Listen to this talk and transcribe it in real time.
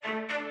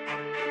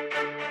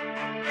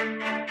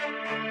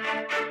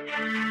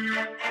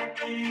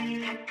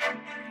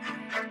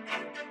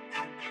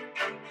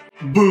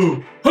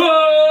Boo.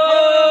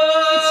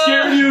 It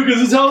scared you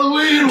because it's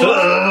Halloween.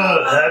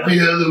 Happy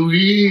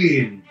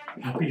Halloween.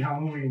 Happy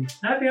Halloween.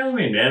 Happy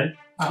Halloween, man.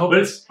 I hope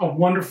it's a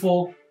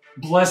wonderful,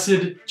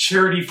 blessed,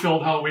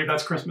 charity-filled Halloween.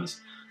 That's Christmas.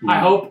 I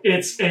hope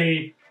it's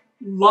a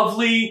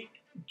lovely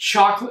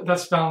chocolate.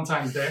 That's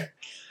Valentine's Day.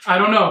 I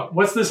don't know.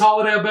 What's this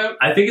holiday about?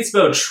 I think it's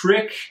about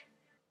trick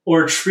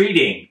or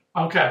treating.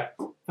 Okay.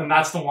 Then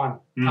that's the one.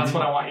 That's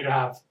what I want you to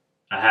have.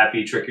 A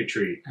happy trick or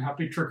treat. A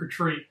happy trick or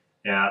treat.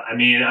 Yeah, I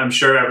mean, I'm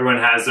sure everyone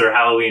has their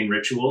Halloween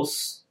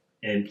rituals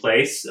in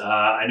place.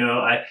 I know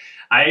I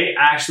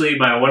actually,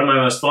 one of my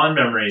most fond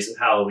memories of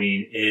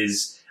Halloween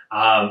is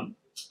when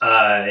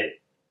I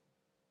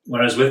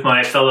was with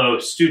my fellow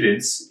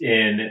students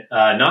in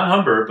not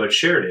Humber, but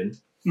Sheridan.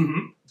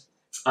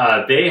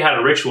 They had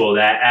a ritual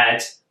that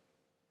at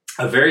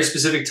a very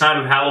specific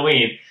time of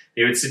Halloween,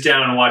 they would sit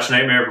down and watch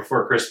Nightmare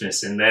Before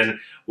Christmas. And then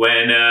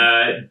when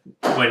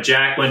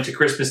Jack went to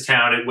Christmas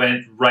Town, it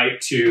went right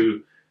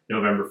to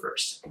November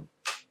 1st.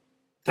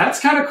 That's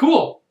kind of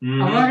cool. I'm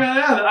not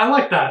gonna. I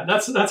like that.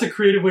 That's a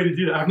creative way to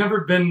do that. I've never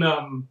been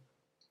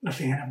a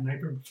fan of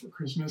Nightmare Before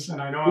Christmas,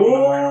 and I know I'm a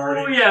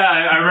minority. Oh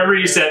yeah, I remember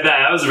you said that.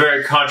 That was a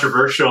very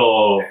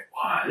controversial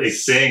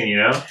thing, you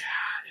know. Yeah,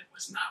 it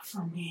was not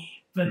for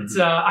me. But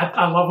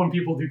I love when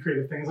people do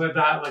creative things like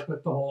that, like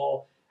with the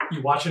whole.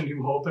 You watch A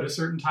New Hope at a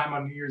certain time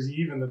on New Year's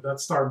Eve, and that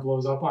star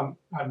blows up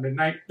at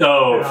midnight.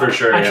 Oh, for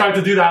sure. I tried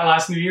to do that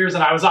last New Year's,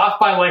 and I was off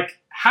by like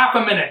half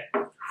a minute.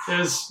 It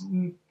was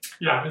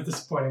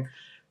disappointing.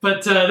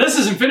 But this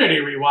is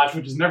Infinity Rewatch,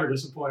 which is never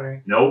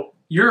disappointing. Nope.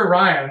 You're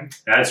Ryan.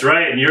 That's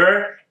right, and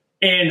you're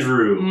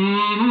Andrew.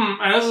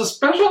 And this is a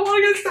special one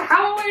against the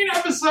Halloween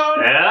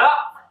episode. Yeah.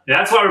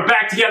 That's why we're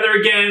back together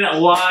again,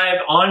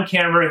 live on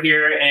camera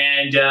here,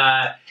 and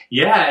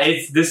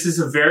this is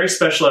a very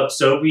special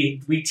episode.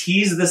 We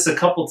teased this a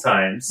couple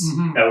times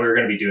that we were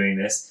going to be doing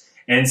this,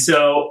 and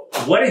so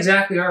what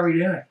exactly are we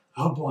doing?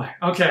 Oh boy.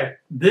 Okay.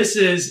 This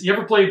is, you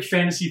ever played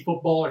fantasy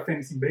football or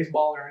fantasy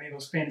baseball or any of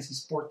those fantasy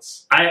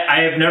sports?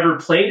 I have never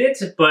played it,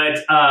 but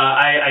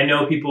I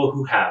know people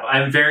who have.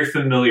 I'm very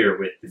familiar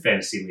with the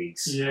fantasy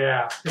leagues.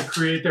 Yeah. They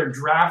create their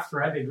draft,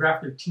 right? They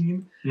draft their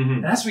team.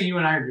 And that's what you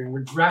and I are doing. We're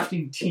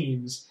drafting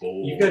teams.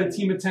 Oh. You've got a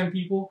team of 10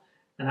 people,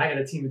 and I got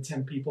a team of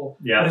 10 people.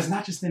 Yeah. But it's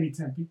not just any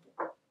 10 people.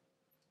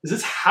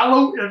 It's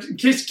Halloween. In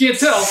case you can't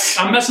tell,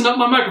 I'm messing up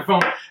my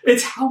microphone.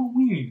 It's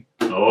Halloween.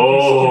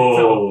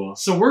 Oh.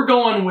 So we're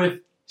going with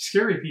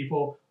scary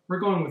people. We're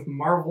going with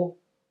Marvel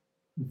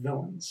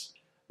villains.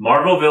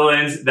 Marvel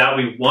villains that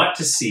we want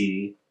to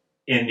see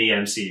in the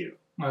MCU.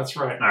 That's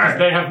right. All right.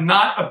 They have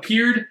not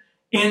appeared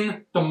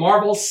in the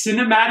Marvel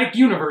Cinematic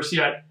Universe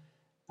yet.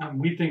 And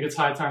we think it's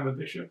high time that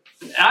they should.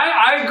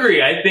 I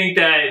agree. I think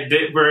that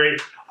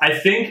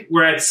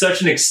we're at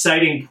such an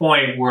exciting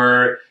point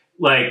where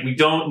like we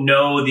don't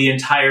know the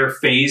entire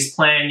phase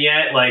plan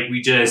yet. Like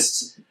we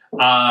just we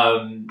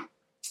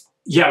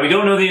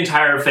don't know the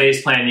entire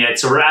phase plan yet.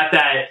 So we're at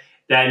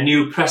that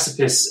new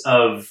precipice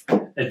of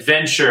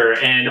adventure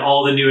and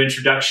all the new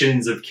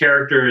introductions of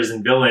characters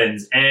and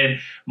villains. And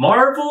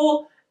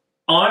Marvel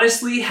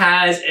honestly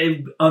has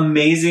an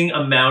amazing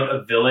amount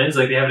of villains.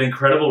 Like they have an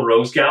incredible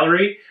rogues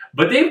gallery,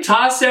 but they've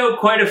tossed out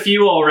quite a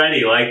few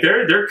already. Like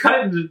they're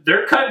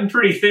cutting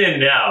pretty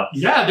thin now.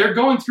 Yeah, they're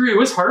going through. It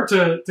was hard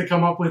to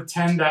come up with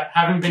 10 that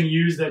haven't been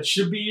used that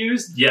should be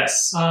used.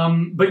 Yes.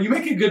 But you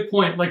make a good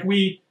point. Like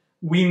we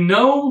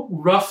know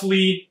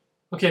roughly.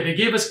 Okay, they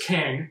gave us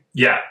Kang.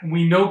 Yeah.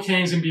 We know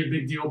Kang's gonna be a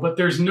big deal, but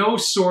there's no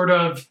sort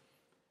of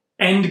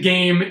end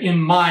game in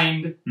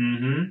mind.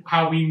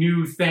 How we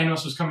knew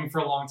Thanos was coming for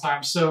a long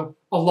time. So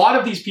a lot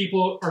of these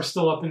people are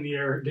still up in the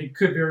air. They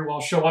could very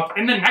well show up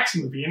in the next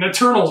movie. In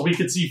Eternals, we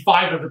could see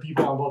 5 of the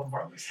people on both of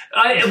our lists.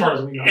 As far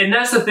as we know. And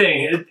that's the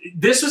thing.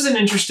 This was an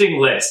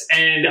interesting list,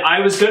 and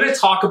I was going to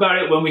talk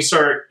about it when we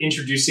start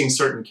introducing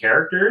certain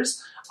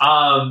characters.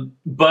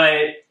 But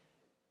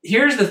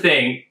here's the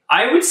thing.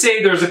 I would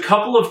say there's a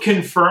couple of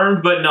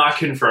confirmed but not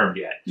confirmed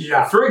yet.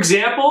 Yeah. For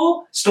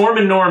example,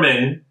 Stormin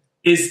Norman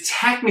is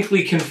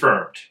technically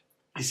confirmed.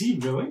 Is he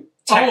really?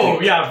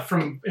 Oh, yeah,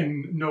 from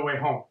in No Way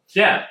Home.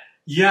 Yeah.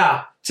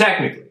 Yeah.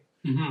 Technically.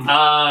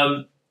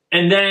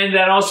 And then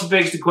that also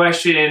begs the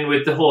question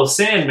with the whole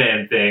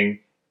Sandman thing,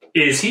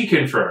 is he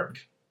confirmed?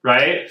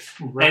 Right?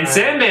 And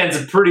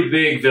Sandman's a pretty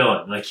big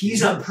villain. Like,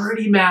 he's a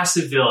pretty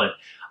massive villain.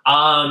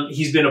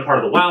 He's been a part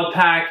of the Wild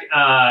Pack,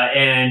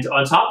 and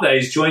on top of that,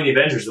 he's joined the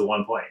Avengers at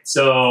one point.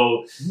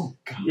 So,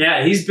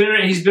 yeah, he's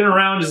been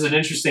around as an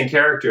interesting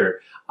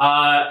character.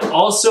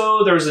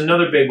 Also, there was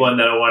another big one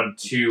that I wanted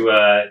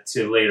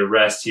to lay to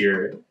rest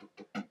here.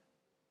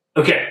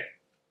 Okay,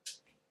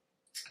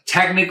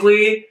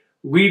 technically,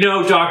 we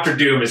know Doctor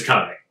Doom is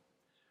coming.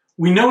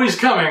 We know he's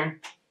coming,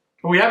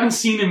 but we haven't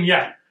seen him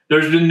yet.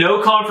 There's been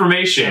no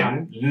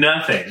confirmation,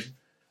 nothing.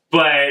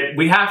 But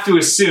we have to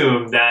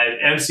assume that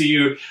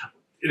MCU,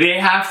 they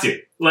have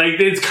to. Like,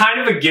 it's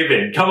kind of a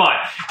given. Come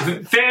on.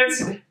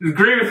 Fans,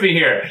 agree with me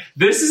here.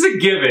 This is a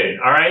given,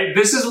 all right?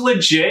 This is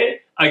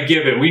legit a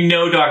given. We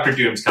know Doctor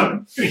Doom's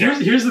coming.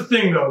 Here's the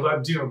thing, though,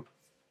 about Doom.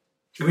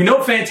 We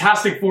know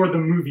Fantastic Four, the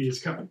movie,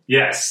 is coming.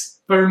 Yes.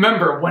 But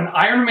remember, when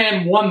Iron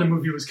Man 1, the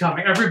movie was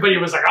coming, everybody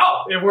was like,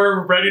 oh,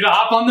 we're ready to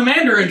hop on the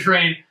Mandarin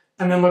train.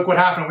 And then look what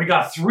happened. We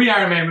got 3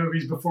 Iron Man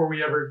movies before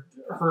we ever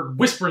heard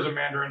whispers of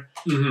Mandarin.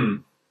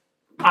 Mm-hmm.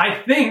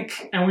 I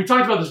think, and we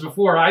talked about this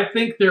before, I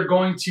think they're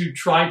going to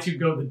try to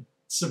go the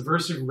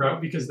subversive route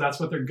because that's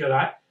what they're good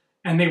at.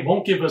 And they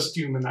won't give us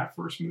Doom in that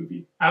first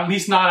movie. At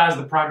least not as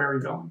the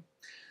primary villain.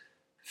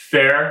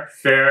 Fair.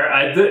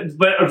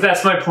 But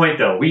that's my point,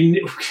 though.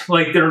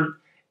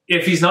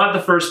 If he's not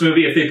the first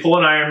movie, if they pull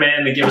an Iron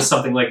Man, they give us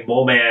something like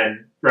Mole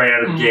Man right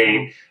out of the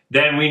gate,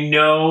 then we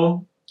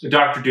know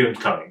Doctor Doom's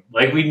coming.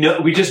 Like we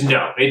just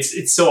know.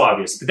 It's so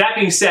obvious. But that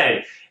being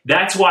said,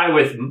 that's why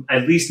with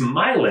at least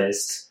my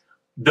list,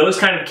 those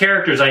kind of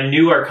characters I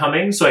knew are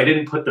coming, so I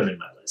didn't put them in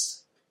my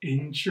list.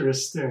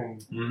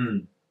 Interesting.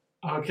 Mm-hmm.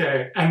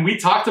 Okay, and we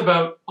talked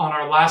about on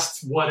our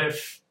last What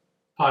If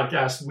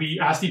podcast, we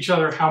asked each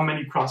other how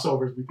many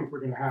crossovers we think we're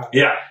going to have.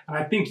 Yeah. And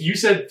I think you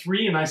said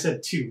 3 and I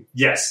said 2.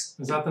 Yes.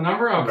 Is that the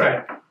number? Okay.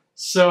 Right.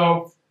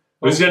 So...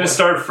 Who's going to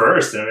start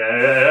first? I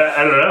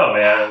don't know,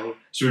 man.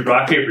 Should we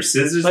rock, paper,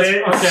 scissors?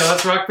 Okay,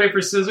 let's rock,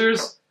 paper,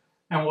 scissors.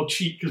 And we'll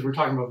cheat because we're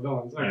talking about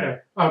villains. Okay.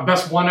 Right.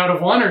 Best 1 out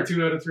of 1 or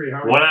 2 out of 3?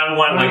 1 out of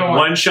 1. Like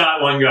one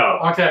shot, one go.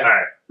 Okay. All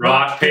right.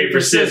 Rock, paper,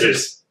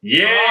 scissors.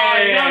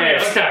 Yeah.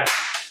 Oh, okay.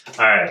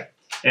 All right.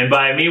 And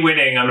by me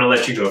winning, I'm going to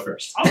let you go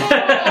first. Oh,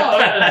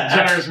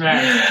 generous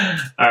man.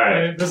 All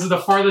right. This is the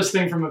farthest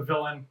thing from a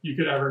villain you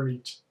could ever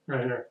meet.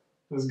 Right here.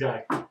 This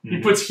guy. He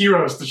puts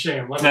heroes to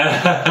shame. All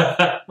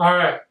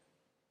right.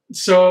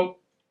 So,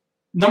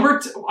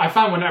 I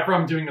find whenever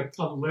I'm doing a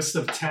list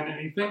of 10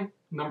 anything,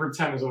 number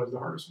 10 is always the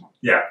hardest one.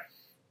 Yeah.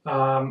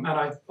 And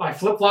I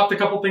flip-flopped a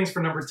couple things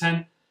for number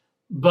 10.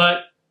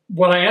 But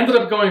what I ended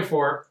up going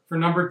for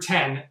number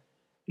 10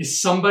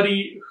 is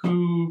somebody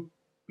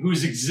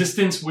whose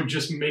existence would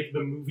just make the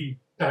movie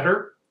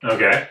better.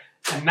 Okay.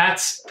 And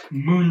that's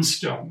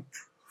Moonstone.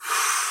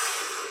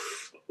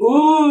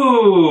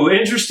 Ooh,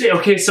 interesting.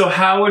 Okay, so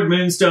how would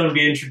Moonstone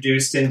be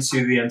introduced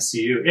into the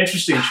MCU?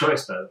 Interesting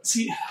choice, though.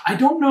 See, I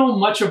don't know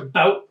much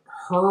about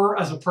her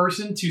as a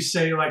person to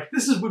say, like,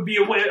 would be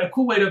a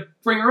cool way to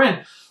bring her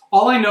in.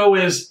 All I know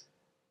is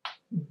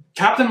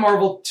Captain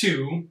Marvel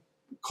 2,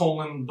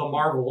 the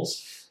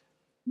Marvels,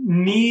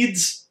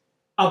 needs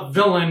a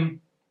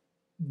villain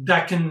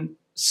that can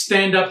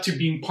stand up to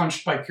being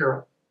punched by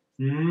Carol.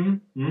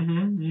 And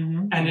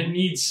it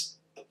needs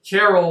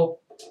Carol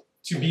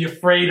to be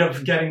afraid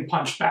of getting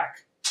punched back.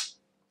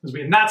 Because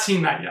we have not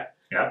seen that yet.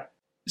 Yeah.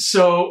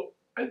 So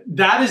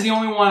that is the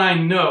only one I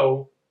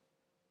know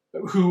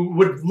who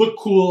would look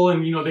cool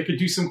and, they could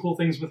do some cool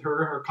things with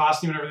her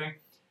costume and everything,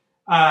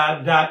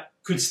 that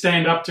could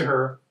stand up to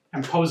her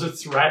and pose a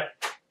threat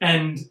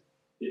and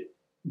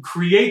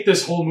create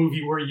this whole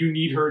movie where you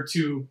need her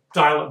to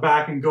dial it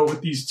back and go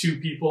with these 2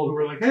 people who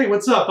are like, hey,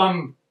 what's up?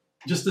 I'm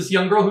just this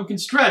young girl who can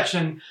stretch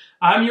and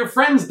I'm your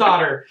friend's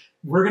daughter.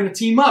 We're going to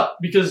team up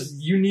because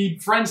you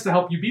need friends to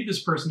help you beat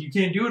this person. You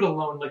can't do it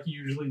alone like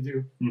you usually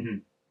do. Mm-hmm.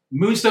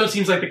 Moonstone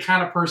seems like the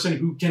kind of person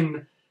who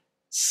can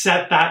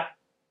set that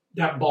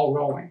ball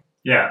rolling.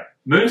 Yeah.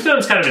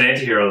 Moonstone's kind of an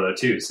anti-hero, though,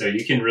 too. So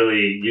you can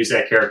really use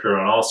that character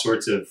on all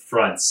sorts of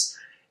fronts.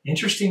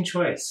 Interesting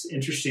choice.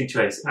 I'm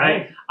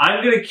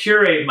going to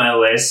curate my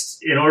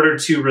list in order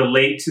to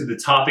relate to the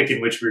topic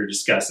in which we were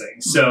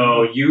discussing.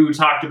 So you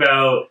talked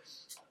about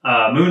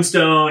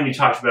Moonstone, you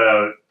talked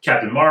about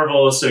Captain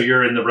Marvel, so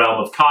you're in the realm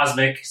of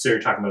cosmic, so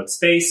you're talking about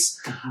space.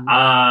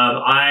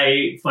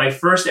 My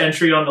first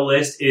entry on the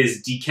list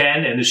is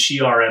Deacon and the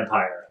Shi'ar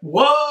Empire.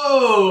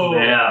 Whoa!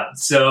 Yeah.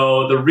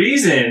 So the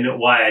reason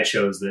why I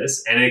chose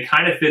this, and it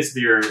kind of fits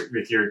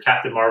with your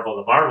Captain Marvel,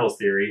 the Marvels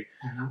theory,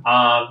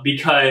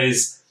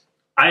 because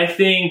I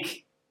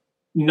think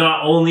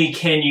not only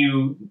can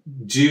you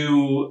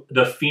do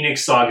the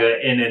Phoenix Saga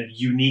in a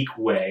unique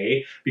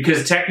way,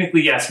 because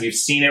technically, yes, we've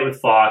seen it with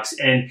Fox,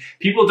 and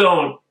people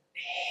don't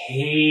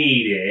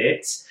hate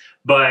it,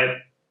 but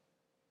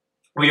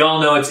we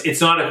all know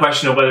it's not a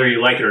question of whether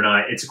you like it or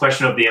not. It's a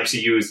question of the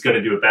MCU is going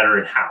to do it better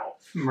and how.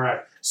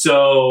 Right.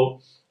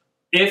 So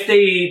if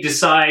they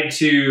decide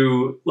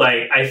to,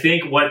 I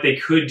think what they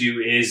could do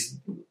is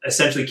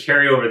essentially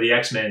carry over the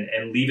X-Men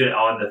and leave it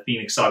on the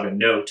Phoenix Saga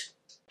note,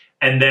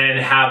 and then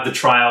have the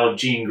trial of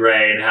Jean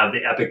Grey and have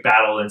the epic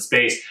battle in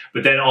space,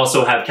 but then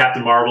also have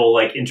Captain Marvel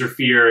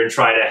interfere and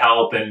try to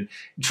help and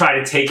try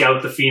to take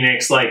out the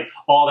Phoenix,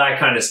 all that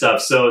kind of stuff.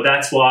 So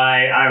that's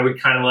why I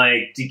would kind of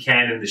like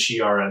Deacon and the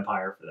Shi'ar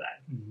Empire for that.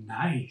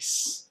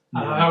 Nice.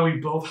 I love how we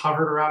both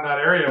hovered around that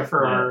area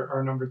for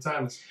our number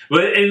 10s.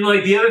 But and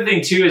the other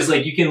thing too is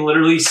you can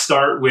literally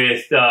start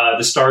with the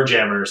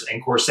Starjammers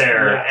and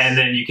Corsair, and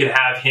then you can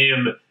have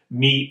him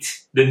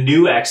meet the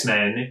new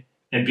X-Men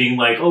and being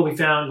we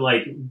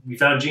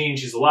found Jean,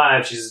 she's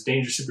alive, she's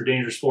a super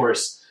dangerous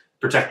force,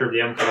 protector of the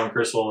Emcron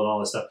Crystal and all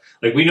this stuff.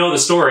 We know the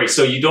story,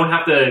 so you don't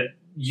have to.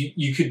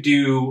 You could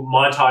do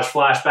montage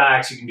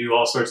flashbacks. You can do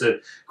all sorts of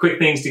quick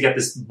things to get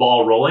this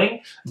ball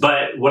rolling.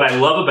 But what I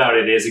love about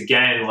it is,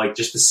 again,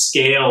 just the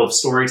scale of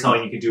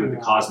storytelling you can do with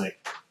the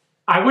cosmic.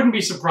 I wouldn't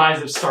be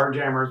surprised if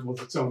Starjammers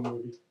was its own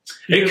movie.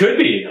 It could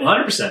be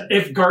 100%.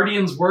 If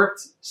Guardians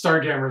worked,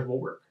 Starjammers will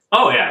work.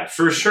 Oh yeah,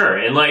 for sure.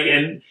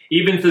 And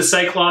even the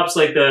Cyclops,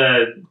 like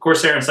the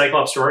Corsair and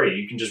Cyclops story,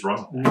 you can just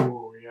run with that.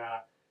 Oh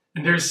yeah.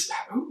 And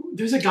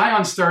there's a guy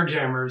on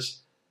Starjammers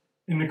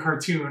in the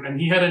cartoon, and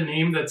he had a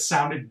name that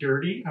sounded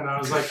dirty, and I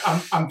was like,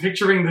 I'm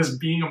picturing this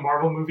being a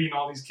Marvel movie, and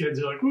all these kids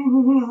are like,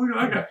 ooh, look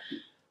at that guy.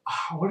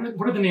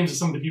 What are the names of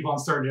some of the people on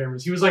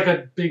Starjammers? He was like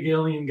a big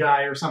alien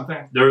guy or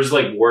something. There was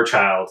like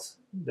Warchild.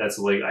 That's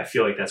like, I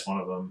feel like that's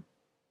one of them.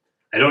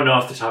 I don't know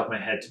off the top of my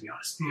head, to be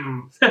honest.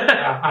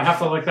 Yeah, I have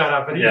to look that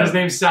up. But his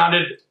name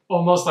sounded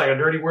almost like a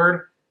dirty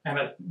word, and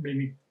it made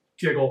me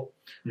giggle.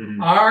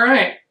 Mm-hmm. All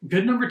right,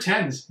 good number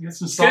 10s. You got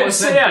some solid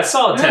 10s. Yeah,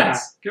 solid 10s.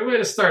 Good way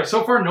to start.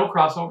 So far, no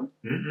crossover.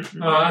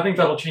 Mm-hmm. I think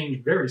that'll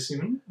change very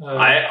soon.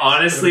 I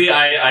honestly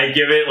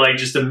give it like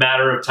just a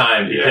matter of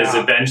time, because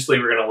eventually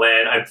we're going to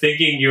land. I'm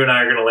thinking you and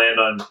I are going to land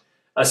on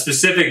a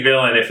specific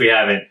villain if we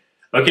haven't.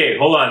 Okay,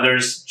 hold on.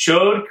 There's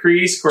Chode,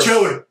 Kreese,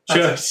 Chode.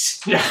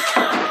 Yeah.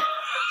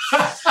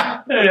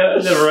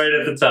 Right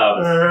at the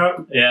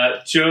top.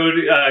 Yeah,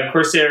 Chode,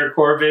 Corsair,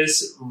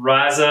 Corvus,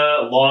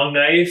 Raza,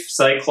 Longknife,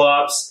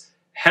 Cyclops,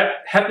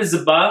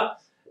 Hepzibah,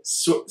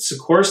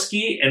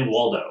 Sikorsky, and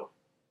Waldo.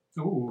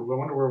 Ooh, I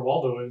wonder where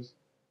Waldo is.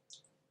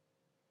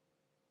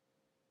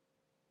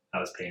 That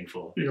was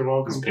painful. You're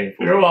welcome. It was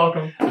painful. You're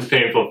welcome. It was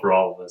painful for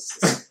all of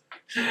us.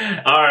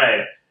 All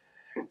right.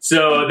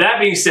 So that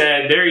being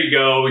said, there you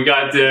go. We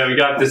got the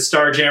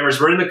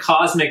Starjammers. We're in the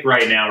cosmic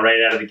right now, right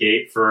out of the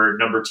gate for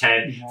number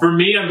 10. Yeah. For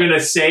me, I'm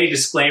gonna say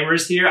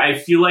disclaimers here. I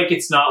feel like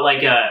it's not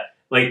like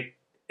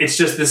it's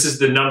just this is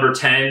the number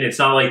 10. It's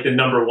not like the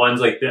number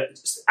one's like the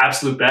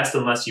absolute best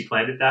unless you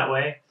planned it that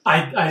way.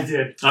 I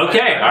did.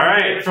 Okay, all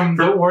right. From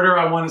the order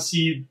I want to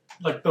see,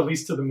 like the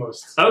least to the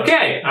most.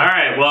 Okay, all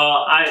right.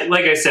 Well,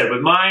 like I said,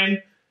 with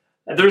mine.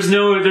 There's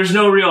no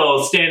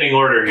real standing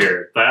order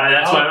here, but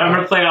that's why I'm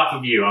going to play off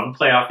of you. I'm going to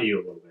play off of you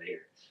a little bit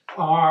here.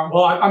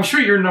 Well, I'm sure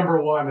your number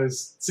 1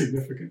 is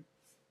significant.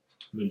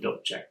 I'm going to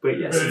double check, but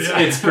yes,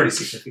 it's pretty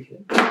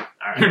significant. All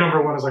right. Your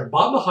number 1 is like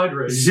Bob the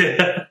Hydrate.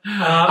 Yeah.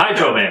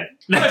 Hydro Man.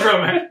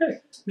 Hydro Man.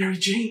 Mary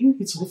Jane,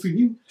 it's all for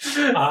you.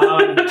 So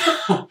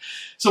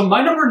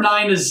my number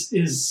 9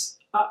 is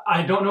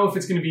I don't know if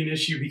it's going to be an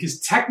issue, because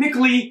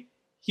technically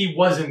he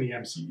was in the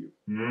MCU.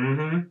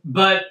 Mm-hmm.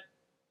 But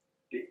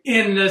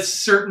in a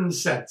certain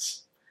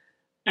sense.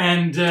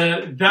 And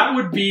that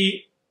would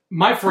be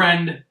my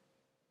friend,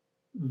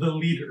 the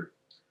Leader.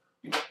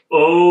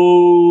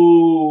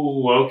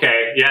 Oh,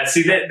 okay. Yeah,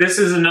 see, this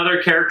is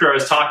another character I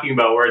was talking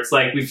about, where it's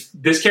like,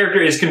 this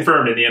character is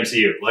confirmed in the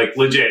MCU. Like,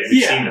 legit.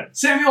 We've seen them.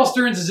 Samuel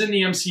Stearns is in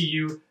the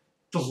MCU.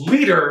 The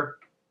Leader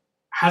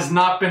has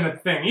not been a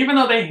thing. Even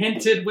though they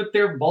hinted with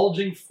their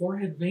bulging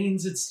forehead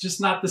veins, it's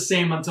just not the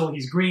same until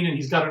he's green and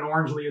he's got an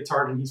orange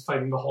leotard and he's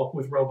fighting the Hulk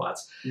with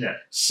robots. Yeah.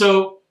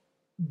 So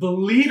the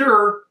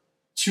Leader,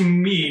 to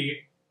me,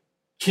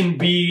 can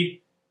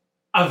be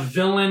a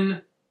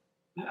villain,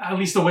 at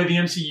least the way the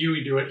MCU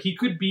would do it. He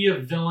could be a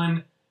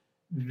villain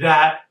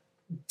that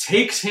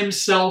takes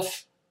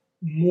himself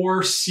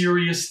more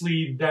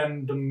seriously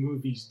than the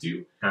movies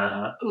do.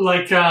 Uh-huh.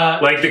 Like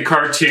the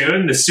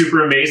cartoon, the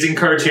super amazing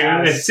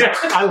cartoon. Yes,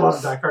 I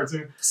love that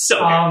cartoon. So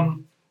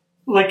good.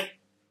 Like,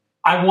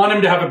 I want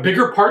him to have a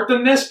bigger part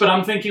than this, but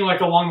I'm thinking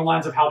like along the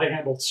lines of how they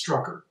handled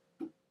Strucker.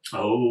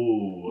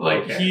 Oh,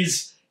 like okay.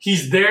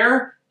 He's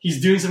there,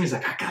 he's doing something, he's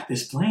like, I got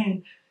this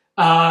plan.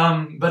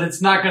 But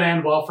it's not going to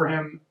end well for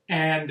him,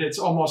 and it's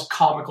almost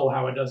comical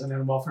how it doesn't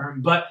end well for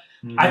him. But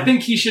I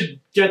think he should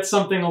get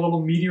something a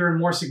little meatier and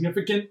more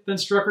significant than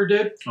Strucker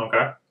did.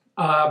 Okay.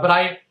 But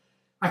I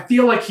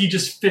feel like he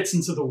just fits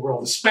into the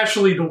world,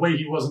 especially the way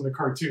he was in the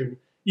cartoon.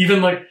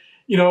 Even like,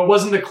 it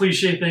wasn't the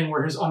cliche thing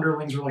where his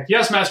underlings were like,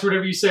 yes, master,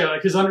 whatever you say.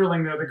 Like his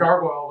underling there, the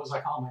gargoyle, was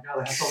like, oh my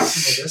God, I have to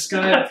listen to this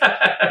guy.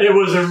 It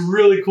was a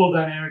really cool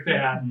dynamic they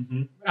had.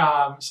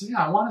 Mm-hmm. So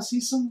yeah, I want to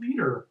see some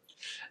Leader.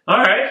 All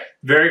right.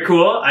 Very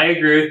cool. I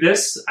agree with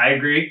this. I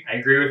agree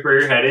with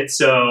where you're headed.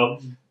 So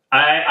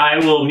I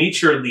will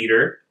meet your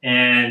Leader,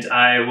 and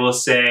I will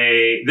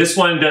say this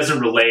one doesn't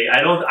relate.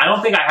 I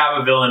don't think I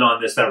have a villain on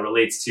this that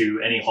relates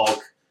to any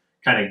Hulk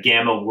kind of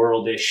Gamma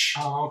world-ish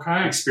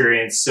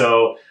experience.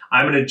 So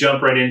I'm going to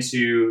jump right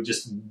into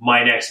just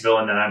my next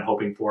villain that I'm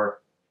hoping for.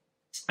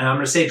 And I'm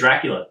going to say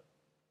Dracula.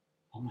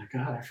 Oh my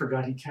God, I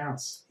forgot he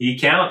counts. He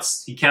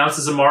counts. He counts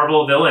as a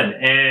Marvel villain.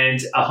 And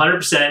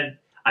 100%,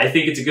 I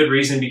think it's a good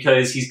reason,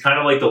 because he's kind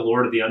of like the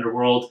Lord of the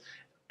Underworld.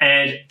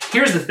 And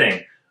here's the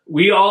thing.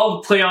 We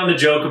all play on the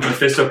joke of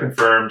Mephisto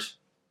confirmed.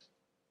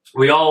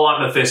 We all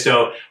want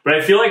Mephisto. But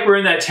I feel like we're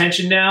in that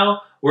tension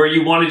now where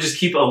you want to just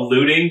keep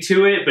alluding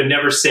to it, but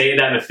never say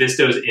that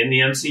Mephisto is in the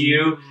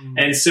MCU.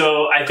 And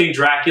so I think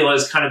Dracula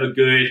is kind of a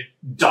good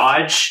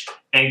dodge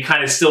and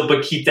kind of still,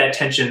 but keep that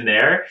tension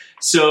there.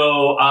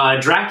 So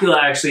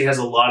Dracula actually has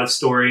a lot of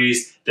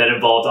stories that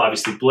involved,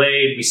 obviously,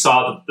 Blade. We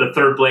saw the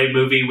third Blade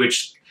movie,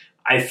 which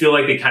I feel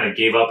like they kind of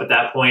gave up at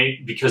that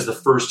point because the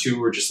first two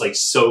were just like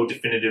so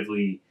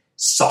definitively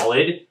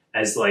solid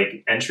as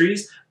like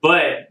entries,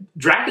 but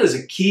Dracula is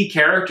a key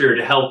character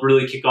to help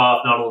really kick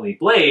off not only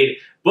Blade,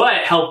 but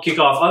help kick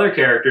off other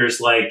characters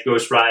like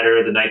Ghost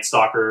Rider, the Night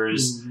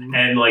Stalkers,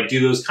 and like do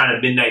those kind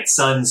of Midnight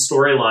Suns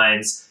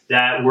storylines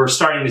that we're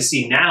starting to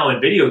see now in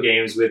video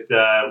games with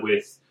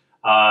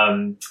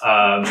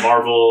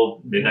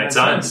Marvel Midnight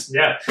Suns.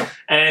 Yeah.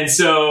 And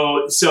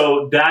so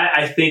that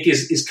I think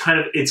is kind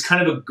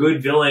of a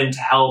good villain to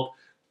help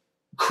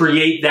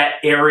create that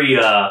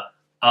area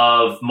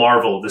of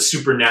Marvel, the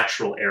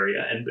supernatural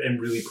area,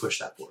 and really push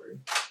that forward.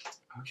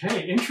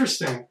 Okay,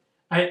 interesting.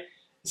 I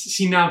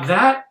see now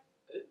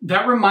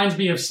that reminds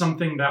me of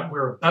something that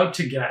we're about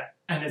to get,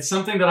 and it's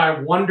something that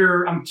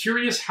I'm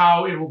curious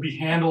how it will be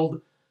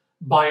handled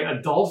by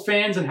adult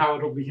fans and how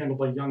it'll be handled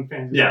by young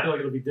fans. I feel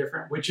like it'll be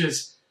different, which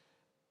is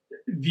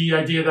the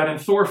idea that in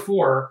Thor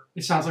 4,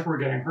 it sounds like we're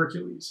getting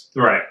Hercules.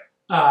 Right.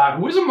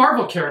 Who is a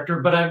Marvel character,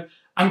 but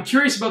I'm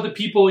curious about the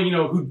people,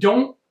 who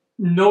don't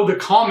know the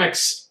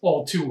comics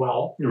all too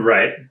well.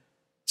 Right.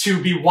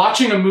 To be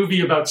watching a movie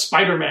about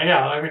Spider-Man.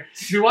 Yeah, I mean,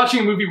 to be watching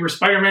a movie where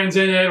Spider-Man's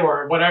in it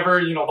or whatever,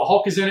 the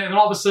Hulk is in it, and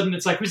all of a sudden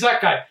it's like, who's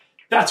that guy?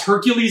 That's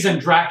Hercules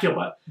and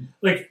Dracula.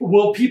 Like,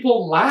 will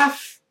people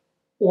laugh,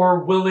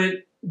 or will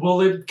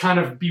it kind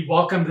of be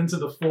welcomed into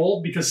the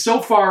fold? Because so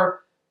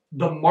far,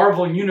 the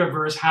Marvel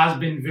universe has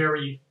been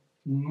very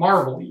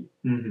Marvel-y.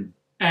 Mm-hmm.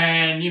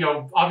 And,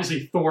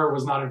 obviously Thor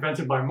was not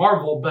invented by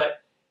Marvel,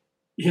 but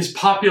his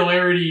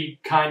popularity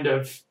kind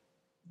of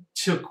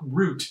took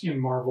root in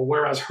Marvel,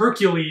 whereas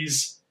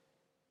Hercules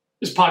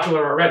is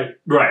popular already.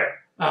 Right.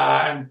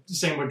 And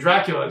same with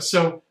Dracula.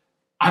 So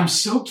I'm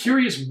so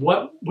curious,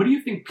 what do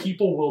you think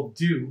people will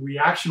do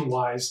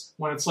reaction-wise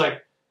when it's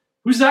like,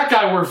 who's that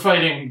guy we're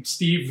fighting?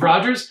 Steve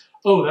Rogers?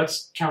 Oh,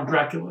 that's Count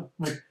Dracula.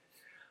 Like,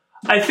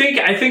 I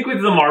think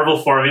with the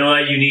Marvel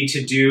formula, you need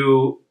to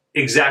do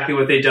exactly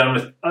what they've done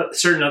with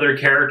certain other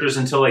characters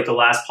until like the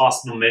last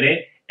possible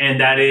minute. And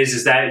that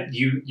is that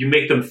you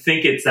make them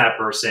think it's that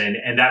person,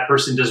 and that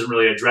person doesn't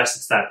really address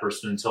it's that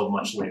person until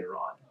much later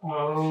on.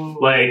 Oh.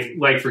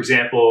 Like for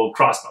example,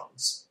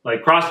 Crossbones.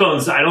 Like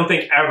Crossbones, I don't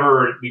think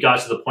ever we got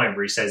to the point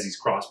where he says he's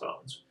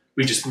Crossbones.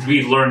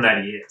 We learned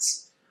that he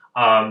is.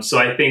 So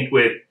I think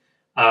with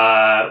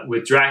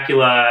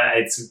Dracula,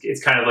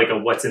 it's kind of like a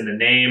what's in the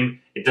name.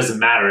 It doesn't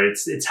matter.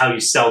 It's how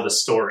you sell the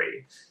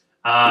story.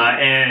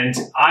 And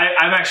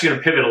I'm actually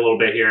going to pivot a little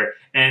bit here.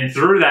 And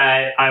through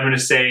that, I'm going to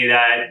say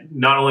that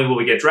not only will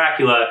we get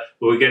Dracula,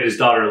 but we get his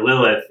daughter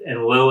Lilith.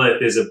 And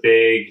Lilith is a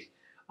big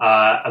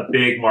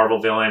Marvel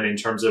villain in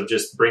terms of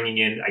just bringing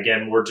in,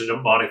 again, more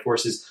demonic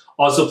forces,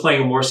 also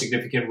playing a more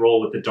significant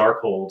role with the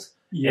Darkhold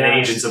and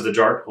agents of the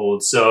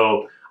Darkhold.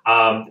 So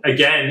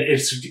again,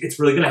 it's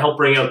really going to help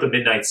bring out the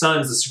Midnight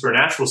Suns, the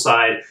supernatural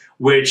side,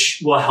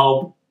 which will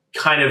help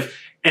kind of.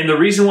 And the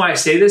reason why I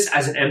say this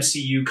as an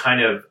MCU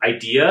kind of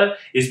idea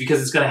is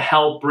because it's going to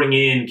help bring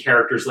in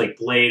characters like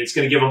Blade. It's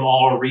going to give them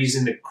all a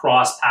reason to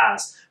cross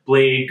paths.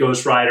 Blade,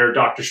 Ghost Rider,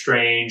 Doctor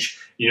Strange,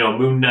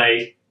 Moon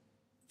Knight.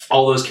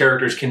 All those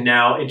characters can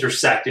now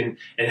intersect and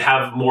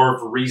have more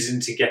of a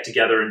reason to get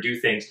together and do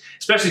things.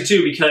 Especially,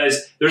 too,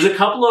 because there's a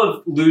couple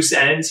of loose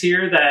ends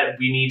here that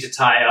we need to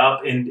tie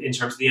up in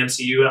terms of the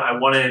MCU. I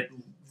want to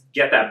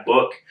get that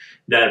book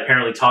that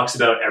apparently talks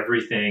about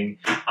everything.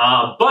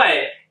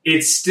 But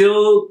it's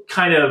still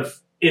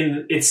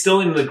in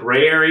the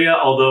gray area,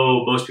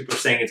 although most people are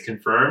saying it's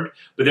confirmed.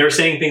 But they're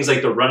saying things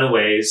like the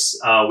Runaways,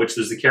 which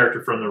was the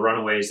character from the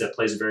Runaways that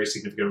plays a very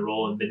significant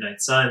role in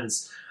Midnight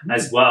Suns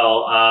as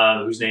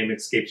well, whose name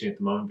escapes me at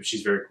the moment, but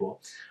she's very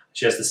cool.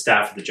 She has the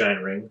staff of the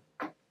giant ring.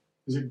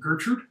 Is it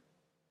Gertrude?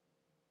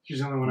 She's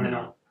the only one I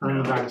know. Her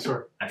and the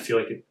dinosaur. I feel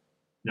like it.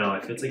 No,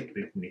 I feel it's like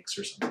Nyx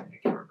or something. I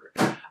can't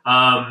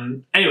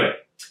remember. Anyway.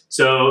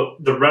 So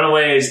the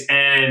Runaways,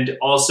 and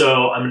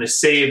also I'm going to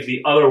save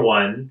the other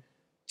one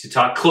to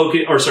talk. Cloak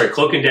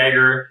and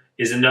Dagger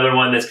is another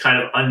one that's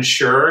kind of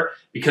unsure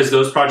because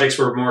those projects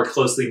were more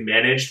closely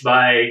managed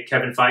by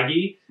Kevin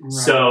Feige. Right.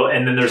 So,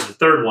 and then there's the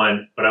third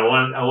one, but I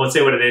won't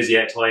say what it is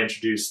yet till I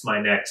introduce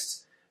my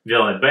next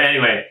villain. But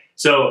anyway,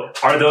 so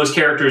are those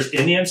characters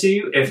in the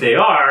MCU? If they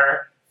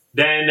are,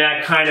 then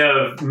that kind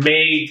of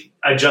may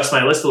adjust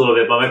my list a little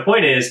bit. But my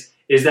point is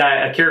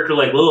that a character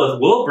like Lilith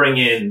will bring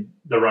in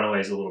the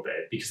Runaways a little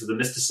bit because of the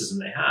mysticism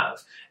they have.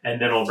 And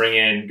then we'll bring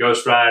in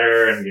Ghost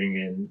Rider and bring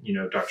in,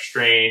 Doctor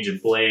Strange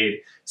and Blade.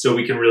 So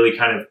we can really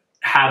kind of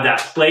have that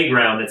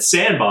playground, that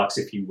sandbox,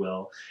 if you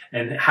will,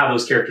 and have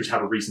those characters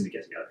have a reason to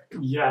get together.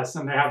 Yes,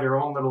 and they have their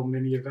own little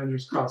mini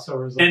Avengers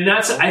crossovers. And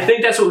I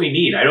think that's what we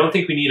need. I don't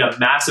think we need a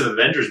massive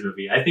Avengers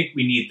movie. I think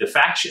we need the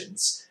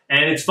factions.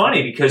 And it's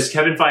funny because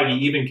Kevin Feige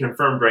even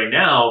confirmed right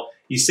now,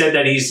 he said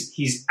that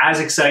he's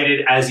as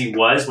excited as he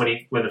was when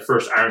the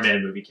first Iron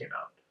Man movie came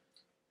out.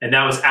 And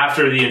that was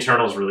after the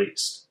Eternals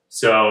released.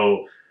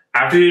 So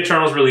after the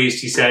Eternals released,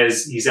 he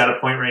says he's at a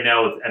point right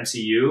now with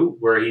MCU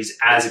where he's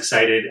as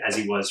excited as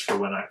he was for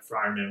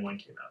Iron Man 1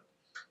 came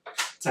out.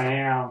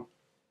 Damn.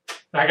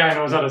 That guy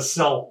knows how to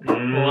sell.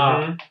 Mm-hmm.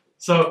 Wow.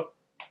 So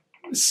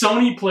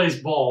Sony plays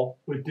ball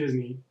with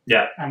Disney.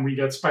 Yeah. And we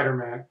get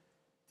Spider-Man.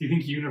 Do you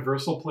think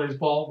Universal plays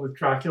ball with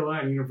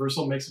Dracula and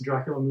Universal makes a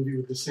Dracula movie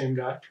with the same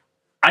guy?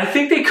 I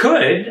think they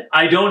could.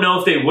 I don't know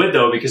if they would,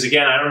 though, because,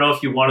 again, I don't know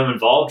if you want to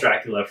involve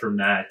Dracula from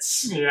that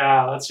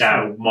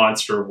true.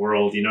 monster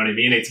world. You know what I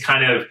mean? It's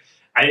kind of...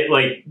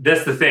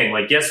 that's the thing.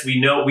 Like, yes, we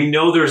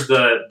know there's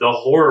the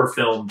horror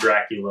film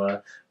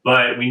Dracula,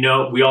 but we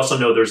also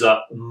know there's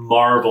a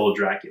Marvel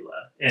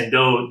Dracula. And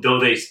though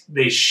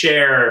they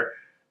share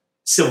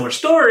similar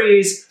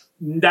stories,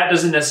 that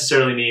doesn't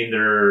necessarily mean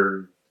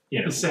they're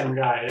the same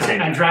guy.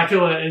 Yeah. And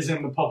Dracula is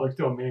in the public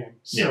domain,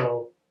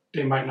 so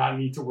they might not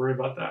need to worry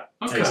about that.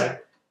 Okay.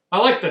 Exactly. I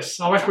like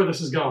this. I like where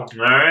this is going.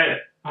 All right.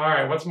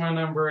 What's my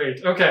number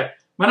 8? Okay.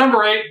 My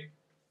number 8,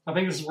 I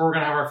think this is where we're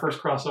going to have our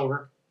first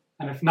crossover.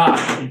 And if not,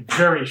 I'd be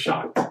very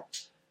shocked.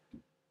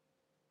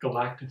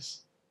 Galactus.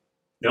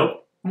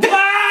 Nope.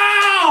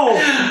 Wow!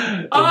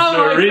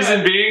 The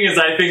reason being is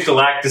I think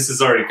Galactus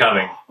is already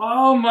coming.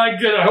 Oh my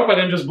god. I hope I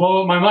didn't just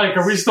blow up my mic.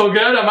 Are we still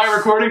good? Am I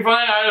recording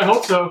fine? I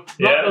hope so.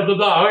 Yeah.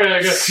 Okay,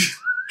 good.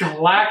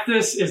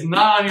 Galactus is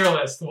not on your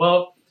list.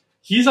 Well,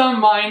 he's on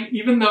mine,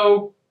 even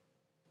though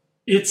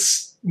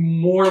it's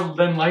more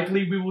than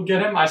likely we will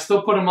get him. I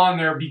still put him on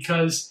there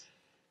because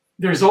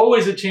there's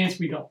always a chance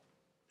we don't.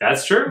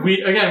 That's true.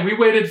 We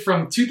waited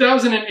from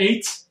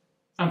 2008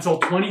 until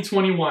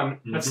 2021.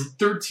 Mm-hmm. That's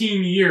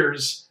 13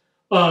 years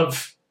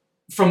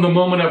from the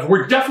moment of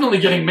we're definitely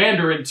getting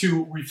Mandarin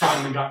to we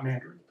finally got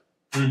Mandarin.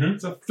 Mm-hmm.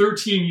 It's a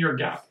 13-year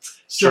gap.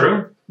 So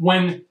true.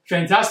 When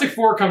Fantastic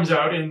Four comes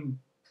out in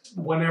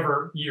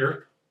whenever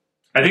year,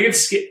 I think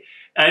it's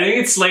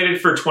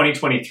slated for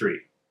 2023.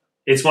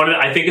 I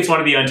think it's one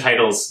of the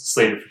untitles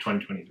slated for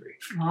 2023.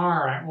 All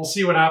right, we'll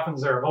see what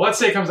happens there. But let's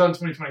say it comes out in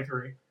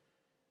 2023.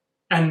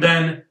 And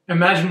then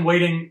imagine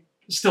waiting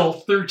still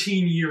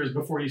 13 years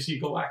before you see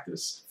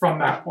Galactus from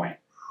that point.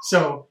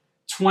 So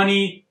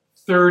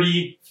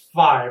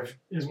 2035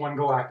 is when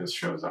Galactus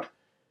shows up.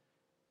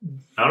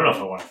 I don't know if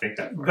I want to think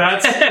that.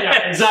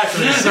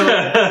 Exactly. So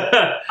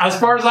as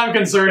far as I'm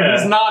concerned,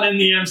 he's not in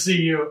the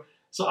MCU.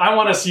 So I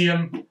want to see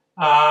him.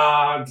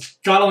 God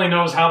only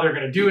knows how they're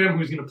going to do him,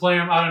 who's going to play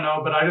him. I don't know,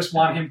 but I just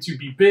want him to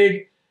be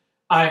big.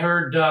 I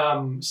heard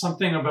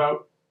something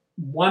about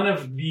one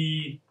of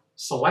the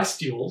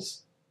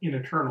Celestials in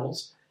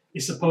Eternals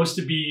is supposed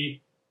to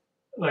be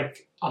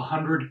like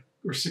 100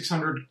 or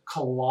 600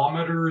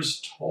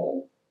 kilometers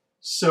tall.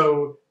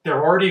 So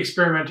they're already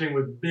experimenting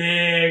with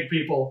big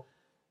people.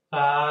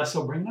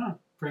 So bring on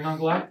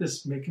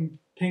Galactus, make him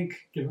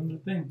pink, give him the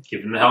thing.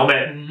 Give him the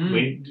helmet.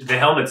 Mm-hmm. The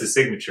helmet's a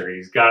signature.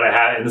 He's got to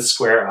have in the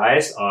square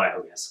eyes. Oh, I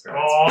hope he has square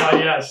eyes. Oh,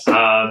 yes.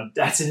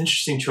 That's an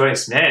interesting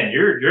choice. Man,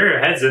 your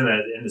head's in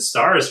the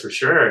stars for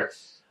sure.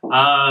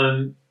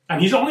 And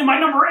he's only my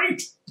number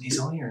 8. He's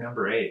only your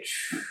number 8.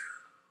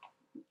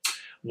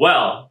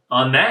 Well,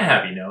 on that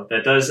happy note,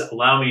 that does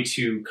allow me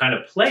to kind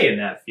of play in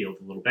that field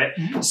a little bit.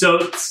 Mm-hmm.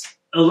 So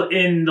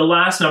in the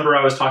last number,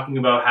 I was talking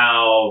about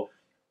how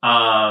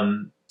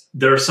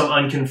there are some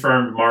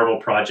unconfirmed Marvel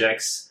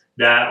projects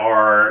that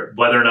are,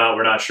 whether or not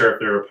we're not sure if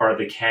they're a part of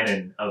the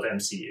canon of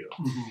MCU.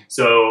 Mm-hmm.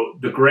 So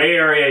the gray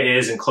area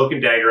is in Cloak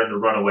and Dagger and the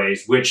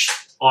Runaways, which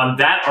on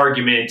that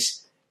argument,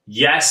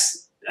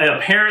 yes,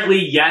 apparently,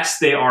 yes,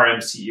 they are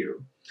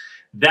MCU.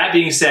 That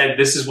being said,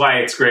 this is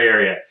why it's gray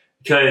area.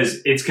 Because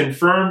it's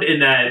confirmed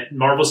in that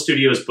Marvel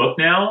Studios book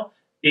now,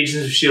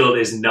 Agents of S.H.I.E.L.D.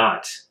 is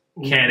not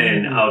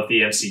canon of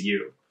the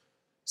MCU.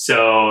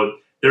 So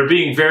they're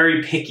being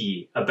very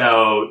picky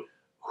about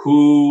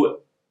who's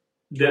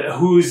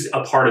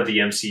a part of the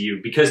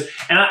MCU. Because,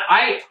 and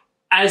I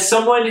as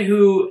someone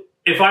who,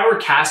 if I were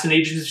cast in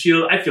Agents of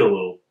S.H.I.E.L.D., I feel a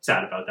little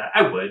sad about that.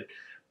 I would.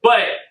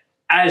 But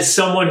as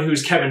someone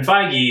who's Kevin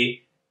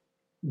Feige,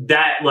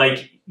 that,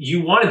 like,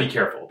 you want to be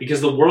careful because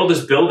the world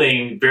is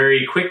building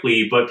very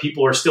quickly, but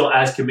people are still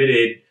as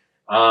committed,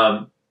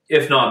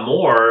 if not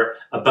more,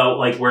 about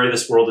like where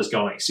this world is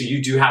going. So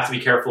you do have to be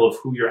careful of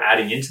who you're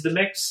adding into the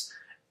mix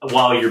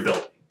while you're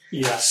building.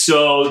 Yeah.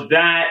 So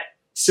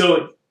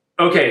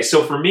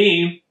for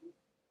me,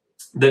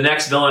 the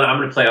next villain I'm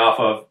going to play off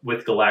of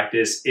with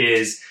Galactus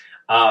is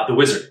the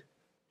Wizard.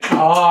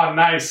 Oh,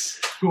 nice.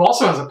 Who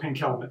also has a pink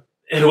helmet.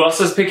 And who else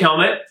has pink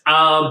helmet?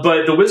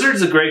 But the Wizard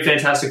is a great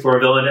Fantastic Four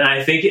villain, and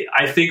I think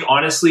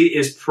honestly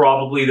is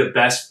probably the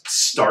best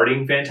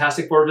starting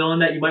Fantastic Four villain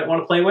that you might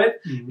want to play with.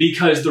 Mm-hmm.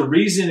 Because the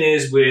reason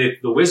is with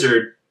the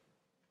Wizard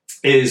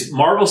is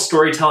Marvel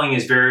storytelling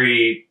is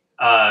very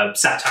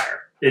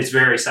satire. It's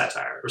very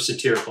satire or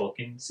satirical.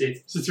 Can you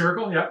say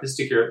satirical? Yeah,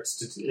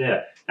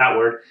 yeah, that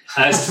word.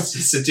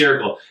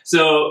 Satirical.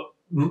 So.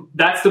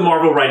 That's the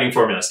Marvel writing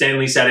formula. Stan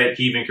Lee said it.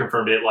 He even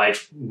confirmed it. Like,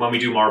 when we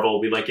do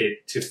Marvel, we like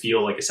it to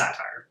feel like a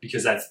satire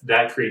because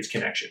that creates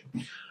connection.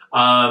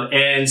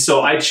 And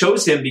so I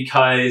chose him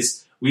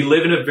because we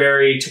live in a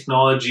very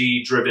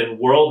technology-driven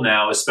world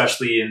now,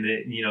 especially in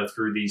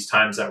through these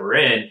times that we're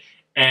in.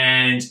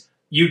 And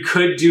you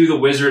could do the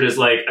Wizard as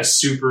like a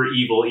super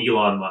evil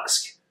Elon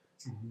Musk.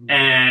 Mm-hmm.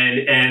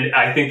 And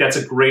I think that's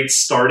a great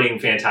starting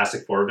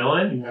Fantastic Four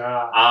villain.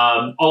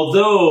 Yeah.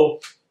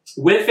 Although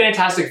with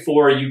Fantastic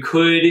Four, you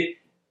could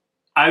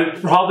I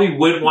probably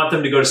would want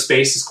them to go to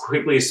space as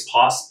quickly as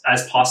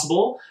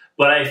possible,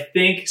 but I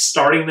think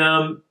starting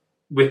them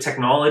with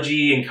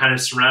technology and kind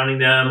of surrounding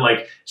them,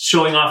 like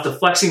showing off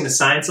flexing the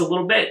science a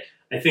little bit,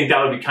 I think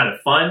that would be kind of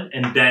fun,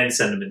 and then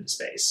send them into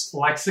space.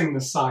 Flexing the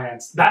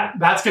science.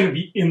 That's going to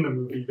be in the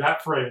movie,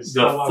 that phrase.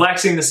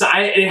 Flexing the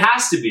science. It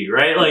has to be,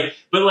 right?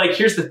 But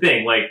here's the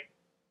thing.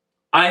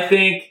 I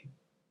think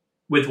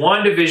with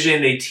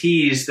WandaVision, they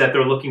teased that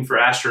they're looking for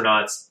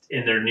astronauts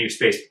in their new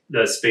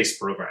space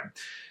program.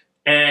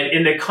 And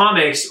in the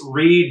comics,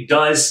 Reed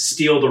does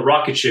steal the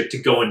rocket ship to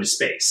go into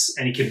space,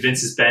 and he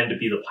convinces Ben to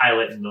be the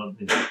pilot,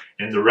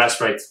 and the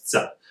rest writes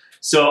itself.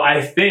 So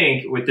I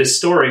think with this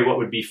story, what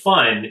would be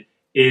fun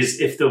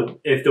is if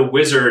the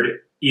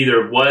wizard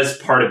either was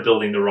part of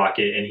building the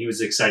rocket and he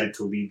was excited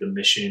to lead the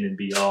mission and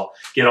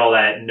get all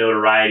that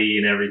notoriety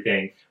and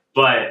everything,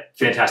 but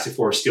Fantastic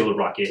Four steal the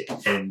rocket,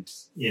 and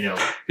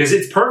because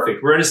it's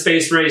perfect. We're in a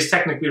space race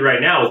technically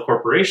right now with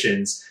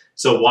corporations,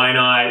 so why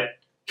not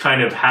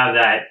kind of have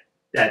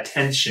that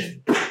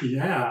tension?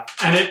 Yeah,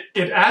 and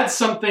it adds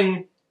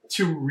something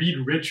to Reed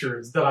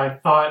Richards that I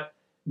thought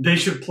they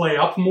should play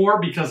up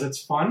more because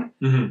it's fun.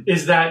 Mm-hmm.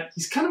 Is that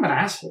he's kind of an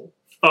asshole.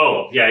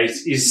 Oh, yeah,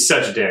 he's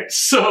such a dick.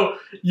 So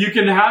you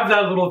can have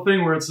that little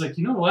thing where it's like,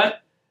 you know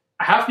what?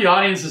 Half the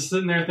audience is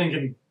sitting there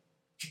thinking,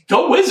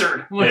 go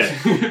Wizard. Pay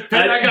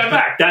that guy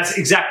back. That's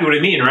exactly what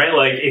I mean,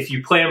 right? If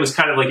you play him as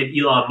kind of like an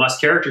Elon Musk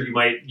character,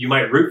 you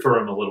might root for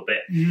him a little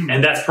bit. Mm.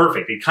 And that's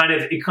perfect. It kind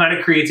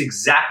of creates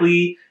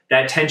exactly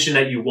that tension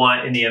that you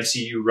want in the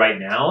MCU right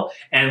now.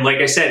 And like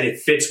I said, it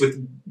fits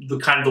with the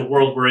kind of the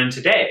world we're in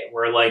today,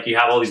 where you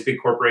have all these big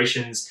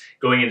corporations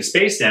going into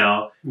space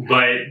now,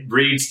 but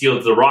Reed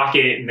steals the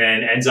rocket and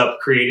then ends up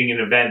creating an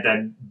event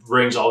that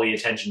brings all the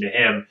attention to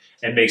him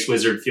and makes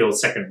Wizard feel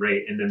second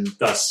rate, and then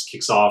thus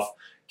kicks off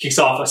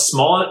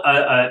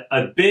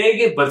a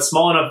big but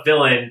small enough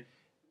villain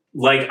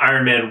like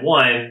Iron Man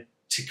 1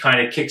 to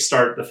kind of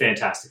kickstart the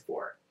Fantastic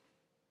Four.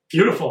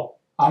 Beautiful.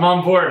 I'm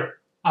on board.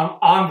 I'm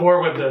on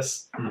board with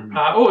this.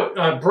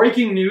 Mm-hmm.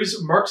 Breaking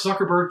news, Mark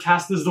Zuckerberg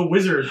cast as the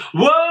Wizard.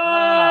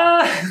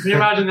 What? Can you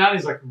imagine that?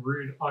 He's like,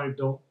 Rude, I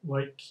don't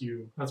like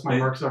you. That's my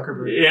Mark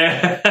Zuckerberg.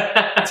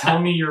 Yeah. Tell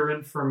me your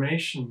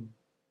information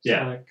so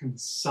yeah. I can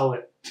sell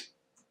it.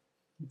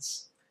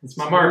 It's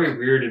my Mark. Mark. Very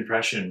weird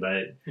impression,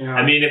 but yeah.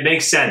 I mean, it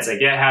makes sense. I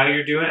get how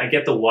you're doing it. I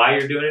get the why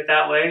you're doing it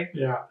that way.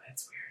 Yeah.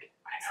 That's weird.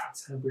 I know.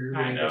 It's a weird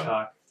way to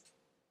talk.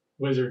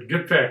 Wizard.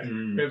 Good pick.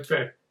 Good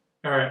pick.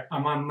 All right.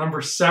 I'm on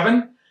number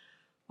 7.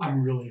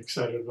 I'm really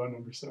excited about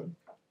number 7.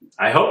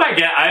 I hope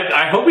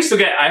we still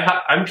get.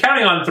 I'm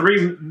counting on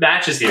 3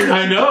 matches here.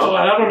 I know.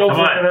 I don't know if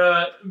we're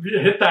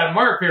going to hit that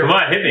mark here. Come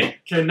on, hit me.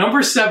 Okay,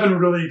 number 7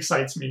 really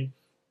excites me.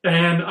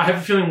 And I have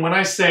a feeling when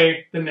I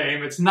say the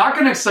name, it's not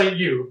going to excite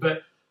you,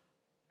 but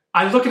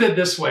I look at it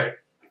this way.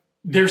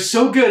 They're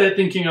so good at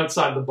thinking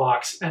outside the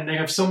box, and they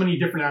have so many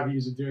different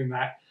avenues of doing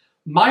that.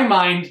 My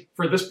mind,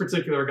 for this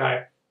particular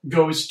guy,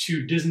 goes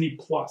to Disney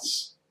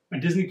Plus, a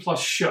Disney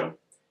Plus show.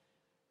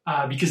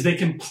 Because they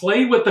can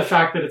play with the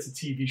fact that it's a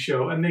TV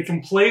show, and they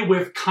can play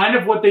with kind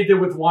of what they did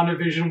with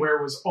WandaVision, where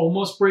it was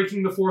almost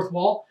breaking the fourth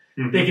wall.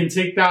 Mm-hmm. They can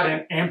take that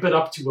and amp it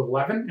up to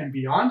 11 and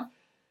beyond.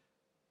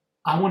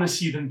 I want to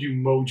see them do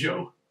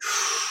Mojo.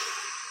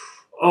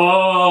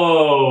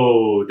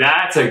 Oh,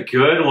 that's a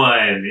good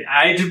one.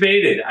 I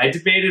debated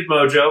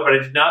Mojo, but I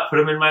did not put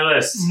him in my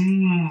list.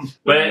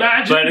 But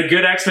a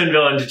good X-Men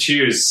villain to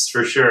choose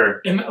for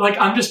sure. And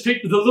I'm just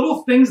picking the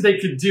little things they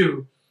could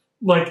do.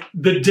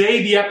 The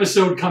day the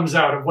episode comes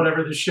out of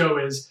whatever the show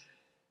is,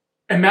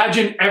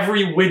 imagine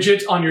every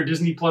widget on your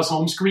Disney Plus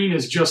home screen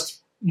is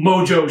just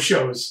Mojo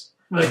shows.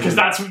 Because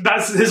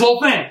that's his whole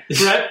thing,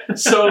 right?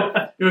 So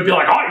it would be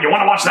like, oh, you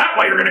want to watch that?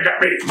 Well, you're going to get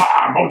me.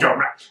 Mojo.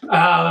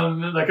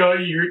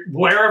 You're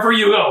wherever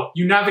you go,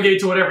 you navigate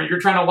to whatever.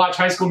 You're trying to watch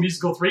High School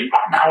Musical 3?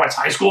 Now it's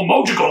High School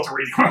Mojo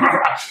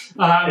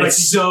 3.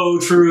 It's so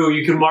true.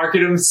 You can market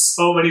them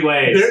so many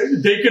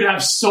ways. They could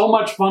have so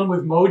much fun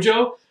with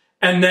Mojo,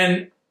 and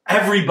then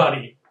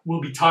everybody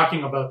will be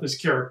talking about this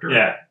character.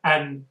 Yeah.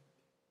 And,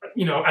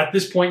 at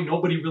this point,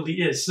 nobody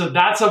really is. So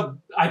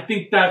I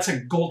think that's a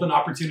golden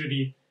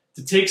opportunity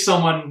to take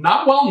someone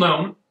not well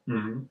known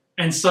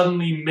and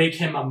suddenly make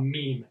him a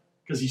meme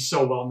because he's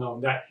so well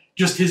known that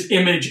just his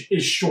image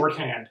is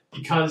shorthand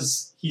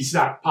because he's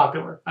that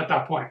popular at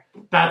that point.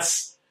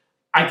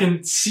 I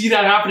can see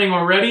that happening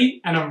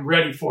already, and I'm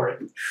ready for it.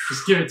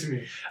 Just give it to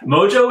me.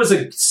 Mojo is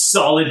a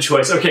solid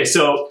choice. Okay,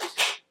 so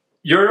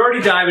you're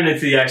already diving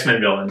into the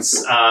X-Men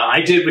villains. I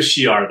did with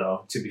Shi'ar,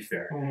 though, to be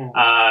fair.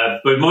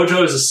 But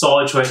Mojo is a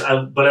solid choice.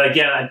 But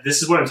again,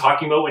 this is what I'm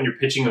talking about when you're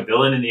pitching a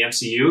villain in the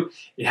MCU.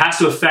 It has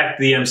to affect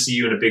the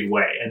MCU in a big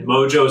way. And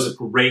Mojo is a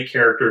great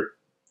character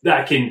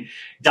that can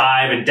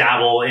dive and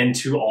dabble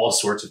into all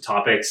sorts of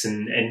topics.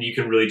 And you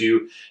can really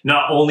do,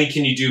 not only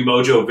can you do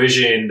Mojo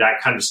Vision,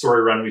 that kind of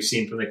story run we've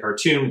seen from the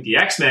cartoon with the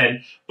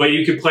X-Men, but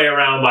you could play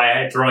around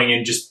by throwing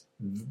in just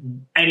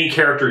any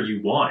character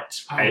you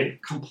want,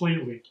 right?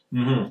 Completely.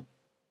 Mm-hmm.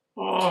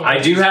 I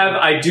do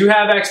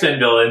have X-Men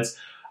villains.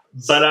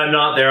 but I'm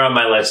not there on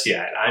my list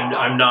yet.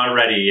 I'm not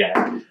ready yet.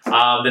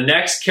 The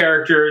next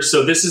character,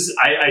 so this is,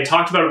 I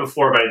talked about it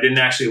before, but I didn't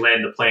actually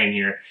land the plane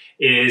here,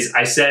 is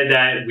I said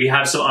that we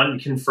have some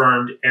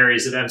unconfirmed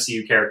areas of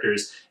MCU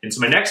characters. And so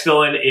my next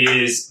villain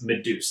is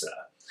Medusa.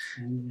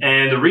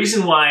 And the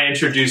reason why I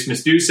introduced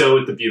Medusa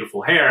with the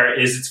beautiful hair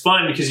is it's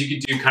fun because you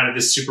could do kind of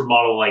this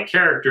supermodel-like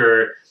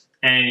character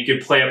and you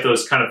could play up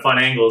those kind of fun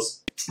angles.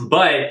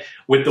 But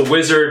with the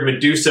wizard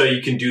Medusa,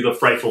 you can do the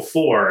Frightful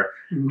Four.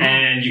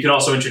 And you can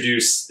also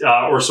introduce, you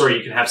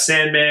can have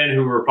Sandman,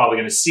 who we're probably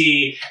going to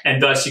see,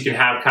 and thus you can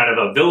have kind of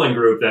a villain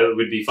group that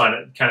would be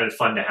fun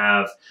to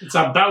have. It's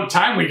about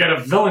time we got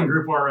a villain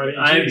group already.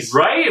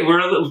 Right?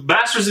 We're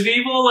Masters of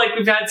Evil. Like,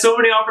 we've had so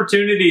many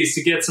opportunities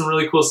to get some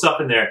really cool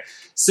stuff in there.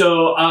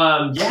 So,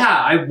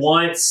 I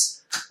want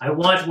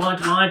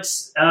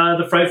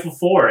the Frightful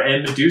Four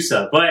and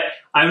Medusa, but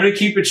I'm going to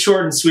keep it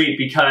short and sweet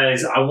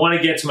because I want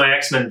to get to my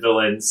X-Men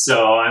villains,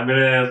 so I'm going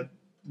to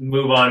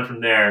move on from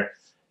there.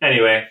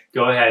 Anyway,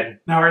 go ahead.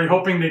 Now, are you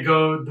hoping they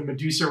go the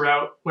Medusa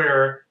route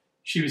where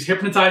she was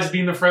hypnotized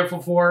being the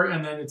Frightful Four,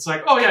 and then it's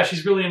like, oh yeah,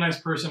 she's really a nice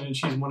person, and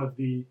she's one of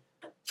the...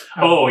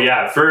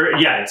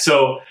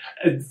 So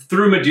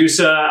through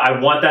Medusa, I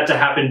want that to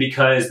happen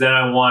because then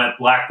I want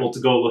Black Bolt to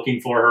go looking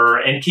for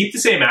her and keep the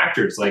same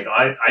actors. Like,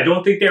 I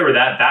don't think they were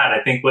that bad.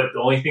 I think the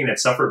only thing that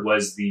suffered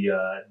was the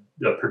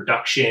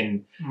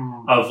production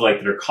of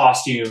like their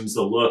costumes,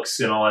 the looks,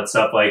 and all that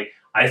stuff. Like,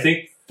 I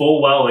think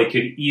full well they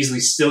could easily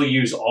still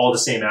use all the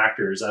same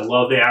actors. I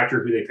love the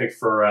actor who they picked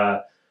for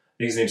I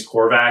think his name's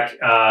Korvac,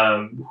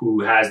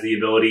 who has the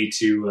ability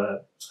to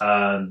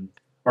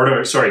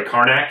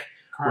Karnak,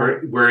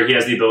 where he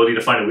has the ability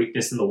to find a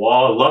weakness in the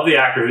wall. I love the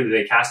actor who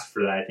they cast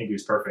for that. I think he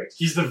was perfect.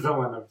 He's the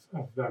villain of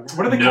them.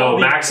 What are they called? No,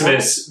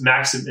 Maximus.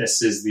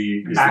 Maximus is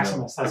the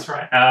Maximus. That's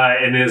right.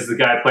 And is the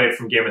guy played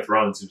from Game of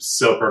Thrones who's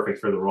so perfect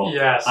for the role.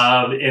 Yes.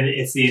 And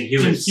it's the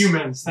Inhumans.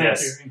 Inhumans. Thank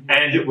you.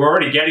 And we're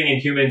already getting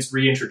Inhumans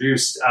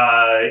reintroduced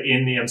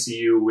in the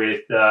MCU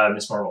with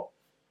Ms. Marvel.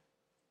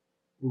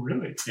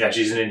 Really? Yeah,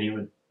 she's an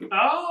Inhuman.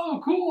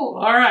 Oh, cool.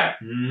 All right.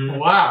 Mm-hmm.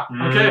 Wow.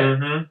 Okay.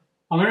 Mm-hmm.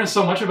 I'm learning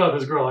so much about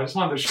this girl. I just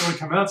wanted the show to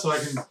come out so I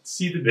can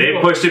see the deal. They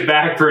pushed it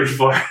back pretty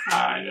far.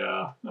 I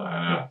know.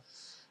 All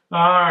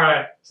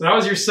right. So that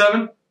was your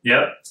 7?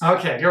 Yep.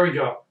 Okay, here we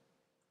go.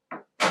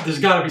 There's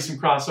got to be some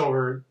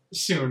crossover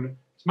soon.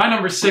 My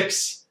number 6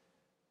 is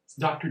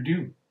Dr.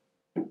 Doom.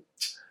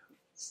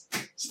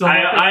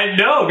 I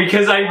know,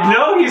 because I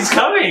know he's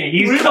coming.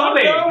 He's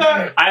coming.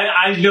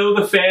 I know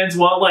the fans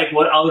want, like,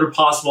 what other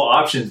possible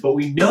options, but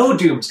we know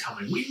Doom's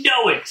coming. We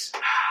know it.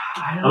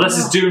 Unless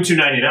it's Doom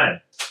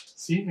 299.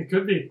 See, it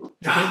could be.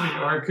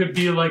 Or it could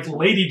be like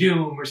Lady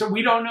Doom or something.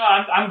 We don't know.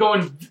 I'm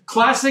going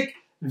classic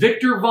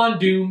Victor Von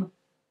Doom,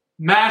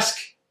 mask,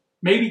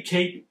 maybe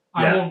cape.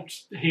 I won't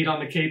hate on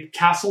the cape.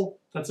 Castle,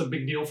 that's a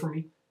big deal for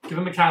me. Give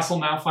him a castle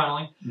now,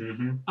 finally.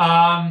 Mm-hmm.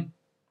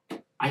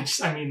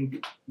 I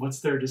mean,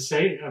 what's there to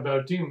say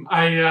about Doom?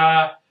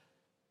 I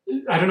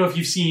don't know if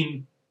you've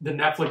seen the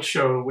Netflix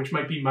show, which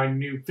might be my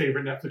new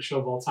favorite Netflix show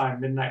of all time,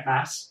 Midnight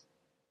Mass.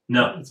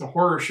 No. It's a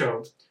horror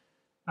show.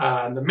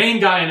 The main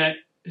guy in it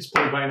is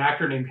played by an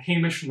actor named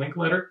Hamish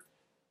Linklater.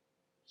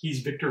 He's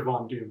Victor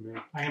Von Doom,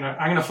 man.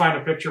 I'm gonna find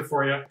a picture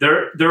for you.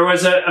 There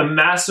was a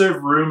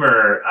massive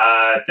rumor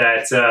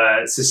that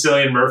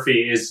Cillian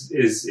Murphy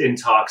is in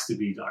talks to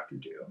be Dr.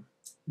 Doom.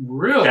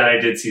 Really? That I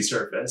did see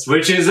surface,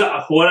 which is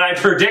what I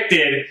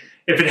predicted.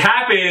 If it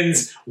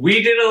happens,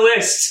 we did a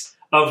list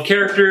of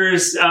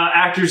characters,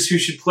 actors who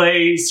should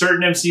play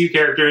certain MCU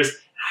characters, and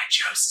I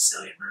chose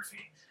Cillian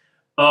Murphy.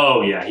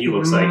 Oh yeah, he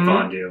looks like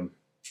Von Doom.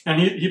 And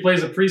he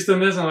plays a priest in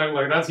this,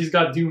 and he's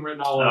got Doom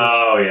written all over.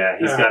 Oh yeah,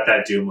 he's got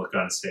that Doom look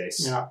on his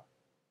face. Yeah,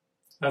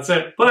 that's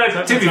it.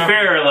 But to be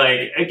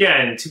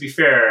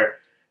fair,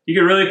 you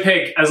can really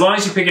pick, as long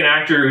as you pick an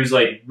actor who's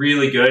like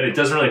really good. It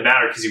doesn't really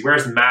matter because he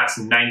wears the mask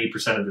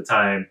 90% of the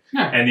time,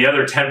 and the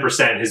other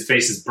 10%, his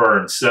face is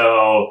burned.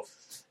 So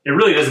it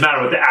really doesn't matter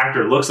what the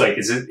actor looks like.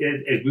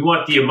 We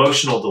want the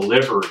emotional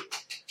delivery.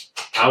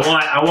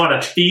 I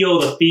want to feel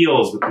the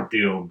feels with the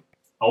Doom.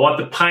 I want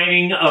the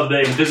pining of the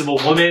Invisible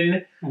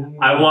Woman.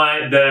 I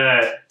want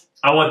the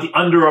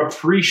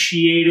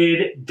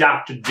underappreciated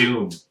Dr.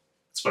 Doom.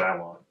 That's what I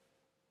want.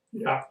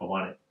 Yeah. I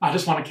want it. I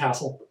just want a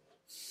castle.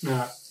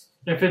 Yeah.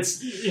 If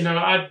it's,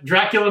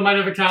 Dracula might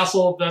have a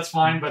castle, that's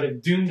fine. But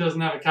if Doom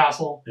doesn't have a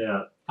castle,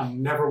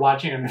 I'm never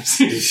watching it.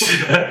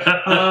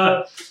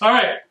 All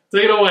right.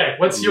 Take it away.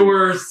 What's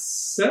your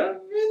 7?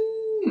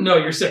 No,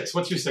 your 6.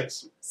 What's your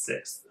 6?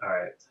 6. All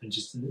right. I'm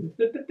just...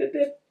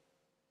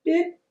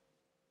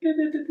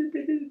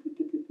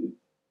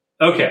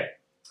 Okay.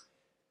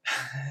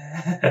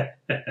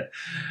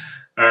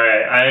 All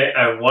right.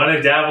 I want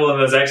to dabble in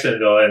those X-Men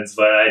villains,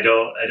 but I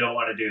don't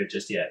want to do it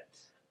just yet.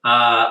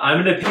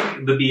 I'm going to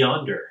pick the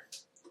Beyonder.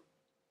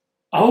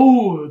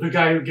 Oh, the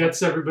guy who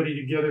gets everybody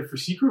together for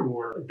Secret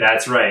War.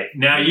 That's right.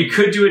 Now, you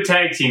could do a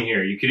tag team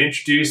here. You could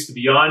introduce the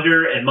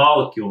Beyonder and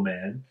Molecule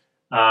Man,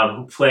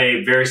 who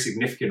play very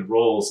significant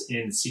roles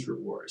in Secret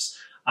Wars.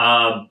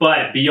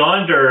 But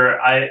Beyonder,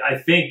 I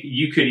think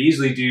you could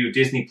easily do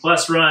Disney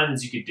Plus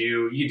runs. You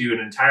do an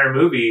entire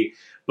movie.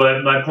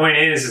 But my point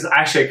is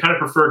actually I kind of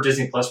prefer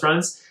Disney Plus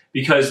runs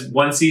because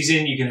one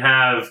season you can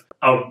have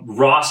a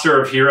roster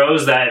of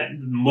heroes that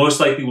most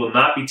likely will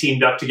not be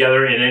teamed up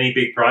together in any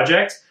big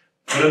project.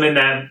 Put them in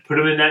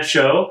that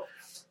show.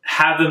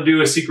 Have them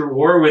do a secret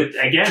war with,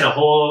 again, a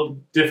whole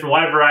different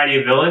wide variety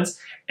of villains.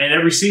 And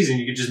every season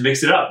you could just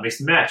mix it up, mix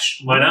and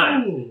match. Why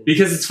not?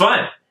 Because it's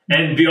fun.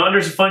 And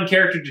Beyonder's a fun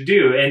character to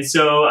do. And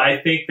so I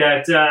think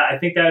that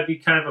would be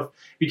kind of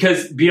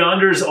because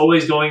Beyonder's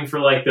always going for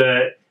like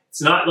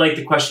it's not like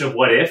the question of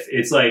what if,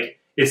 it's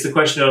the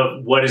question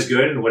of what is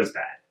good and what is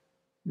bad.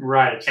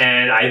 Right.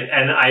 And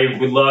I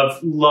would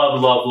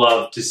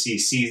love to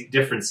see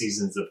different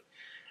seasons of,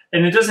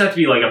 and it doesn't have to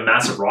be like a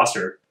massive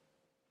roster.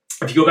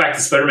 If you go back to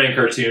the Spider-Man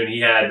cartoon,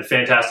 he had the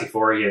Fantastic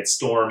Four, he had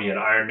Storm, he had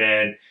Iron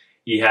Man,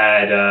 he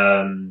had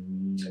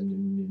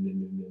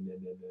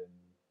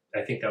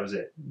I think that was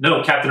it.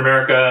 No, Captain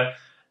America,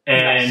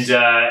 and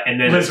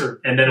then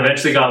Lizard, and then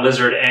eventually got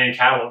Lizard and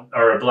Catwoman,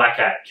 or a Black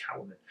Cat,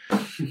 Catwoman.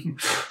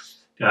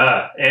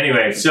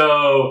 Anyway,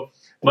 so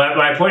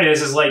my point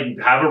is like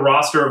have a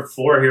roster of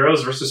 4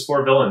 heroes versus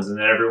 4 villains, and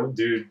then everyone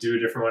do a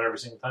different one every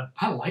single time.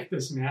 I like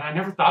this, man. I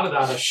never thought of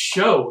that. A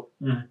show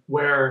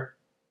where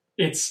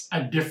it's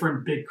a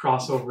different big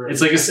crossover.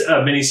 It's like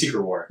a mini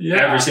Secret War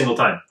every single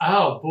time.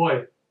 Oh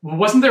boy, well,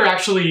 wasn't there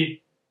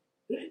actually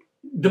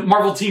the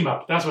Marvel Team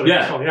Up? That's what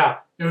it's called. Yeah,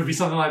 it would be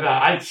something like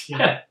that.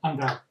 I'm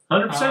down.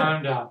 100%.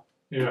 I'm down.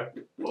 Yeah.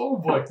 Oh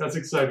boy, that's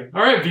exciting.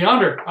 All right,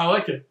 Beyonder. I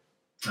like it.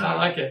 I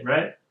like it.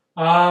 Right.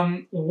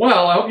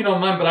 Well, I hope you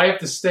don't mind, but I have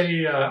to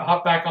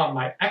hop back on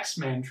my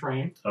X-Men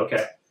train.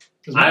 Okay.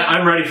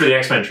 I'm ready for the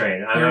X-Men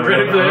train. I'm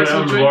ready for the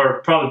X-Men train?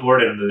 Probably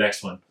bored in the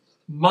next one.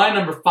 My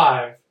number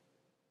 5,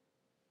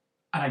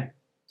 and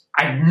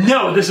I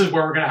know this is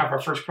where we're going to have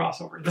our first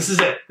crossover. This is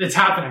it. It's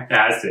happening.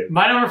 Yeah, that's it.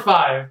 My number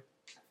 5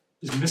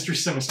 is Mr.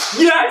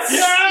 Sinister. Yes!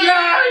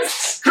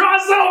 Yes!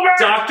 Crossover!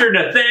 Dr.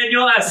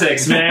 Nathaniel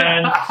Essex,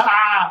 man.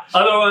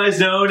 Otherwise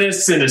known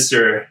as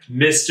Sinister.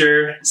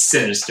 Mr.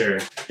 Sinister.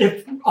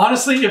 If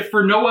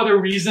for no other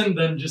reason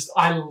than just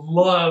I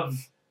love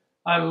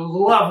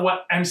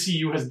what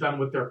MCU has done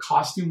with their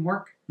costume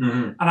work.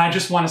 Mm-hmm. And I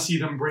just want to see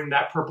them bring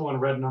that purple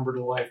and red number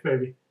to life,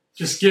 baby.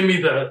 Just give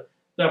me the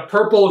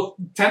purple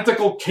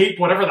tentacle cape,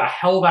 whatever the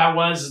hell that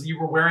was you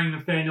were wearing,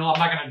 Nathaniel. I'm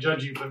not going to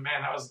judge you, but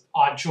man, that was an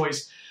odd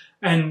choice.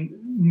 And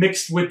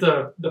mixed with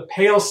the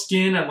pale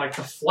skin and like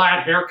the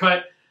flat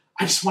haircut.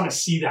 I just want to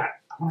see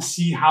that. I want to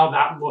see how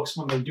that looks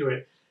when they do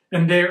it.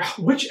 And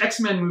which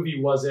X-Men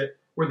movie was it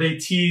where they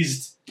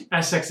teased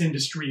SX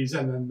Industries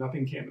and then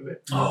nothing came of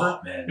it? Remember?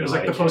 Oh, man. It was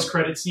like the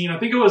post-credit scene. I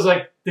think it was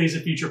like Days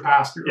of Future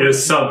Past. It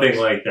was something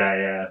like that,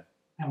 yeah.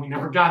 And we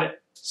never got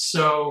it.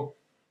 So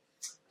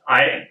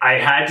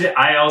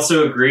I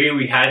also agree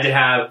we have to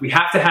have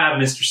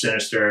Mr.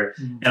 Sinister,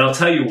 and I'll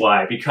tell you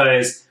why.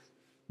 Because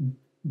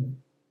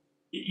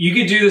you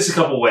could do this a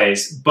couple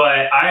ways,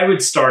 but I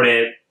would start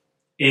it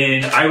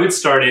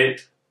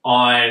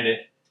on,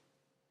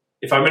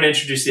 if I'm going to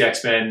introduce the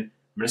X-Men, I'm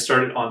going to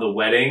start it on the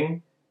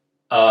wedding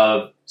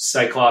of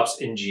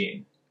Cyclops and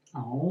Jean.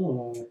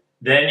 Oh.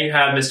 Then you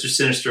have Mr.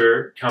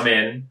 Sinister come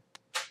in,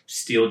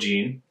 steal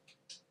Jean,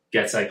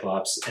 get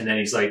Cyclops, and then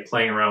he's like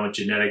playing around with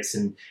genetics,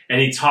 and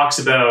he talks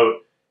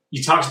about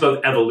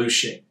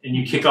evolution, and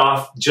you kick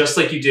off just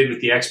like you did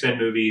with the X-Men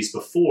movies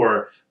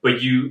before,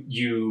 but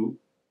you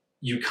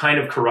kind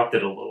of corrupt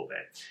it a little bit.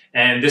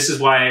 And this is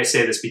why I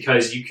say this,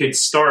 because you could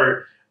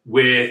start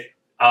with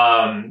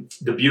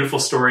the beautiful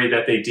story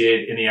that they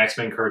did in the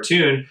X-Men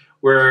cartoon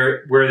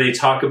where they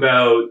talk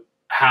about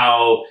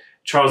how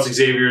Charles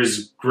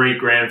Xavier's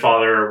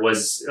great-grandfather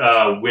was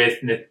with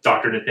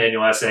Dr.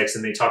 Nathaniel Essex,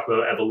 and they talk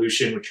about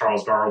evolution with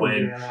Charles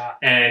Darwin. Yeah.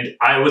 And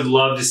I would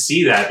love to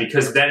see that,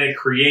 because then it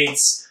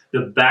creates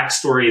the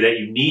backstory that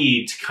you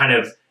need to kind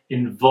of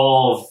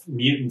involve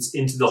mutants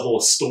into the whole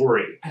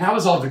story. And that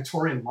was all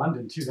Victorian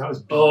London too. That was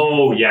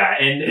beautiful. Oh yeah,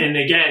 and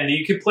again,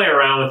 you could play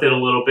around with it a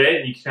little bit,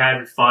 and you can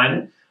have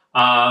fun.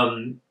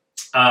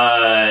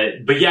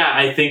 But yeah,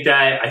 I think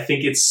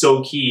it's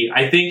so key.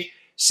 I think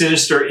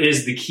Sinister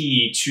is the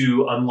key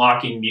to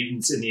unlocking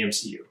mutants in the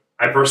MCU.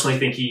 I personally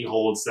think he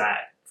holds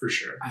that for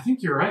sure. I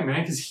think you're right,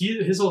 man, because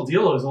his whole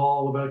deal is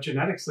all about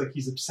genetics. Like,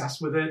 he's obsessed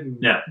with it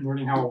and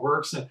learning how it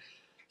works. And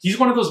he's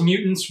one of those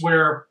mutants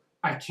where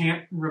I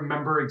can't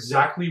remember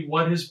exactly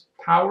what his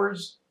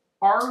powers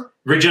are.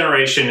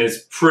 Regeneration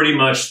is pretty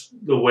much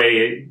the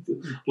way,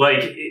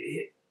 like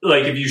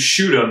if you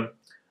shoot him,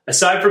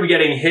 aside from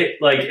getting hit,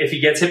 like if he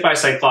gets hit by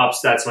Cyclops,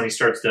 that's when he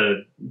starts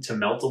to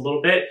melt a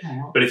little bit.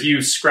 Uh-huh. But if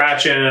you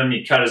scratch him,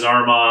 you cut his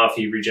arm off,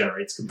 he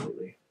regenerates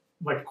completely.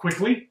 Like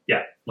quickly?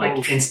 Yeah,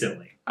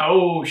 instantly.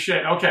 Oh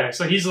shit! Okay,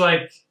 so he's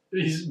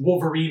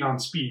Wolverine on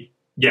speed.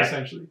 Yeah,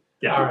 essentially.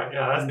 Yeah. All right.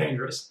 Yeah, that's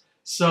dangerous.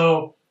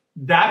 So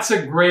that's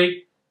a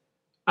great.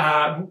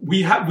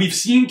 We've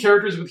seen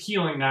characters with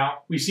healing now.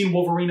 We've seen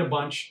Wolverine a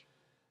bunch,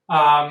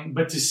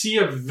 but to see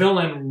a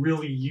villain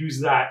really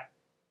use that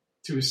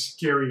to a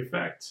scary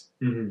effect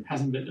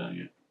hasn't been done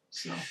yet.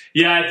 So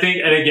yeah, I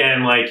think, and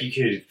again, like you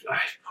could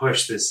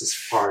push this as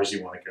far as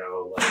you want to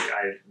go. Like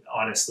I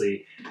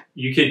honestly,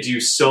 you could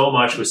do so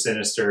much with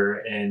Sinister,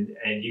 and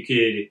you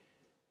could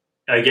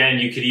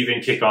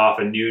even kick off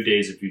a new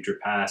Days of Future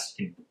Past.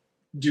 You can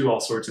do all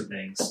sorts of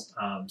things.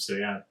 So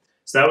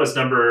that was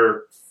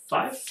number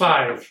 5.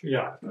 5,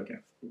 yeah. Okay.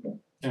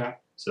 Yeah.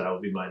 So that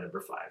would be my number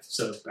 5.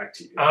 So back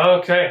to you.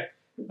 Okay.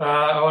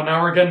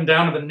 Now we're getting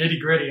down to the nitty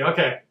gritty.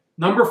 Okay.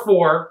 Number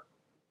 4,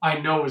 I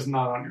know is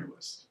not on your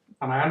list.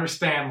 And I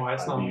understand why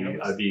it's not on your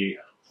list. I'd be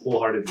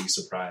wholeheartedly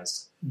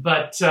surprised.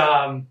 But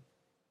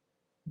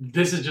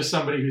this is just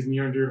somebody who's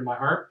near and dear to my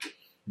heart.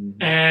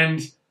 Mm-hmm.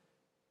 And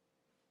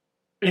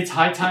it's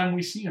high time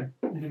we see him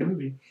in a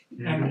movie.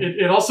 Mm-hmm. And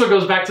it also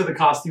goes back to the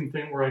costume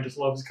thing where I just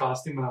love his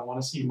costume and I want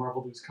to see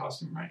Marvel do his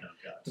costume right. Oh,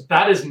 God. But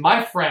that is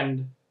my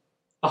friend,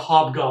 the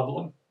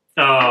Hobgoblin.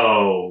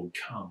 Oh,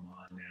 come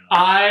on now.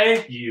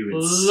 I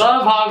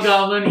love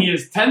Hobgoblin. He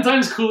is 10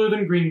 times cooler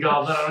than Green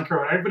Goblin. I don't care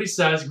what anybody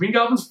says. Green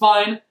Goblin's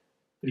fine,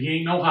 but he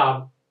ain't no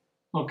Hob.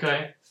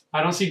 Okay?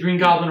 I don't see Green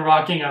Goblin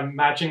rocking a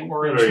matching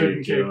orange hood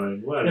and cape.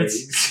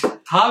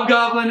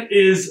 Hobgoblin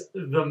is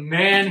the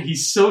man.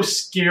 He's so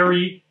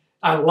scary.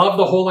 I love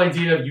the whole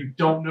idea of you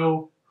don't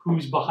know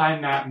who's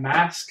behind that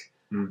mask.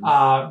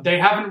 Mm-hmm. They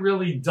haven't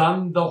really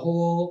done the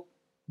whole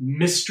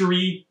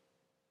mystery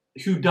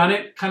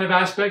whodunit kind of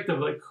aspect of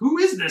like, who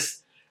is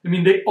this? I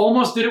mean, they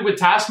almost did it with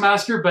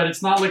Taskmaster, but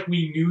it's not like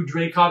we knew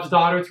Dreykov's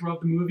daughter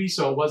throughout the movie,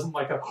 so it wasn't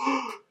like it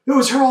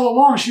was her all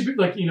along. She,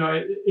 like, you know,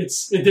 it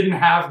didn't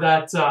have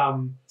that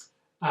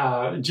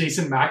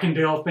Jason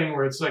Macendale thing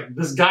where it's like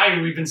this guy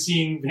who we've been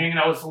seeing hanging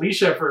out with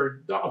Felicia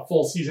for a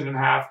full season and a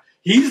half.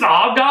 He's the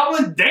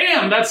Hobgoblin?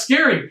 Damn, that's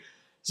scary.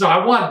 So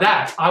I want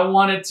that. I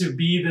want it to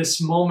be this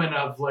moment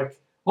of like,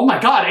 oh my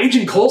God,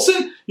 Agent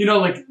Coulson? You know,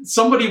 like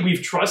somebody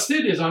we've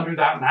trusted is under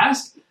that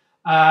mask.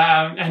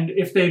 And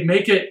if they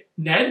make it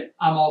Ned,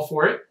 I'm all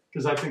for it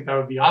because I think that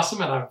would be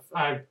awesome. And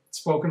I've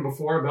spoken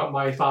before about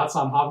my thoughts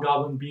on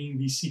Hobgoblin being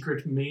the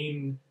secret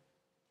main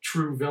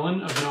true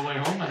villain of No Way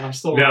Home, and I'm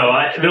still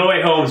No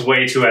Way Home's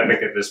way too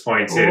epic at this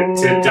point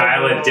to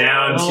dial it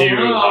down to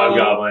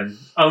Hobgoblin,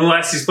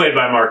 unless he's played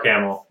by Mark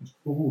Hamill.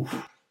 Ooh,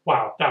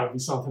 wow, that would be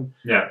something.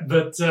 Yeah,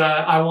 but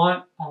I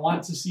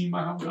want to see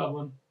my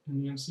Hobgoblin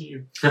in the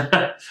MCU.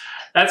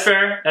 That's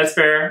fair.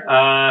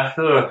 I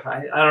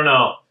don't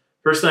know.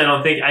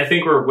 Personally, I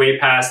think we're way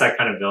past that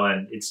kind of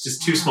villain. It's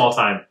just too small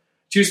time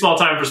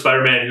for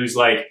Spider-Man, who's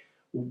like,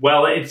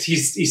 well,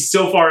 he's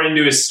so far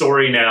into his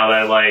story now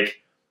that like.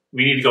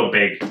 We need to go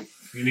big.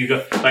 We need to go.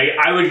 Like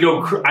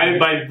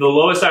the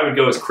lowest I would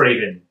go is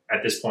Kraven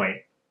at this point,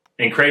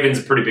 and Kraven's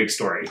a pretty big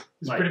story.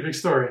 It's a pretty big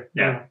story.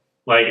 Yeah.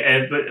 But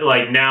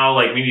now,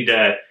 we need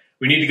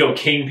to go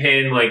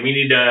Kingpin. Like we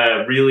need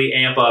to really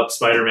amp up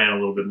Spider-Man a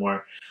little bit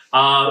more.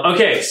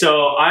 Okay,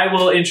 so I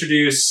will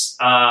introduce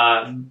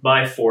my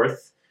 4th.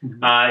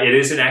 Mm-hmm. It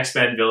is an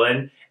X-Men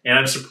villain, and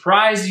I'm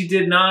surprised you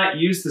did not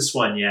use this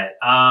one yet.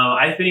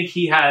 I think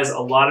he has a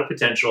lot of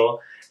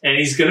potential. And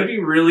he's going to be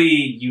really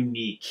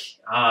unique.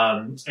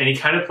 And he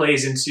kind of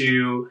plays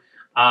into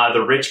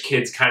the rich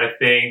kids kind of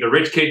thing, the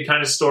rich kid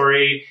kind of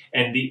story.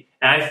 And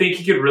I think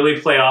he could really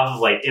play off of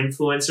like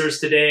influencers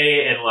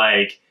today and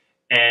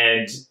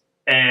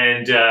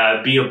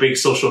be a big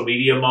social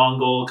media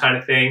Mongol kind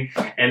of thing.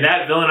 And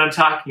that villain I'm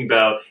talking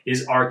about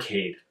is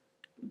Arcade.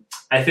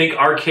 I think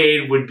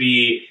Arcade would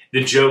be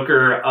the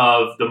Joker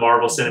of the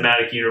Marvel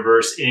Cinematic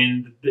Universe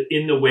in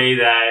the way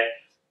that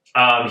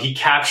he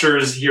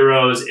captures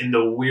heroes in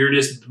the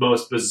weirdest,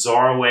 most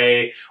bizarre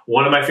way.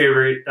 One of my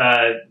favorite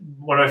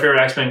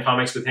X-Men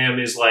comics with him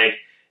is like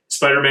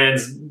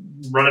Spider-Man's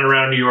running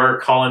around New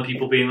York, calling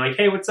people, being like,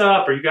 "Hey, what's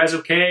up? Are you guys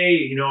okay?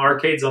 You know,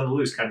 Arcade's on the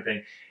loose," kind of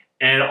thing.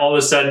 And all of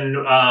a sudden,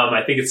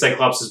 I think it's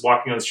Cyclops is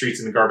walking on the streets,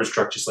 and the garbage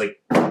truck just like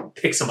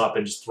picks him up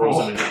and just throws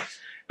him in.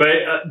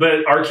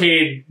 But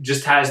Arcade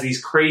just has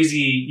these crazy.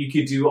 You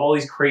could do all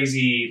these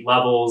crazy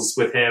levels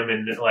with him,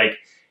 and like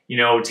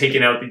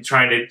taking out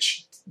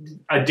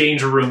a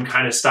Danger Room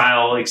kind of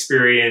style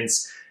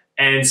experience.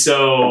 And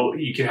so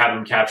you can have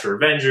him capture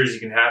Avengers. You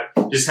can have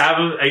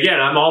him, again,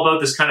 I'm all about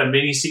this kind of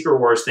mini Secret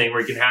Wars thing where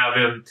you can have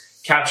him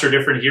capture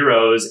different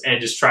heroes and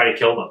just try to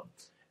kill them.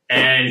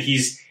 And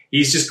he's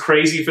just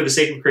crazy for the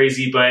sake of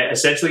crazy, but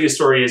essentially his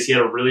story is he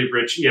had really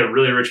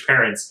rich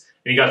parents,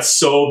 and he got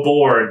so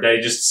bored that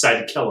he just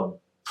decided to kill them.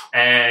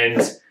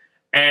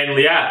 And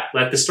yeah,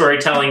 let the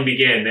storytelling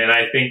begin. And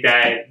I think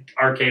that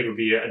Arcade would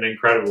be an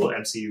incredible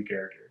MCU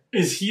character.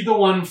 Is he the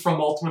one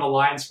from Ultimate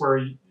Alliance where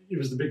it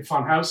was the big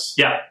fun house?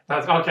 Yeah.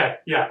 That's okay.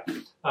 Yeah.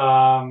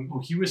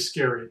 He was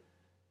scary.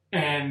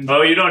 And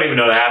you don't even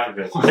know half of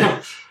it.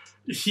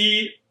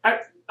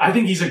 I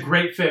think he's a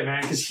great fit,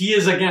 man, because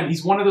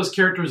he's one of those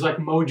characters like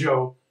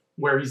Mojo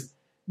where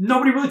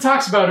nobody really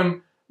talks about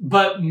him,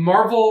 but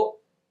Marvel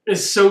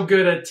is so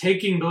good at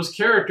taking those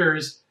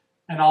characters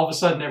and all of a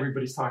sudden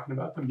everybody's talking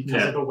about them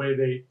because of the way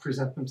they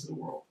present them to the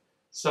world.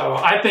 So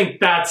I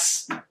think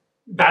that's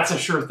that's a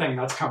sure thing.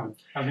 That's coming.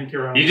 I think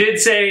you're right. You did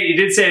say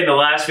in the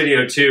last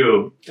video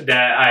too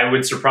that I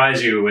would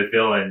surprise you with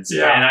villains.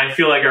 Yeah. And I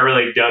feel like I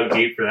really dug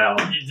deep for that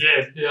one. You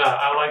did. Yeah,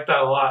 I like that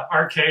a lot.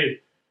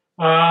 Arcade.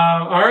 All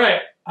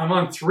right. I'm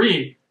on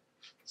 3.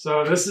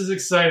 So this is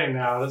exciting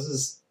now. This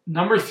is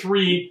number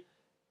 3.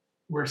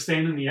 We're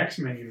staying in the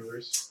X-Men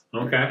universe.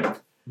 Okay.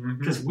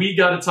 Because we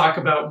got to talk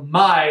about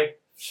my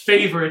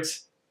favorite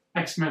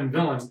X-Men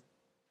villain.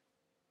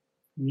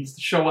 He needs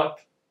to show up.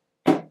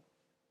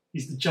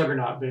 He's the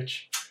Juggernaut,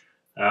 bitch.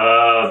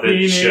 Oh, the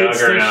he Juggernaut. Needs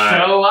to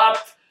show up.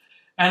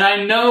 And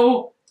I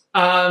know,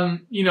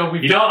 I'm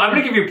going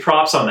to give you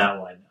props on that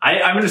one.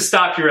 I'm going to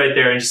stop you right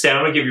there and just say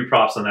I'm going to give you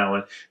props on that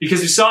one. Because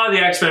we saw the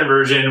X-Men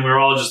version and we were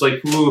all just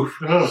like, ooh.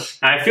 And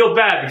I feel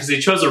bad because they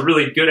chose a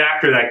really good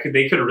actor that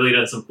they could have really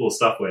done some cool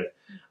stuff with.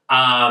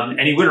 And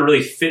he would have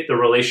really fit the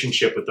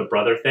relationship with the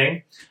brother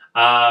thing.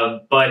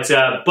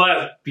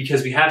 But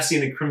because we have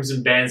seen the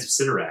Crimson Bands of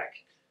Cyttorak.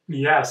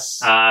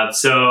 Yes.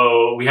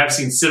 So we have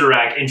seen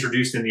Cyttorak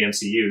introduced in the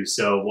MCU.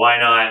 So why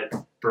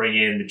not bring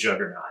in the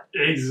Juggernaut?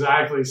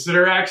 Exactly.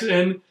 Cyttorak's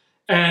in,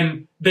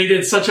 and they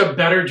did such a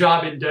better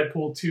job in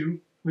Deadpool 2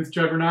 with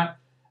Juggernaut.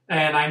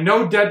 And I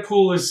know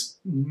Deadpool is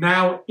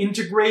now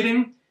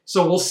integrating,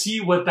 so we'll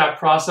see what that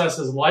process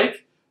is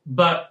like.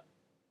 But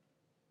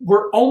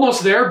we're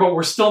almost there, but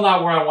we're still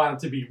not where I want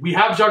it to be. We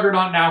have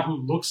Juggernaut now who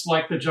looks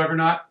like the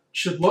Juggernaut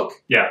should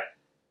look. Yeah.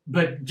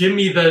 But give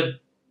me the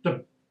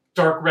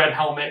dark red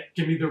helmet.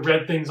 Give me the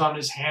red things on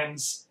his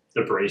hands.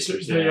 The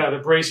bracers. Yeah, the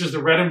bracers,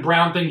 the red and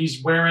brown thing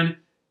he's wearing.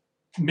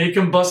 Make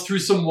him bust through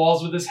some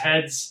walls with his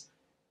heads.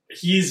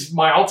 He's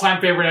my all-time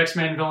favorite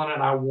X-Men villain,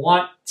 and I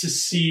want to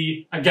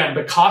see, again,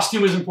 the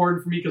costume is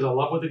important for me because I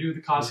love what they do with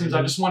the costumes.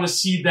 I just want to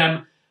see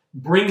them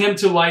bring him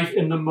to life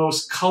in the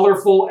most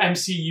colorful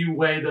MCU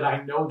way that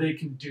I know they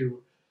can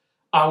do.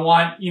 I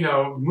want,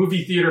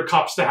 movie theater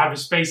cups to have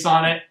his face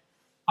on it.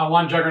 I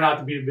want Juggernaut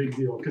to be a big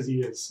deal because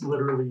he is,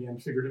 literally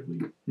and figuratively.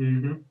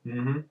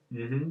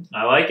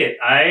 I like it.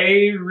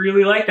 I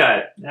really like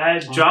that.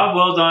 Job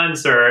well done,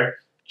 sir.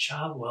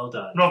 Job well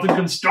done. Nothing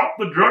can stop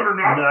the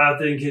Juggernaut.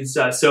 Nothing can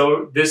stop.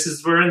 So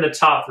we're in the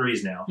top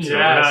 3s now. So we're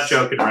not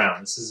joking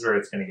around. This is where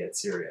it's going to get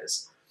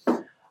serious.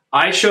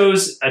 I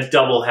chose a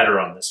double header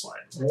on this one.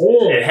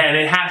 Oh. And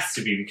it has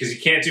to be because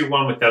you can't do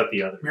one without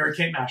the other.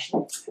 Mary-Kate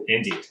Ashley.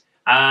 Indeed.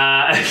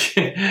 I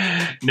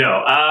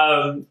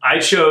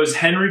chose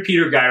Henry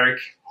Peter Gyrick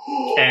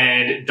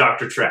and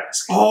Dr.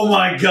 Trask. Oh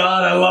my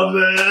God, I love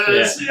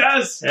this. Yeah.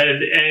 Yes.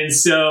 And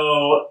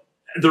so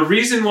the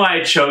reason why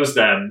I chose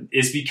them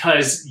is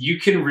because you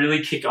can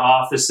really kick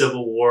off the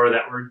Civil War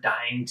that we're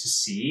dying to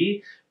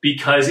see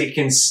because it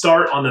can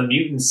start on the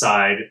mutant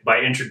side by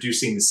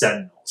introducing the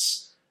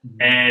Sentinels.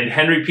 And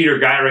Henry Peter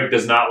Gyrick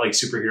does not like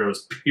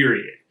superheroes,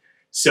 period.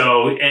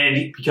 So,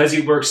 and because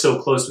he works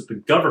so close with the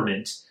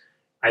government,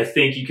 I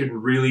think you can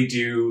really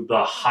do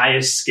the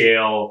highest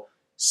scale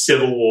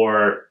Civil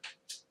War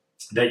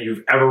that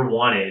you've ever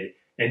wanted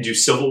and do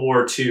Civil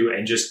War 2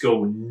 and just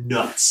go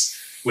nuts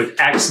with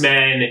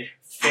X-Men,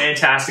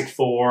 Fantastic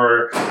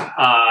Four,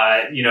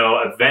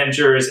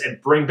 Avengers,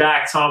 and bring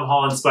back Tom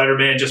Holland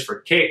Spider-Man just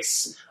for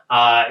kicks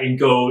and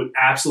go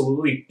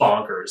absolutely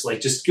bonkers.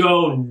 Like, just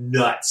go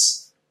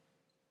nuts.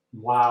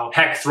 Wow.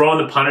 Heck, throw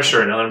in the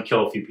Punisher and let him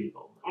kill a few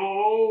people.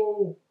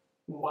 Oh,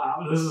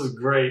 wow. This is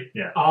great.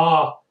 Yeah.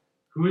 Oh,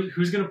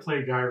 who's going to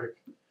play Gyrick?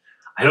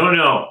 I don't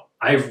know.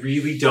 I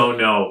really don't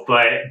know.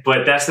 But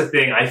that's the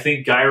thing. I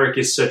think Gyrick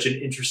is such an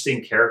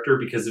interesting character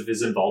because of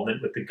his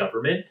involvement with the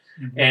government.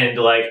 Mm-hmm. And,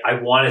 I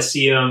want to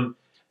see him.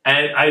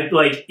 And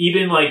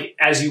even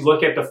as you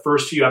look at the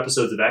first few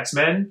episodes of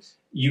X-Men,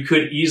 you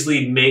could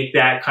easily make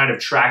that kind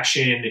of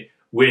traction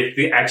with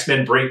the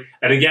X-Men break.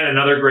 And again,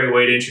 another great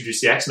way to introduce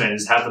the X-Men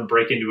is have them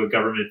break into a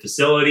government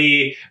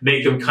facility,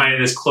 make them kind of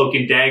this cloak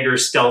and dagger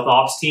stealth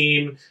ops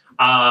team,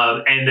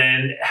 and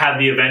then have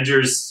the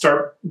Avengers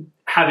start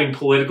having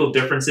political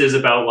differences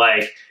about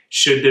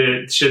should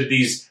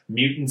these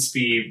mutants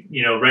be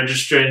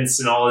registrants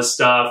and all this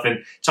stuff,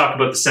 and talk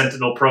about the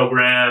Sentinel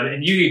program,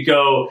 and you could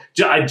go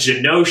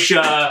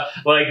Genosha.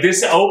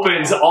 This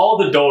opens all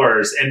the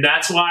doors, and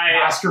that's why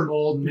Master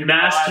Mold,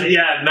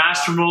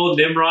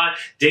 Nimrod,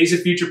 Days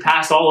of Future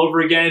Past all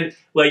over again.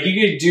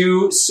 You could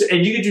do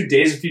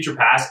Days of Future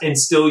Past and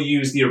still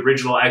use the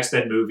original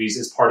X-Men movies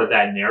as part of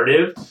that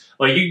narrative.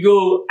 You could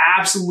go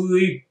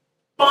absolutely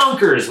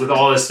bonkers with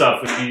all this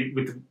stuff,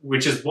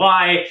 which is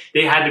why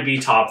they had to be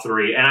top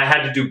 3, and I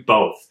had to do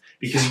both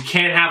because you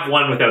can't have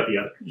one without the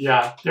other.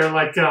 Yeah, they're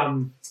like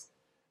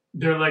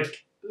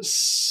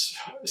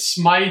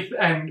Smythe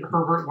and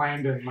Herbert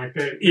Landon.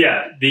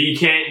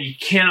 You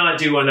cannot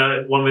do one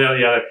without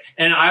the other.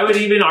 And I would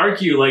even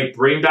argue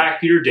bring back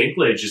Peter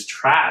Dinklage as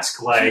Trask.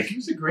 He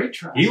was a great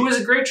Trask. He was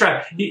a great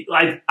Trask.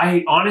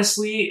 I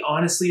honestly,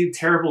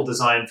 terrible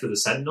design for the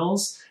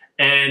Sentinels.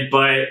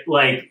 But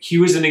he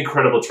was an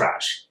incredible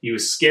Trash. He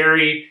was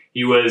scary.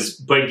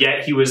 But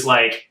yet he was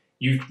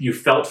you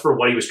felt for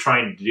what he was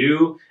trying to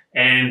do.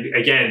 And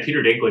again,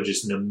 Peter Dinklage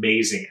is an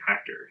amazing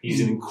actor.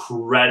 He's an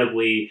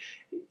incredibly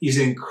he's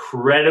an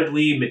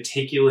incredibly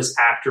meticulous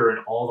actor in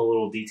all the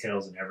little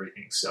details and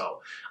everything.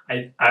 So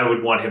I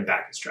would want him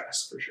back as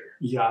Trask for sure.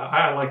 Yeah,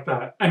 I like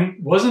that.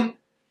 And was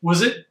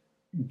it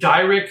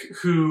Gyrick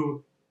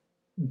who,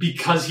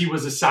 because he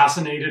was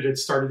assassinated, it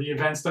started the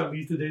events that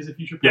lead to Days of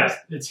Future Past?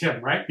 Yeah. It's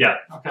him, right? Yeah.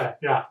 Okay,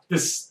 yeah.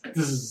 This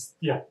is,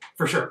 yeah,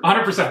 for sure.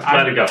 100%.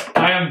 Let it go.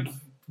 I am,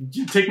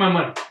 take my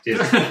money. Take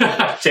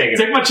it.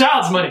 Take my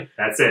child's money.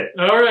 That's it.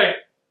 All right.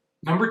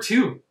 Number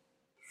 2.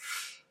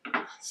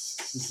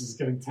 This is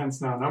getting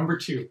tense now. Number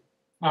 2.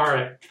 All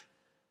right.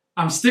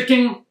 I'm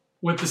sticking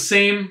with the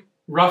same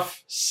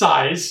rough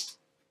size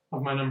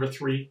of my number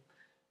 3.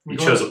 You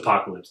chose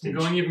Apocalypse, I'm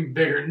going even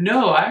bigger.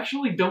 No, I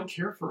actually don't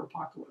care for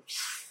Apocalypse.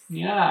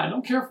 Yeah, I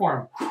don't care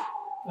for him.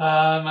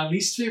 My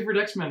least favorite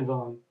X-Men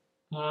villain.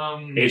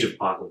 Age of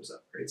Apocalypse,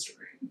 great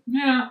story.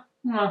 Yeah,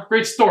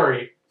 great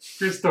story.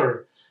 Great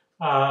story.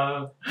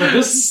 But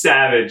this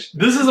savage.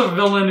 This is a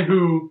villain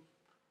who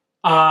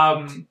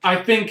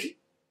I think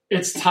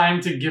it's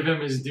time to give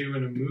him his due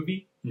in a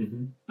movie.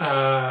 Mm-hmm.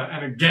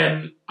 And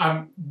again,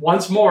 I'm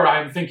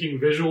thinking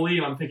visually,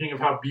 and I'm thinking of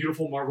how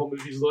beautiful Marvel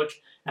movies look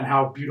and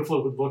how beautiful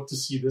it would look to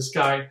see this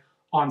guy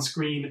on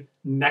screen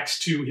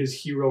next to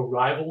his hero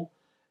rival,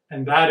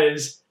 and that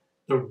is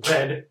the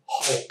Red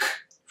Hulk.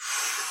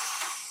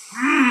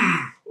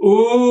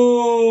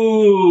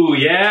 Ooh,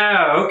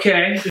 yeah,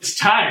 okay. It's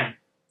time.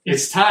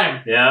 It's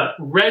time. Yeah.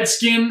 Red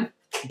skin,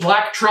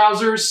 black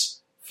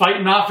trousers,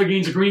 fighting off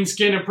against green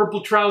skin and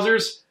purple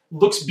trousers.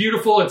 Looks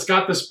beautiful. It's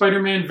got the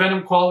Spider-Man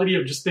Venom quality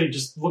of they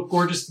just look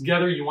gorgeous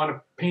together. You want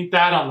to paint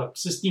that on the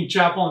Sistine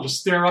Chapel and just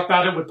stare up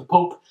at it with the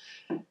Pope.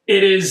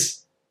 It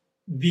is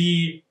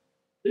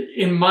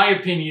in my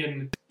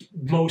opinion,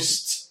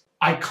 most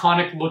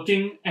iconic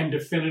looking and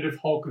definitive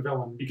Hulk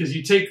villain. Because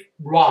you take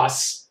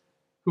Ross,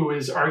 who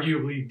is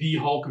arguably the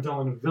Hulk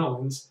villain of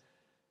villains,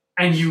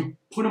 and you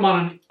put him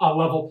on a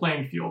level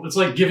playing field. It's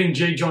like giving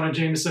J. Jonah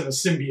Jameson a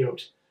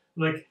symbiote.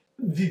 Like,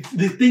 the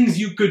things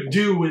you could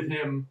do with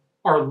him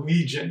are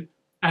legion.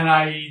 And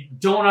I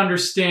don't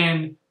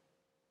understand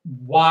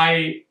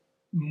why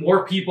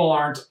more people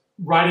aren't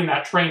riding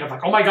that train of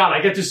like, oh my God,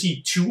 I get to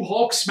see 2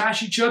 Hulks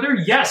smash each other?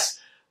 Yes.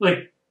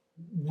 Like,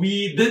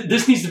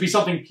 this needs to be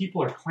something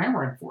people are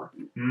clamoring for.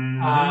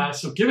 Mm-hmm.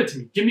 So give it to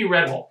me. Give me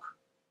Red Hulk.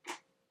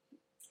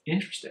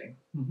 Interesting.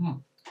 Mm-hmm.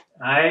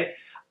 I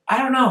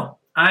don't know.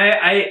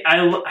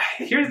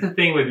 Here's the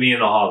thing with me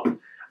and the Hulk.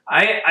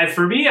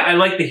 For me, I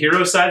like the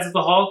hero sides of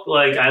the Hulk.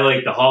 Like, I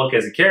like the Hulk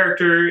as a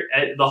character.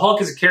 The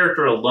Hulk as a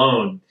character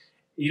alone,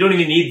 you don't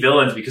even need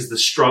villains because the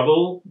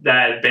struggle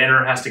that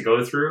Banner has to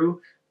go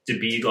through to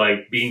be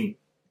like being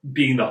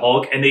the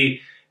Hulk, and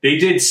they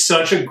did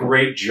such a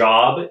great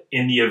job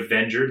in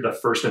the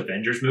first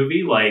Avengers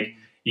movie. Like,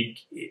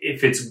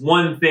 if it's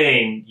one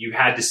thing you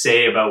had to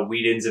say about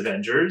Whedon's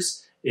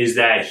Avengers, is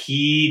that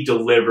he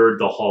delivered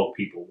the Hulk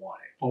people wanted.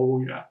 Oh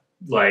yeah.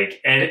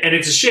 Like, and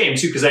it's a shame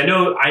too, because I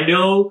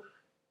know,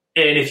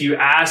 and if you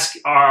ask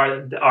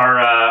our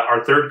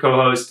third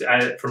co-host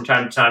from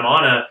time to time,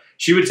 Anna,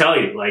 she would tell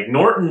you, like,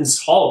 Norton's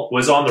Hulk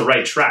was on the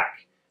right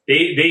track.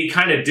 They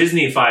kind of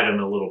Disney-fied him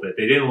a little bit.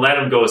 They didn't let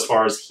him go as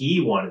far as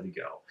he wanted to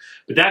go.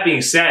 But that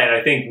being said,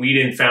 I think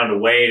Whedon found a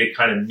way to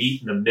kind of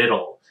meet in the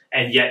middle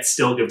and yet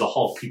still give the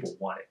Hulk people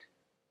wanted.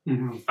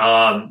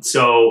 Mm-hmm.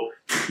 So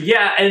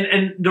yeah,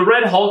 and the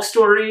Red Hulk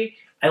story,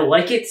 I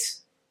like it.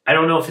 I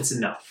don't know if it's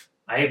enough.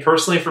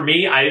 For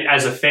me,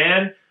 as a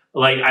fan,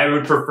 like, I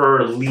would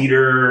prefer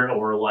Leader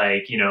or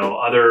like,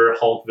 other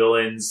Hulk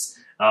villains,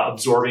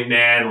 Absorbing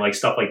Man, like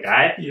stuff like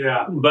that.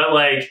 Yeah. But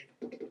like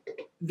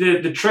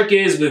the trick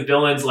is with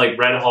villains like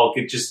Red Hulk,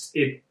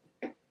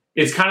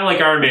 it's kind of like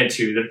Iron Man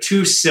 2. They're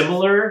too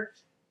similar,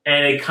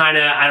 and it kind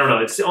of, I don't know,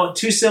 it's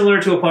too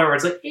similar to a point where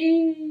it's like,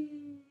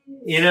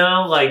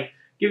 like,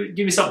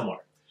 give me something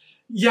more.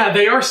 Yeah,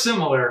 they are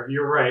similar.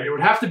 You're right. It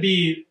would have to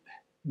be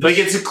like,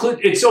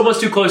 it's almost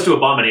too close to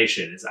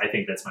Abomination. I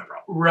think that's my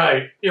problem.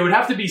 Right. It would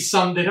have to be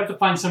they'd have to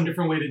find some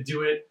different way to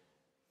do it.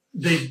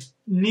 They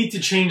need to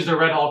change the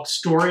Red Hulk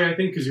story, I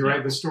think, because you're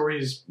right, the story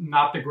is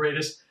not the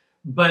greatest.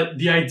 But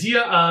the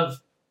idea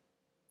of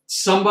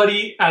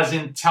somebody as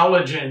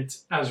intelligent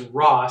as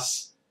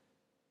Ross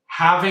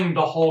having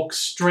the Hulk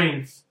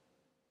strength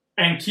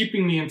and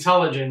keeping the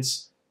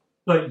intelligence,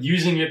 but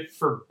using it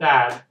for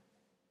bad,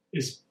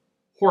 is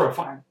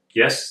horrifying.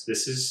 Yes,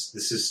 this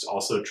is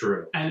also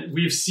true. And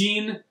we've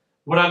seen,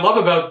 what I love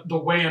about the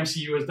way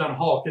MCU has done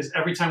Hulk is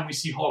every time we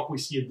see Hulk, we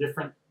see a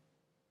different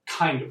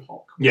kind of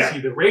Hulk. We see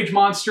the Rage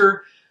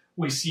Monster.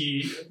 We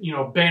see,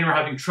 Banner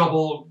having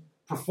trouble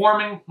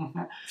performing.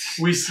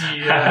 We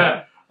see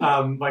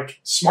like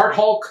Smart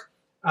Hulk.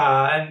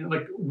 And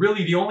like,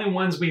 really the only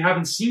ones we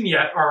haven't seen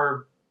yet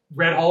are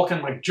Red Hulk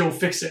and like Joe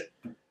Fixit.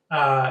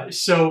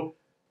 So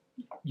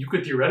you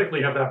could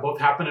theoretically have that both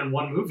happen in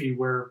one movie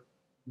where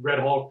Red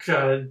Hulk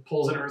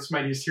pulls an Earth's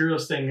Mightiest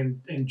Heroes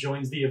thing and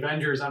joins the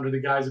Avengers under the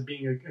guise of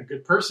being a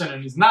good person,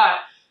 and he's not.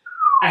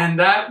 And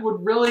that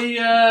would really,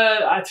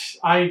 I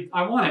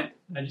want it.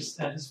 I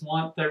just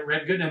want that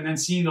Red good, and then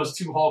seeing those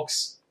 2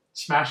 Hulks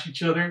smash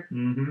each other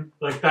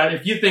like that.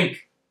 If you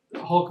think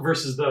Hulk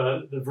versus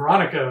the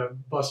Veronica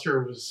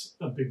Buster was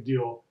a big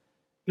deal.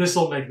 This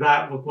will make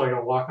that look like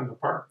a walk in the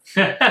park.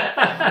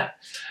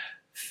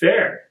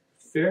 Fair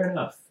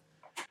enough.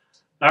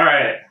 All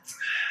right,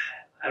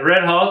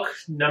 Red Hulk,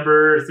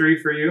 number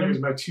 3 for you. Here's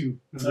my 2.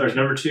 Oh, there's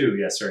number 2.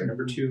 Yes, sorry,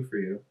 number 2 for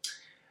you.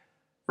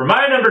 For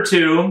my number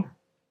 2,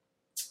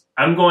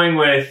 I'm going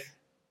with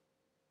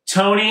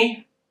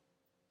Tony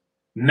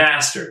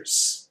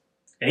Masters,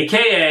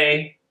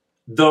 aka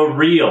the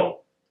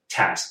real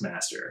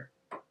Taskmaster.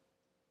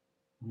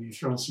 You're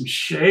throwing some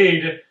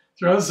shade.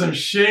 On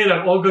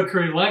Olga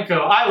Kurilenko.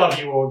 I love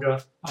you,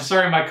 Olga. I'm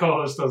sorry my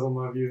co-host doesn't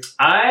love you.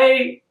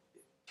 I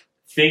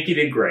think he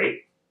did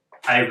great.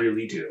 I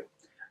really do.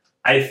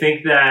 I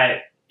think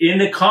that in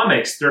the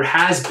comics there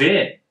has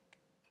been.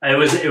 I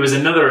think it was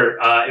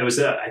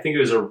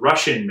a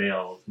Russian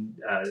male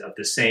of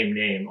the same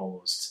name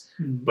almost,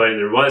 but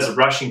there was a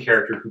Russian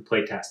character who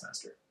played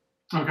Taskmaster.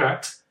 Okay.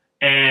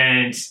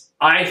 And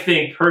I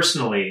think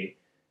personally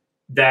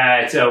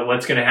that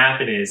what's going to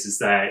happen is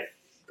that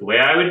the way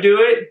I would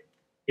do it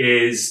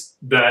is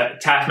the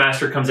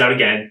Taskmaster comes out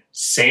again,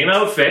 same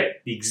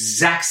outfit, the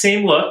exact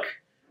same look.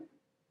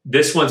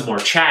 This one's more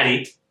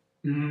chatty,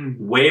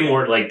 way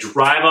more like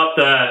drive up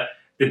the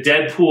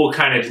Deadpool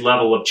kind of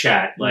level of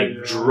chat,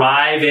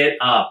 drive it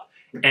up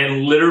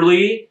and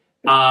literally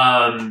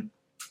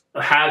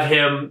have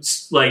him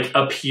like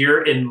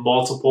appear in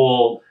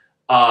multiple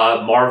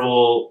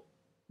Marvel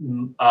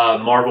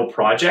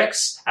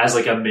projects as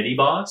like a mini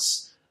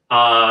boss.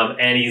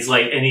 And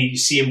you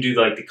see him do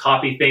like the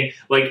copy thing,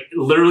 like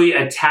literally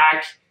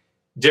attack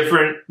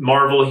different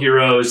Marvel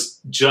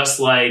heroes, just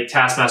like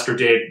Taskmaster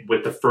did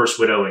with the first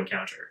Widow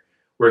encounter,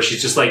 where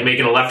she's just like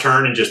making a left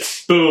turn and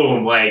just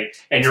boom,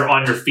 and you're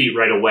on your feet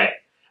right away.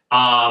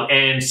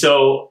 And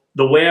so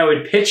the way I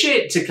would pitch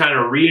it to kind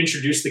of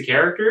reintroduce the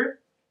character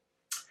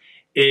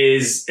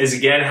is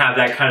again, have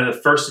that kind of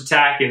the first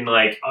attack in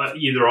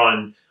either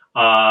on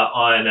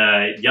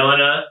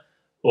Yelena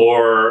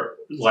or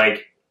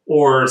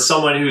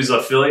someone who's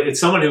affiliated.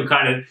 It's someone who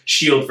kind of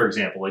S.H.I.E.L.D., for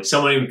example, like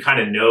someone who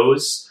kind of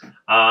knows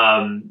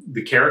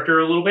the character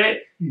a little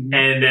bit,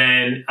 and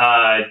then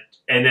have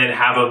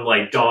him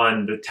like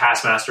don the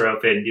Taskmaster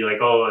outfit and be like,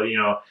 oh,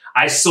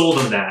 I sold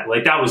him that.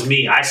 Like, that was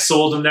me. I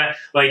sold him that.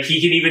 Like,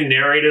 he can even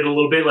narrate it a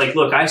little bit. Like,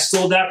 look, I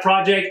sold that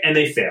project and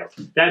they failed.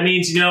 That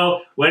means,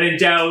 when in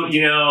doubt,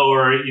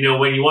 or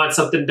when you want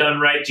something done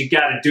right, you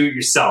got to do it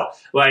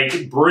yourself.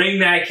 Like, bring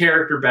that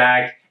character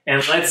back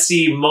and let's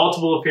see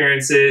multiple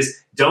appearances.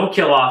 Don't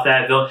kill off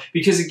that villain,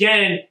 because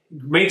again,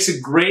 makes a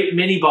great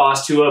mini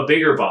boss to a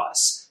bigger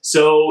boss.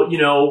 So,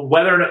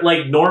 whether or not,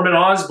 like Norman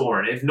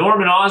Osborn, if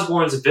Norman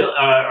Osborn's a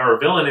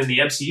villain in the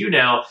MCU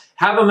now,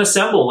 have him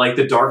assemble like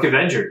the Dark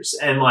Avengers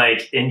and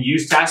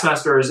use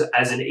Taskmaster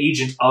as an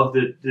agent of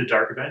the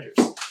Dark Avengers.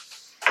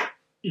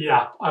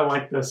 Yeah, I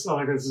like this. I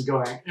like where this is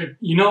going. Did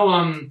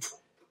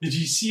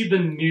you see the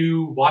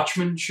new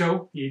Watchmen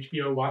show, the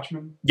HBO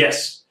Watchmen?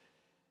 Yes.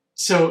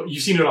 So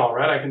you've seen it all,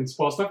 right? I can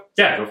spoil stuff?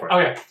 Yeah, go for it.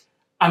 Okay.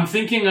 I'm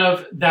thinking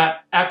of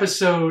that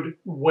episode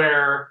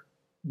where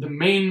the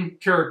main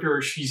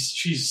character,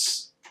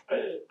 she's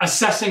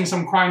assessing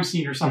some crime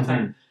scene or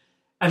something,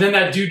 and then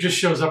that dude just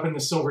shows up in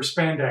the silver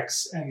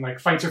spandex and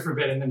fights her for a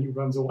bit, and then he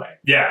runs away.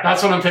 Yeah,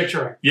 that's what I'm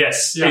picturing.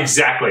 Yes, yeah.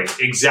 Exactly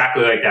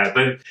like that.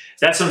 But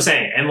that's what I'm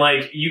saying. And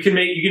you can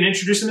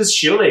introduce him as a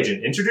S.H.I.E.L.D.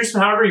 agent. Introduce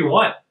him however you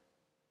want.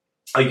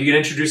 Like, you can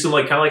introduce him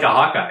kind of like a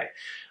Hawkeye.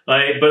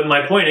 But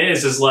my point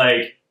is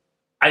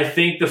I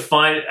think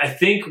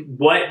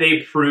what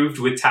they proved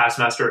with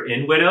Taskmaster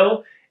in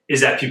Widow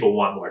is that people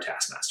want more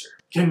Taskmaster.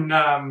 Can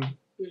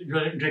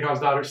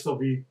Jacob's daughter still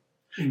be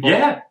involved?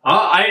 Yeah.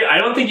 I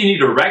don't think you need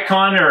to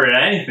retcon or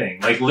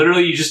anything.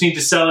 Literally, you just need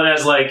to sell it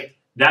as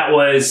that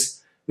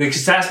was...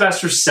 Because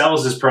Taskmaster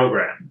sells his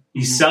program.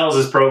 He sells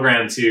his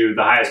program to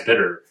the highest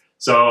bidder.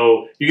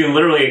 So you can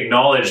literally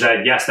acknowledge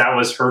that, yes, that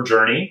was her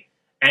journey.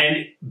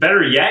 And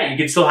better yet, you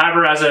can still have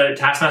her as a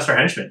Taskmaster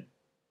henchman.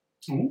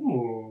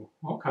 Ooh,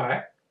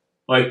 okay.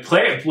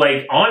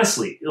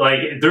 Honestly,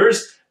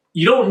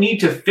 you don't need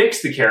to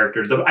fix the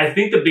character. I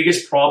think the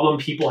biggest problem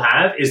people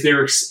have is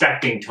they're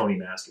expecting Tony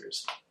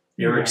Masters.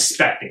 They were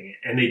expecting it,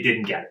 and they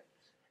didn't get it.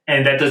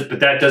 And that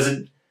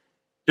doesn't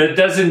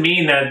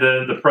mean that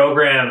the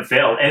program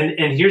failed.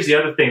 And here's the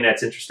other thing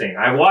that's interesting.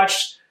 I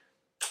was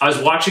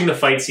watching the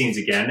fight scenes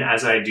again,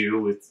 as I do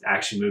with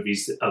action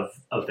movies of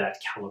that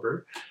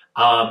caliber.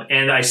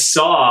 And I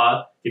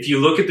saw, if you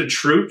look at the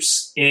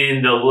troops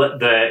in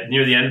the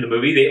near the end of the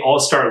movie, they all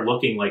start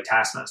looking like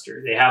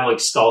Taskmaster. They have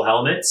skull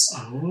helmets,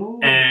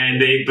 and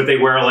they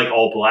wear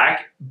all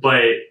black.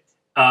 But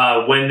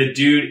when the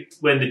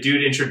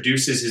dude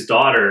introduces his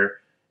daughter,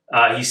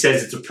 he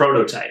says it's a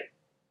prototype.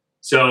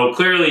 So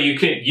clearly, you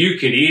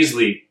could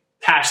easily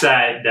patch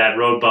that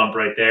road bump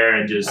right there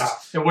and just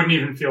it wouldn't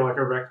even feel like a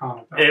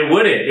retcon. It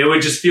wouldn't. It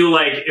would just feel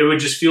like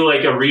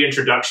a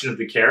reintroduction of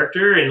the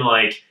character and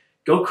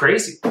go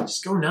crazy,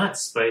 just go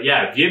nuts. But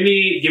yeah, give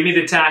me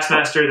the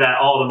Taskmaster that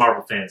all the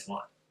Marvel fans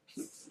want.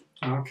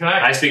 Okay,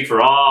 I speak for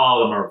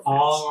all the Marvel fans.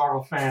 All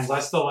Marvel fans. I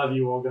still love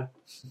you, Olga.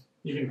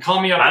 You can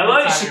call me up I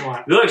love anytime you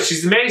want. Look,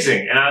 she's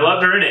amazing, and I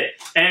loved her in it.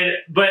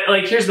 But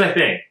like, here's my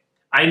thing.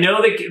 I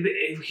know that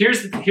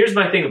here's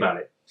my thing about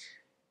it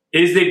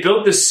is they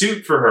built the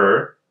suit for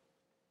her,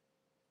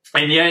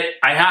 and yet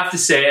I have to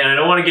say, and I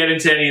don't want to get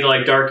into any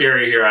like dark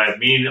area here. I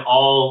mean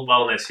all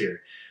wellness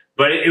here,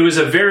 but it was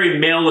a very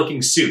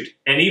male-looking suit,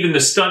 and even the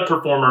stunt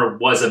performer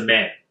was a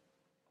man.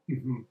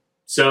 Mm-hmm.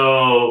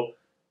 So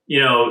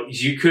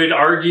you could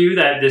argue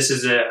that this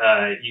is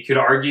you could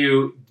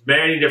argue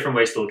many different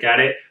ways to look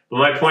at it. But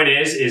my point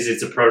is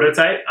it's a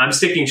prototype. I'm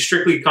sticking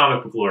strictly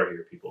comic book lore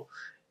here, people.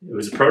 It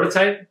was a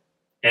prototype,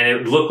 and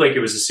it looked like it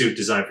was a suit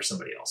designed for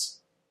somebody else.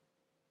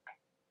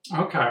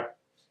 Okay.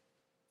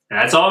 And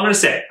that's all I'm going to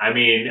say. I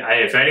mean,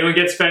 if anyone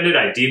gets offended,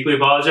 I deeply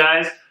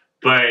apologize.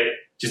 But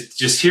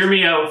just hear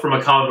me out from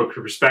a comic book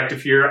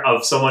perspective here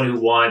of someone who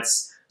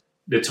wants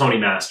the Tony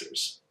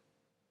Masters.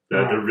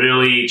 The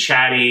really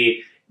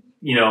chatty,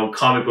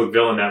 comic book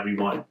villain that we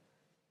want.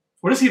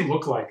 What does he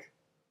look like?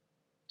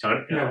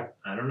 Tony? Yeah.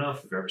 I don't know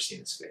if we've ever seen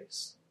his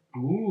face.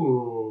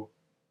 Ooh.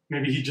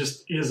 Maybe he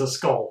just is a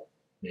skull.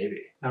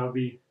 Maybe. That would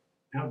be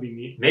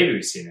neat. Maybe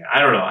we've seen it.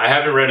 I don't know. I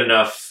haven't read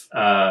enough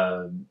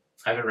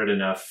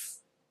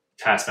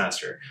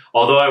Taskmaster.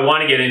 Although I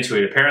want to get into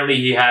it. Apparently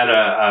he had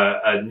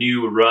a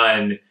new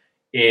run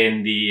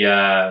in the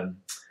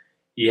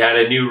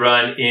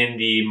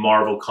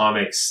Marvel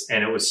comics,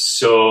 and it was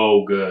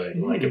so good.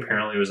 Like,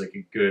 apparently it was like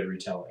a good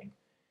retelling.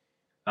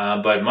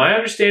 But my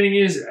understanding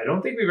is I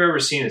don't think we've ever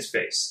seen his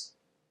face.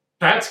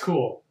 That's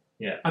cool.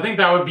 Yeah. I think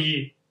that would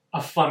be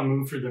a fun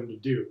move for them to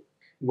do,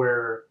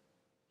 where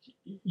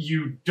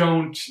you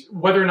don't,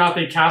 whether or not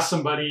they cast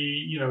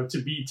somebody,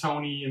 to be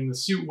Tony in the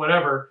suit,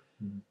 whatever,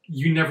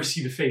 you never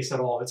see the face at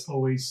all. It's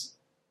always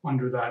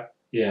under that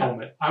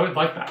helmet. I would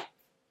like that.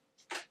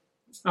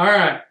 All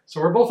right.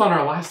 So we're both on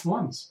our last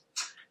ones.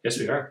 Yes,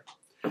 we are.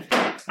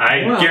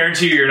 I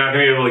guarantee you're not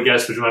going to be able to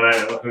guess which one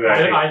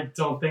I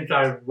don't think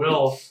I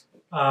will.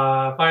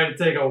 If I had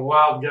to take a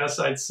wild guess,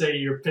 I'd say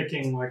you're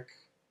picking like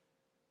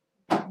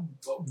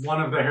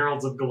one of the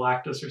Heralds of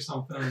Galactus or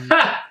something.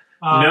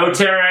 No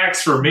Terrax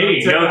for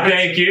me. No,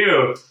 thank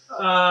you.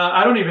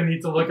 I don't even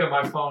need to look at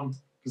my phone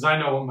because I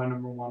know what my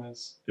number one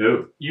is.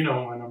 Who? You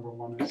know what my number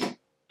one is.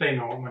 They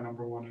know what my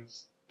number one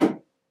is.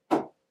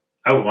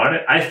 I want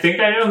it. I think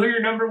I know who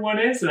your number one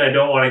is, and I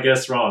don't want to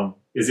guess wrong.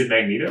 Is it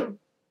Magneto?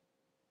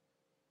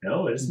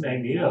 No, it's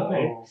Magneto.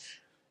 No.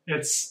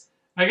 It's,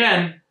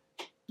 again,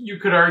 you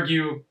could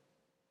argue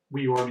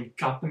we already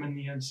got them in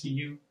the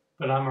MCU,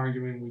 but I'm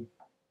arguing we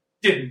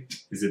didn't.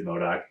 Is it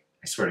MODOK?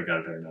 I swear to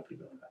God, it better not be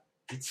MODOK.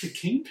 It's the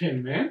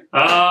Kingpin, man.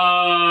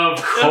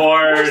 Of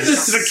course.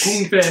 It's the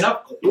Kingpin.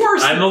 Of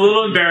course. I'm a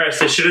little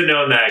embarrassed. I should have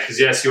known that, because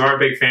yes, you are a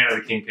big fan of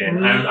the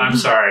Kingpin. I'm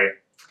sorry.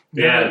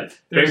 Yeah.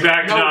 Bring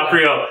back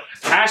D'Onofrio.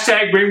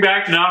 Hashtag bring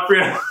back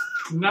D'Onofrio.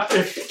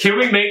 Can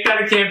we make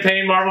that a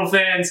campaign, Marvel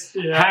fans?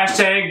 Yeah.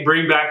 Hashtag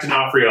bring back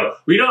D'Onofrio.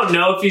 We don't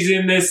know if he's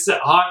in this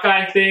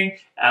Hawkeye thing.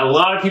 A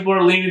lot of people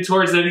are leaning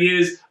towards that he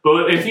is.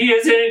 But if he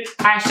isn't,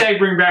 hashtag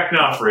bring back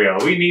D'Onofrio.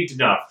 We need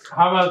D'Onofrio.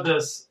 How about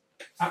this?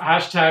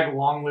 Hashtag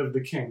long live the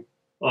king.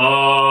 Oh,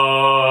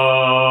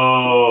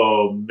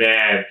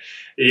 man.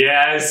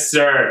 Yes,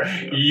 sir.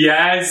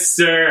 Yes,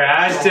 sir.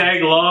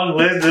 Hashtag long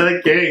live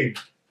the king.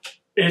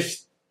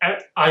 If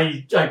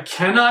I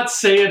cannot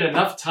say it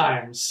enough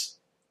times,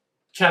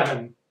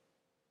 Kevin,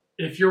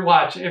 if you're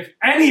watching, if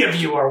any of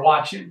you are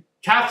watching,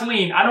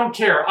 Kathleen, I don't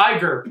care,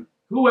 Iger,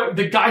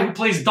 the guy who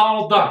plays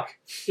Donald Duck,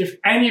 if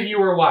any of you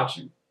are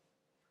watching,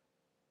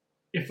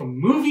 if a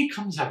movie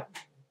comes out,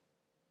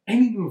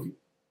 any movie,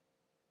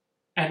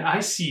 and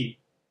I see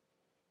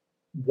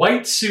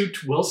white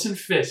suit Wilson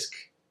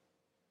Fisk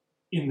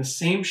in the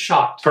same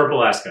shot,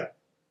 Purple Ascot,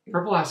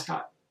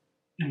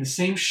 in the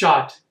same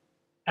shot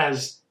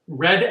as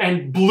red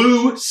and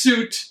blue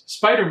suit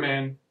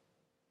Spider-Man,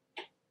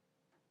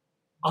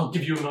 I'll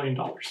give you $1 million.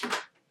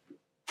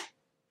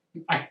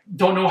 I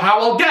don't know how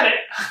I'll get it.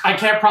 I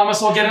can't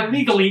promise I'll get it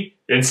legally.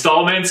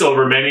 Installments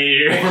over many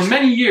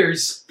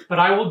years. But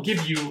I will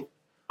give you,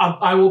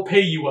 I will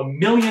pay you $1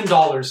 million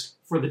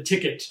for the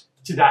ticket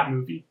to that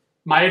movie.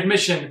 My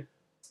admission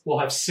will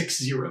have 6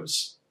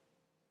 zeros.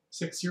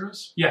 6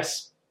 zeros?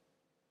 Yes.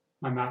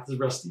 My math is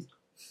rusty.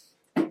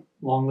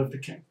 Long live the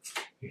king.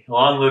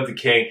 Long live the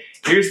king.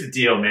 Here's the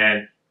deal,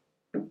 man.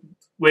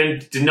 When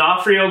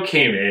D'Onofrio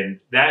came in,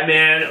 that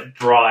man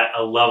brought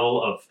a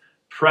level of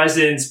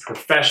presence,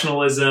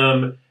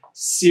 professionalism.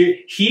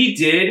 He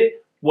did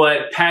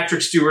what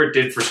Patrick Stewart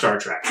did for Star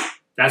Trek.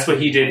 That's what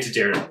he did to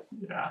Daredevil.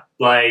 Yeah.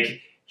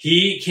 Like,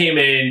 he came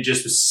in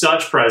just with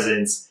such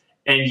presence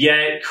and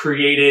yet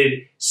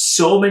created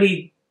so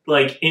many,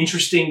 like,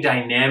 interesting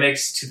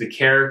dynamics to the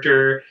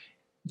character.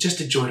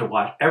 Just a joy to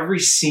watch. Every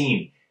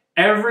scene.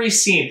 I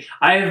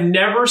have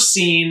never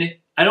seen,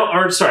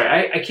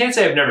 I can't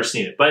say I've never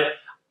seen it, but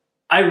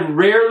I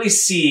rarely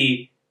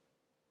see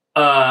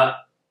an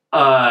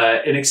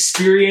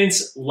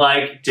experience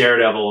like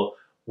Daredevil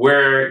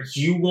where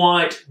you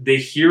want the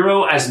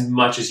hero as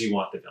much as you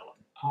want the villain.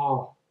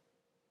 Oh,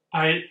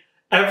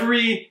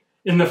 every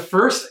in the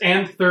first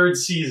and third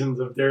seasons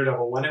of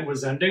Daredevil, when it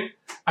was ending,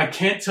 I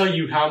can't tell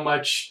you how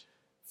much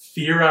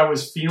fear I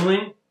was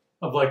feeling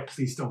of like,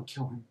 please don't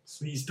kill him.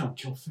 Please don't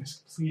kill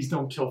Fisk. Please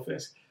don't kill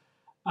Fisk.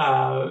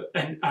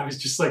 And I was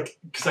just like,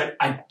 because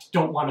I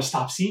don't want to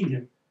stop seeing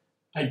him.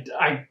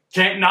 I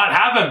can't not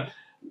have him.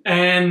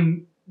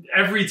 And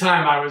every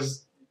time I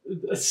was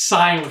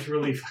sighing with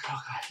relief, like,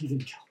 oh God, he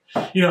didn't kill.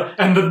 You know,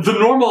 and the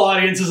normal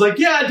audience is like,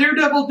 yeah,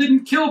 Daredevil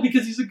didn't kill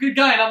because he's a good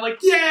guy. And I'm like,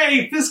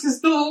 yay, Fisk is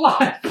still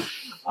alive.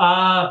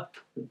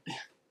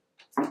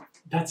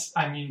 That's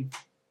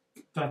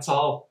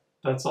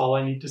all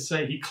I need to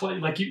say. He,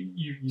 like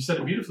you said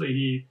it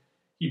beautifully.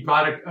 He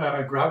brought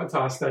a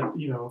gravitas that,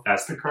 you know.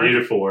 That's the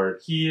beautiful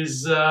word. He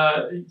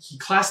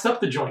classed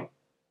up the joint.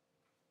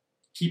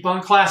 Keep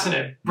on classing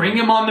it. Bring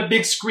him on the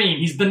big screen.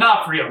 He's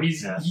D'Onofrio.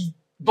 He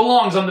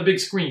belongs on the big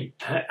screen.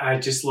 I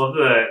just love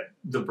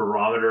the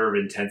barometer of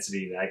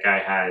intensity that guy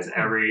has.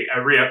 Every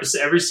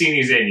episode, every scene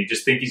he's in, you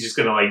just think he's just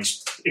gonna like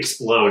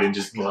explode and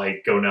just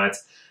like go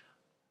nuts.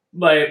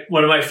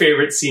 One of my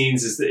favorite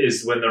scenes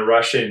is when the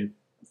Russian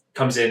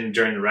comes in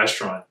during the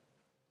restaurant.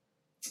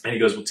 And he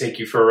goes, we'll take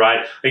you for a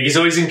ride. Like, he's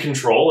always in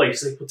control. Like,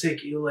 he's like, we'll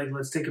take you, like,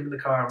 let's take him in the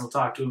car and we'll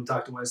talk to him,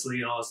 talk to Wesley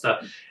and all that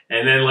stuff.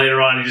 And then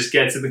later on, he just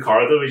gets in the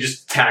car with him. He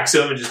just attacks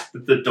him and just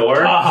at the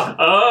door.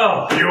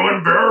 Oh, you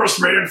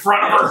embarrassed me in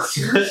front of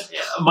her.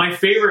 My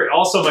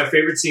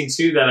favorite scene,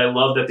 too, that I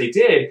love that they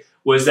did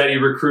was that he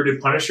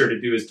recruited Punisher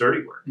to do his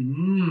dirty work.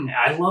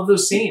 I love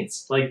those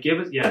scenes. Like, give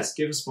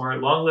us more.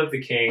 Long live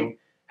the king.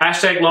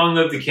 Hashtag long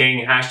live the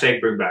king. Hashtag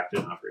bring back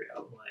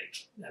D'Onofrio.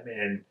 Like, I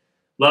mean,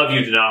 love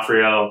you,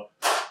 D'Onofrio.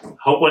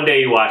 Hope one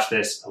day you watch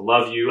this. I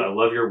love you. I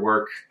love your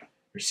work.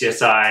 Your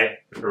CSI,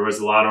 or was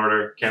it Law &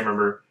 Order? Can't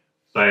remember.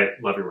 But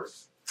love your work.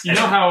 You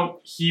know how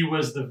he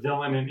was the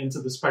villain in Into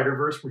the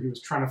Spider-Verse, where he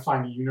was trying to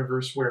find a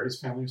universe where his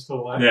family was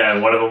still alive? Yeah,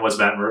 and one of them was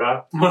Matt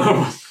Murdock.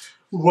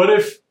 What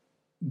if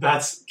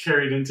that's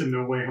carried into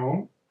No Way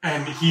Home,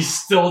 and he's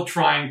still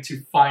trying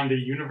to find a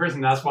universe,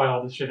 and that's why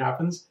all this shit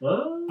happens?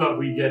 Oh. But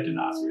we get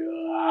D'Onofrio.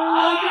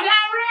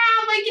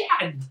 Oh my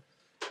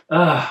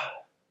God.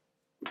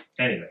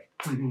 Anyway.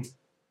 Mm-hmm.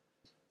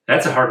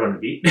 That's a hard one to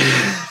beat.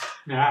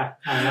 Yeah,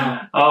 I know.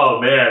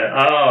 Oh, man.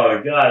 Oh,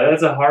 God.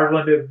 That's a hard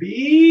one to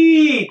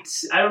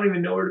beat. I don't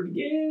even know where to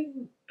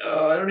begin.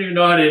 I don't even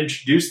know how to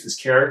introduce this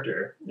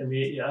character. I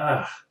mean,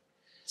 yeah.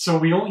 So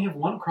we only have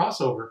one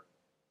crossover.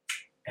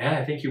 Yeah,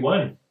 I think you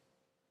won.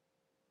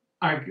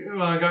 I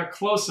got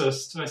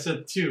closest. I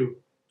said 2.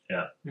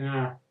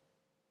 Yeah.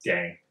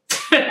 Dang.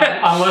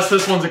 Unless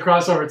this one's a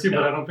crossover too,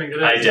 but I don't think it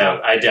is. I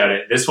doubt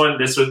it. This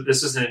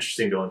was an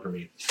interesting going for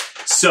me.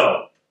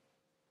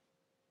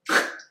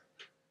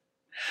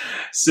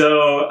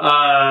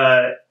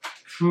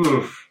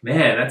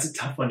 Man, that's a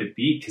tough one to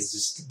beat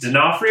because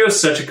D'Onofrio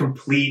is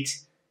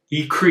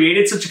he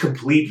created such a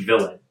complete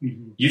villain.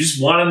 Mm-hmm. You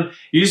just want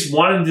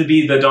him to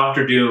be the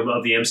Doctor Doom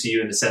of the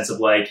MCU in the sense of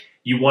like,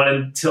 you want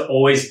him to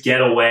always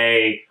get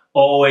away,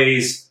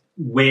 always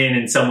win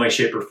in some way,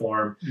 shape, or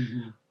form.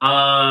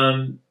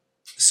 Mm-hmm.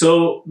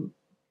 So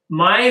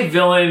my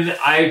villain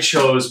I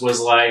chose was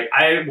like,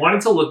 I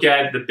wanted to look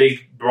at the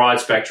big broad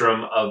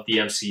spectrum of the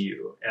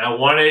MCU. And I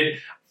wanted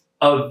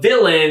a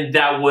villain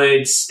that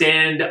would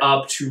stand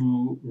up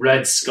to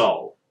Red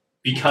Skull.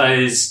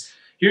 Because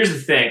here's the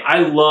thing. I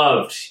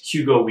loved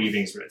Hugo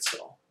Weaving's Red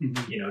Skull.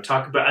 Mm-hmm. You know,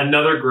 talk about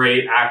another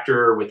great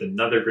actor with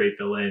another great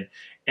villain.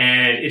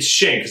 And it's a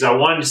shame because I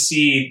wanted to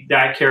see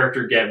that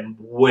character get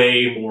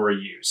way more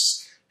use.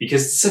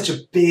 Because it's such a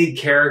big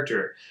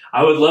character.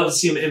 I would love to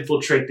see him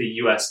infiltrate the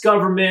U.S.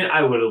 government.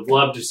 I would have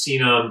loved to have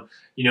seen him,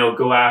 you know,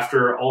 go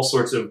after all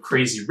sorts of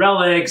crazy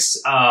relics.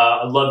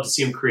 I'd love to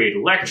see him create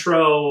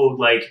Electro,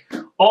 like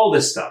all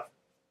this stuff.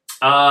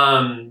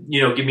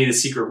 You know, give me the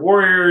Secret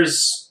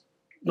Warriors.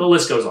 The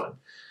list goes on.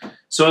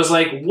 So I was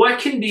like, what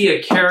can be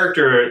a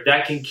character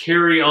that can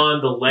carry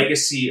on the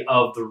legacy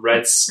of the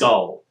Red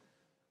Skull?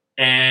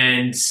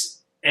 And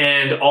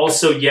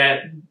also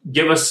yet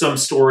give us some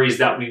stories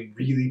that we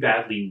really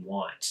badly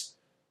want.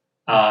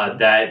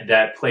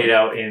 That played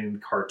out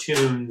in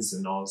cartoons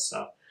and all this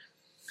stuff.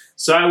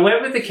 So I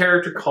went with a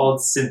character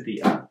called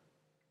Cynthia.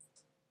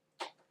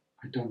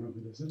 I don't know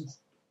who this is.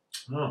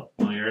 Oh,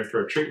 well, you're in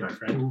for a treat, my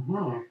friend.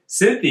 Uh-huh.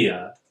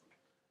 Cynthia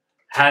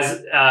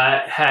has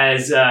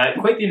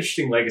quite the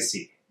interesting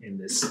legacy in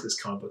this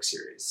comic book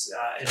series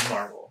in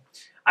Marvel.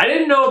 I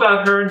didn't know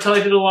about her until I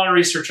did a lot of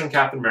research on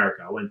Captain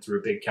America. I went through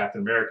a big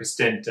Captain America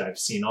stint. I've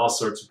seen all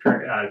sorts of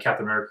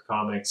Captain America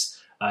comics.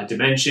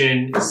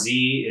 Dimension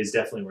Z is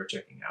definitely worth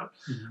checking out.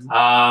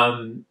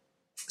 Mm-hmm.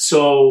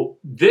 So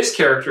this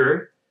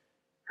character,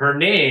 her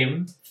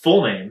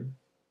full name,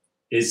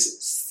 is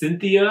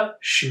Cynthia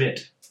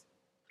Schmidt.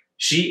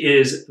 She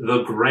is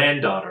the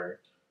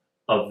granddaughter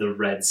of the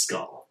Red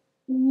Skull.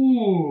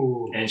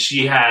 Ooh. And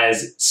she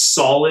has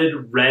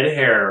solid red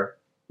hair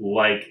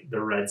like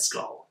the Red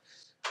Skull.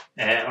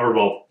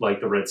 Like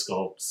the Red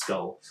Skull.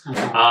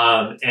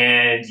 Mm-hmm.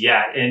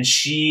 And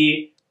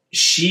she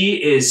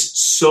is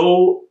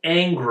so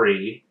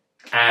angry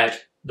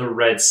at the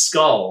Red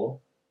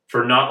Skull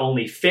for not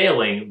only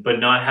failing, but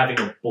not having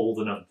a bold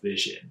enough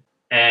vision.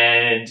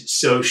 And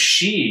so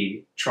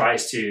she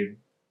tries to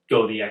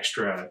go the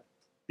extra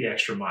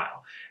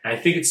mile. And I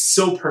think it's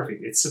so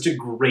perfect. It's such a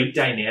great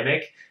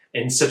dynamic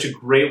and such a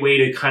great way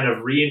to kind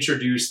of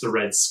reintroduce the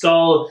Red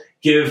Skull,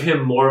 give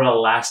him more of a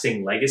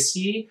lasting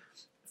legacy,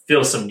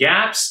 fill some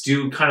gaps,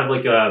 do kind of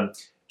like a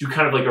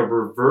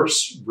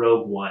reverse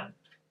Rogue One.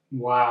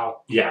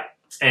 Wow. Yeah.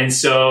 And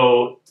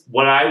so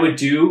what I would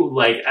do,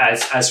 like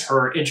as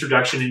her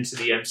introduction into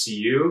the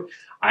MCU,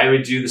 I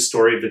would do the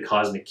story of the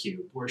Cosmic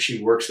Cube, where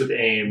she works with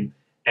AIM,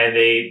 and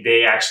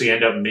they actually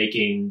end up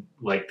making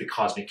like the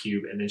Cosmic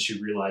Cube, and then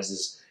she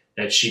realizes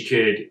that she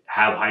could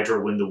have Hydra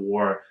win the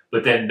war,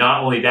 but then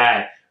not only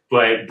that,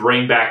 but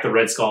bring back the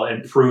Red Skull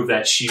and prove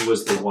that she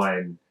was the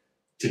one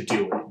to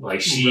do it.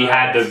 Like she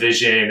had the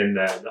vision and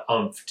the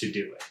oomph to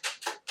do it.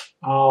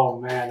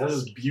 Oh man, this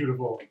is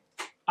beautiful.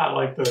 I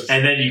like this.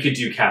 And then you could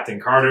do Captain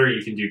Carter.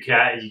 You can do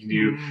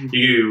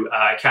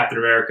Captain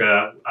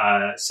America,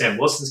 Sam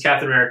Wilson's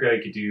Captain America.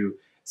 You could do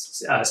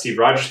Steve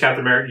Rogers'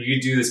 Captain America. You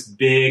could do this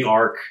big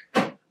arc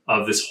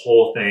of this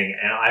whole thing,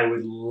 and I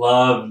would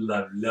love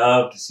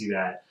to see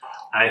that.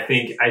 I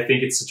think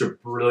it's such a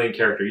brilliant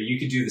character. You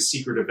could do the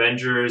Secret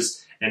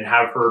Avengers and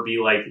have her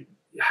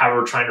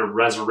trying to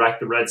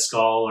resurrect the Red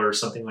Skull or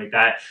something like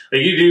that.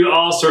 Like you do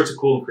all sorts of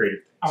cool and creative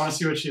things. I want to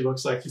see what she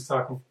looks like. He's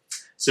talking.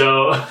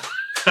 So.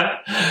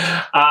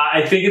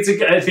 I think it's an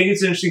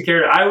interesting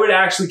character. I would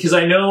actually, because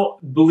I know,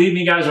 believe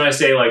me guys, when I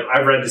say like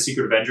I've read the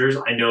Secret Avengers,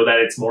 I know that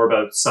it's more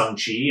about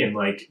Shang-Chi and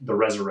like the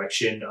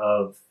resurrection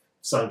of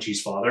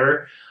Shang-Chi's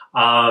father.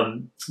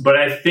 But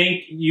I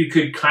think you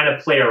could kind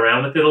of play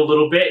around with it a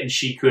little bit, and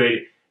she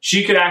could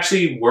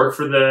actually work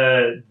for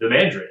the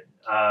Mandarin.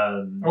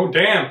 Oh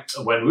damn,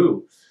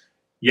 Wenwu.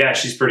 Yeah,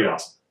 she's pretty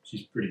awesome.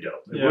 She's pretty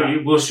dope. Yeah.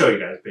 We'll show you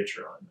guys a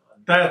picture on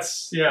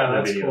that's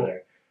video cool.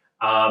 there.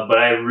 But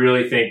I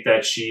really think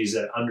that she's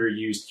an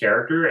underused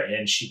character,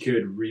 and she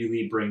could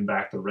really bring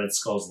back the Red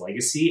Skull's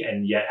legacy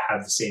and yet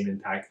have the same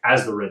impact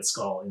as the Red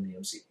Skull in the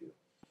MCU.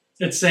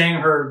 It's saying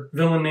her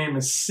villain name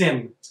is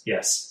Sin.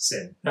 Yes,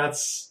 Sin.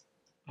 That's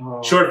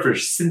short for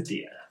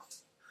Cynthia.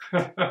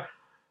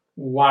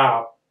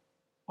 Wow.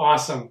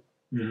 Awesome.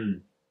 Mm-hmm.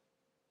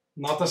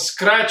 Not a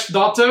scratch,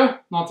 daughter.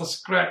 Not a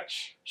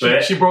scratch.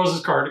 She borrows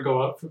his car to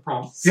go out for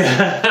prom.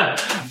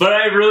 But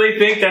I really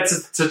think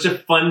that's such a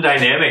fun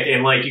dynamic,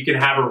 and like you can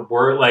have her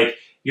work, like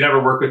you can have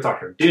her work with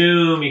Doctor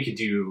Doom. You could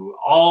do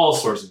all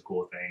sorts of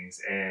cool things,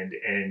 and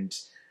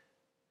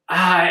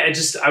I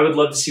would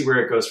love to see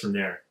where it goes from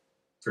there.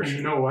 For sure.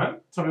 You know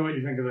what? Tell me what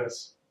you think of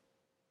this.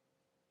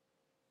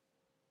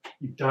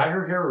 You dye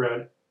her hair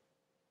red.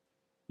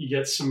 You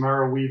get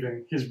Samara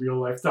Weaving, his real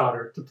life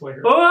daughter, to play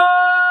her.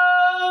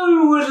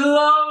 Oh, would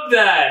love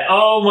that.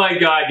 Oh my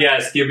God,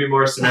 yes. Give me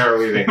more Samara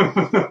Weaving.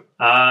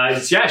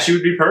 Yeah, she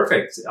would be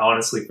perfect,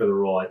 honestly, for the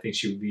role. I think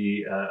she would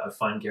be a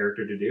fun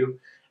character to do.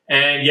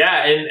 And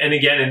yeah, and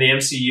again, in the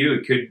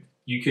MCU,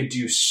 you could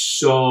do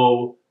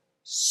so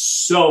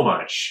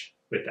much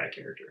with that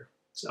character.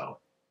 So,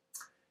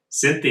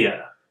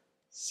 Cynthia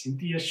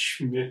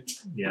Schmidt.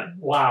 Yeah.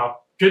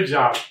 Wow. Good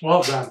job.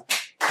 Well done.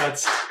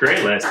 That's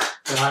great list.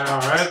 I know,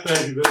 right?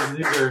 Thank you.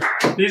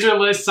 These are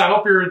lists. I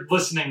hope you're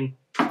listening,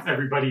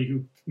 everybody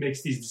who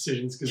makes these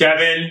decisions.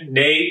 Kevin,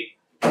 Nate,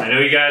 I know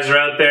you guys are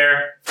out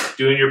there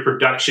doing your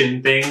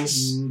production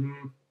things.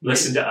 Mm-hmm.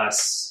 Listen to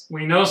us.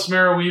 We know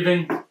Samara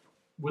Weaving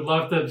would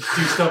love to do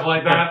stuff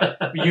like that.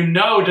 But you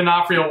know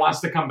D'Onofrio wants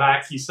to come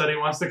back. He said he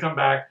wants to come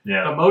back.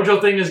 Yeah. The Mojo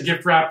thing is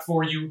gift wrapped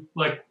for you.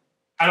 Like,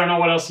 I don't know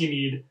what else you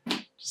need.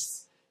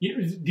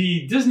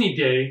 The Disney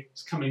Day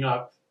is coming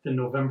up in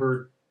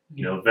November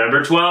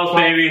 12th,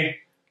 baby.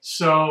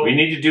 So we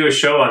need to do a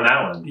show on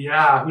that one.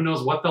 Yeah, who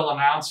knows what they'll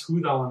announce,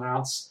 who they'll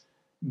announce.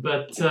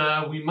 But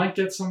we might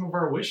get some of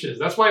our wishes.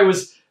 That's why it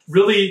was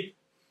really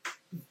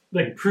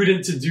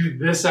prudent to do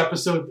this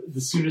episode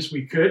the soonest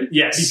we could.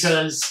 Yes.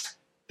 Because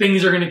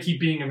things are going to keep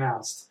being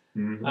announced.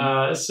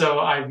 Mm-hmm. So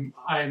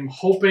I'm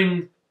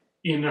hoping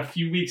in a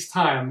few weeks'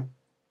 time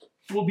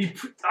we'll be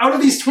out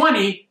of these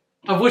 20,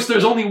 of which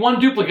there's only one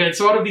duplicate.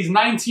 So out of these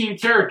 19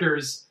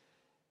 characters,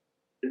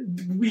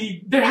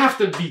 they have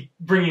to be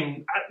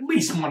bringing at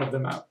least one of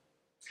them out.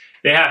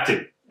 They have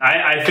to.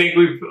 I think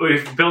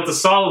we've built a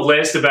solid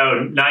list,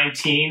 about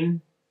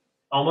 19,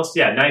 almost.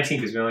 Yeah, 19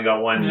 because we only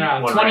got one.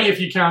 Yeah, one 20 right.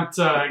 if you count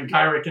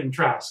Gyrick and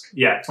Trask.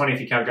 Yeah, 20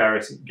 if you count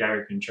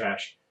Gyrick and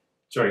Trask.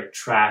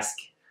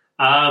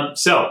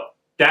 So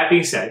that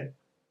being said,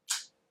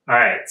 all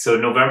right. So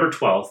November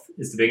 12th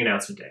is the big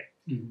announcement day.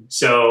 Mm-hmm.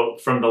 So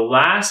from the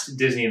last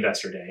Disney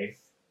Investor Day,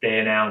 they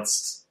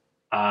announced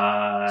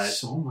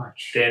so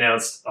much. They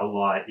announced a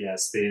lot.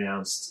 Yes, they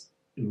announced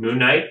Moon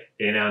Knight.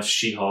 They announced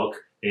She-Hulk.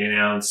 They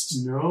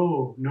announced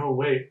No,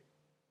 wait.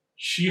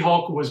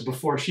 She-Hulk was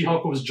before.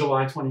 She-Hulk was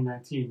July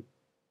 2019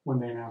 when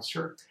they announced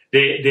her.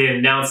 They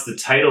announced the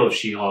title of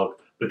She-Hulk,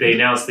 but they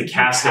announced the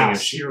casting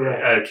of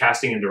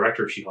casting and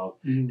director of She-Hulk.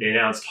 Mm-hmm. They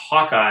announced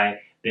Hawkeye.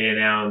 They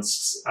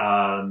announced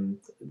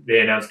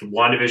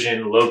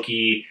WandaVision,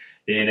 Loki.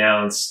 They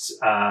announced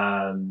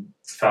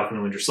Falcon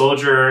and Winter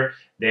Soldier.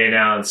 They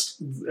announced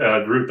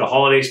Groot the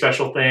Holiday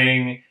Special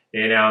thing.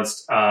 They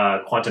announced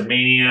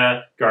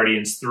Quantumania,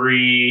 Guardians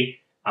 3,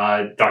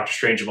 Doctor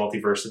Strange: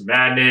 Multiverse of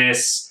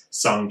Madness,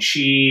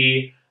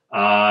 Shang-Chi,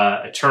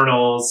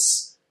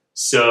 Eternals.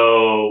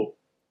 So,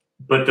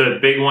 but the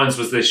big ones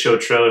was they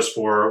showed trailers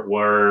for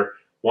were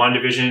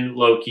WandaVision,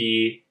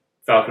 Loki,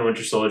 Falcon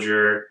Winter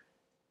Soldier,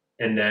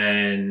 and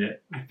then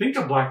I think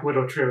a Black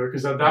Widow trailer,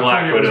 because at that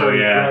Black point it was Widow,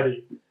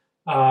 already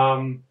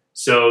ready.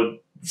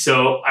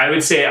 So I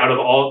would say out of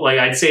all, like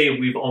I'd say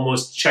we've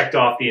almost checked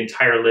off the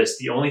entire list.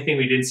 The only thing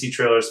we didn't see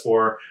trailers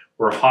for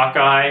were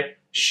Hawkeye,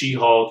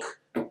 She-Hulk,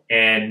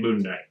 and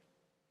Moon Knight.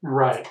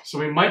 Right. So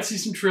we might see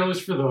some trailers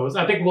for those.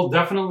 I think we'll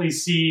definitely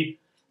see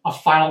a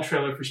final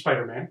trailer for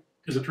Spider-Man,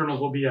 because Eternals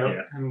will be out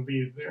and will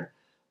be there.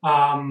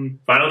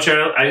 Final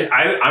trailer.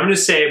 I'm going to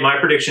say my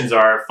predictions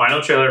are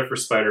final trailer for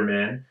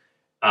Spider-Man,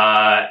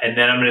 and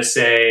then I'm going to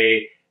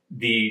say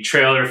the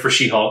trailer for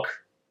She-Hulk,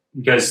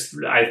 because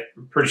I'm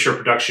pretty sure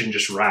production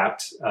just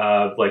wrapped,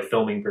 like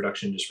filming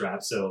production just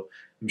wrapped. So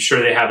I'm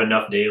sure they have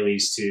enough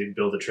dailies to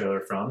build a trailer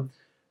from.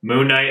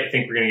 Moon Knight, I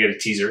think we're going to get a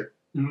teaser,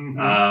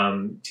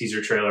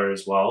 teaser trailer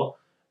as well.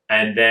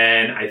 And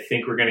then I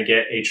think we're going to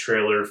get a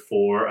trailer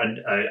for,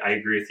 I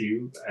agree with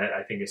you.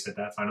 I think I said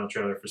that, final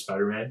trailer for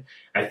Spider-Man.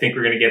 I think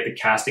we're going to get the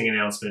casting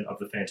announcement of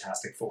the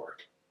Fantastic Four.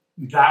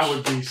 That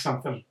would be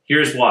something.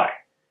 Here's why.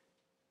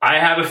 I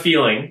have a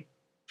feeling,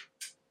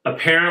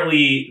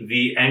 apparently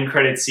the end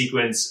credit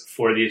sequence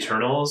for the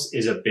Eternals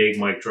is a big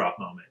mic drop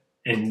moment.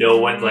 And no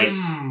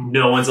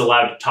one's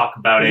allowed to talk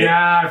about it.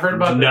 Yeah, I've heard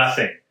about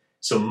nothing. This.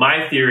 So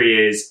my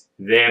theory is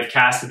they have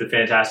casted the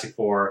Fantastic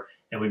Four,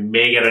 and we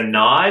may get a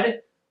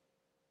nod,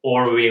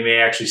 or we may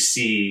actually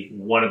see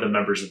one of the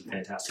members of the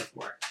Fantastic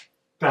Four.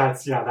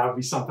 That would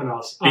be something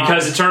else.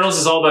 Because Eternals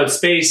is all about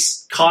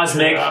space,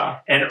 cosmic,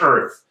 and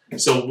Earth.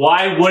 So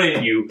why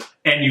wouldn't you?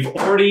 And you've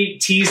already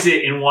teased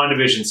it in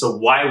WandaVision, so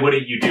why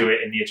wouldn't you do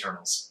it in the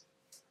Eternals?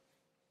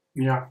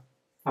 Yeah,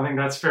 I think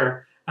that's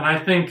fair. And I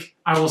think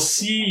I will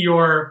see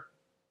your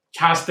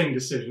casting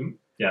decision.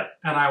 Yeah.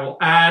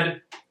 And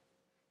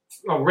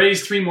I'll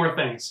raise 3 more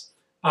things.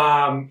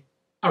 A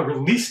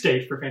release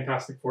date for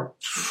Fantastic Four.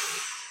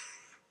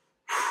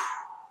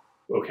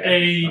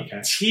 Okay.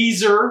 A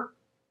teaser.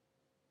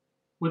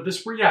 Would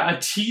this were a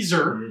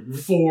teaser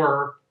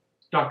for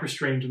Doctor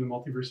Strange and the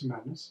Multiverse of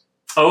Madness.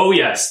 Oh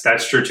yes,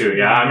 that's true too.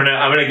 Yeah, I'm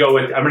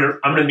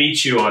gonna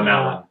meet you on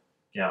that one.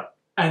 Yeah.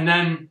 And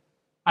then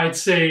I'd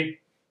say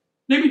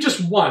maybe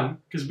just one,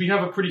 because we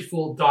have a pretty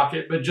full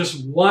docket, but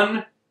just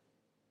one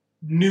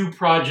new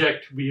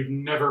project we have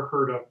never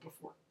heard of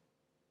before.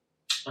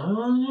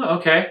 Oh,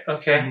 okay.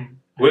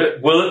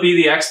 Will it be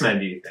the X-Men,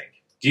 do you think?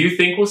 Do you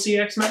think we'll see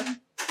X-Men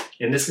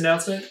in this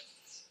announcement?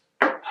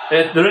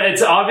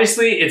 It's obvious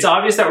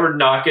that we're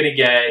not going to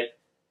get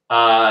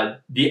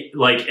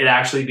it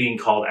actually being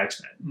called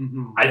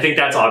X-Men. I think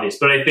that's obvious,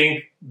 but I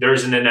think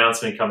there's an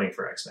announcement coming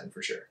for X-Men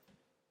for sure.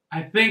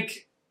 I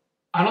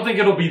don't think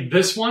it'll be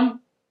this one.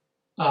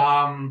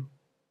 I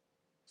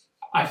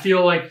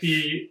feel like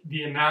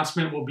the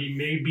announcement will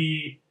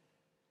be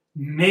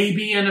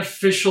maybe an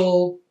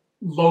official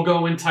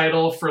logo and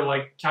title for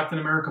like Captain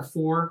America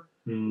 4,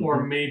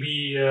 or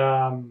maybe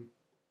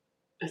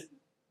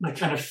like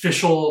an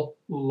official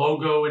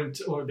logo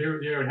or they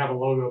would have a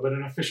logo, but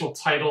an official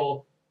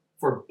title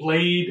for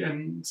Blade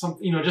and some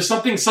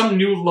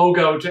new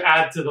logo to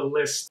add to the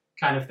list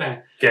kind of thing.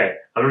 Okay,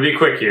 I'm gonna be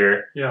quick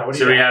here. Yeah.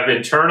 So we have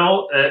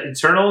Eternals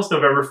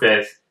November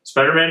 5th,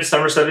 Spider-Man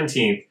December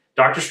 17th,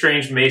 Doctor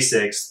Strange May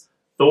 6th,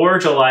 Thor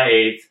July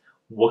 8th,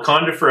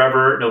 Wakanda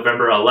Forever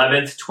November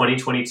 11th,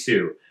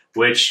 2022,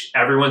 which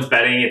everyone's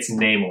betting it's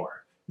Namor.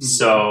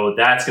 So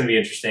that's going to be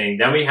interesting.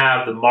 Then we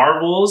have the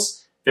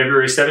Marvels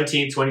February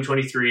 17th,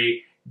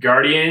 2023,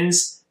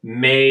 Guardians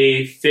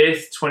May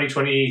 5th,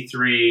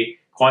 2023,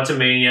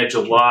 Quantumania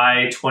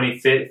July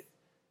 25th,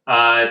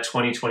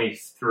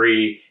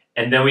 2023,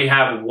 and then we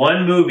have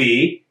one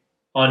movie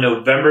on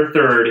November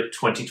 3rd,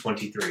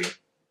 2023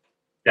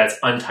 that's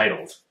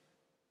untitled.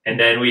 And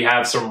then we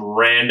have some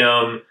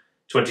random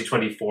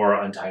 2024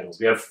 untitles.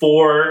 We have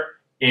 4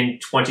 in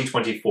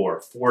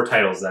 2024, 4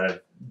 titles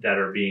that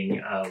are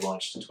being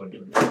launched in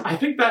 2024. I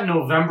think that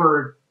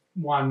November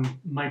one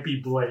might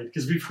be Blade,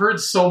 because we've heard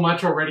so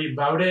much already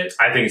about it.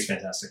 I think it's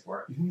Fantastic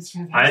Four. You think it's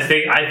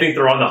Fantastic? I think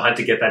they're on the hunt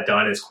to get that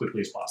done as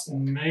quickly as possible.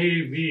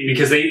 Maybe.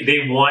 Because they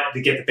want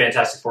to get the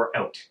Fantastic Four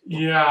out.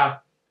 Yeah.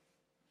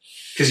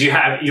 Because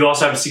you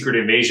also have a Secret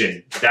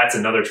Invasion. That's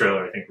another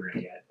trailer I think we're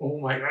going to get. Oh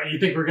my god, you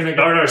think we're going to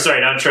get... Oh no, sorry,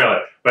 not a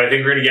trailer. But I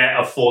think we're going to get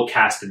a full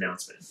cast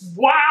announcement.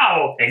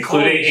 Wow!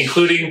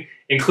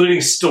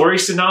 Including story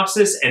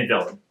synopsis and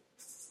villain.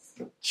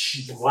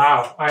 Jeez,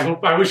 wow.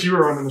 I wish you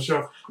were running the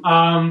show.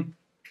 I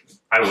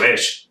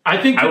wish.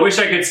 I wish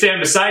I could stand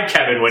beside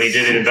Kevin when he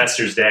did it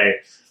Investors Day.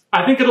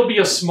 I think it'll be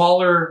a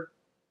smaller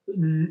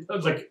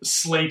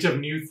slate of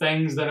new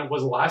things than it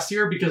was last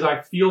year, because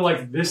I feel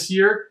like this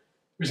year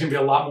there's going to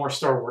be a lot more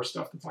Star Wars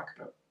stuff to talk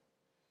about.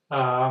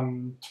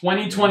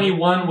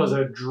 2021 was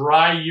a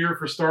dry year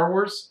for Star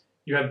Wars,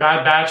 You had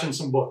Bad Batch and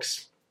some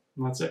books.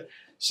 And that's it.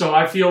 So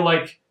I feel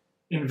like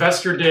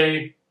Investor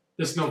Day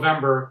this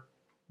November,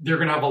 they're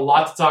going to have a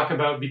lot to talk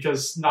about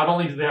because not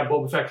only do they have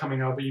Boba Fett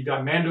coming out, but you've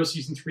got Mando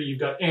Season 3, you've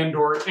got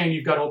Andor, and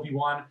you've got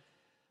Obi-Wan.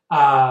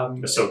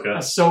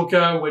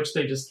 Ahsoka, which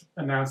they just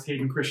announced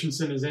Hayden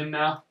Christensen is in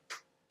now.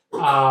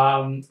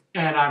 And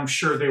I'm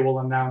sure they will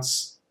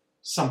announce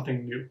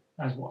something new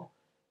as well,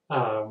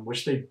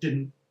 which they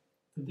didn't.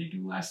 Did they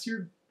do last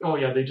year? Oh,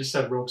 yeah, they just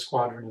said Rogue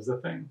Squadron is the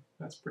thing.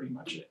 That's pretty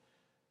much it.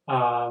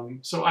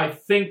 So I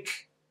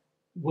think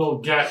we'll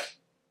get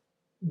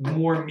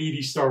more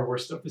meaty Star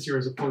Wars stuff this year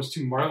as opposed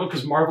to Marvel,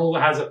 because Marvel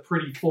has a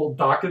pretty full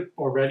docket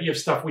already of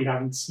stuff we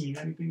haven't seen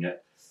anything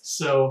yet.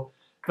 So,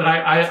 but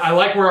I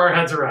like where our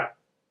heads are at.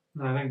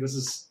 And I think this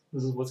is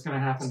what's going to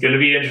happen. It's going to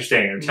be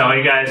interesting. I'm telling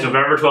you guys,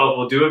 November 12th,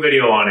 we'll do a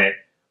video on it.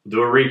 We'll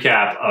do a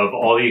recap of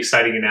all the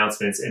exciting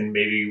announcements, and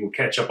maybe we'll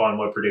catch up on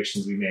what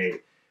predictions we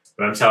made.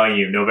 But I'm telling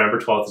you, November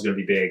 12th is going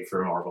to be big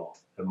for Marvel.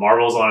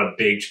 Marvel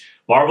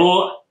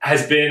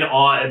has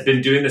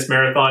been doing this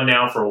marathon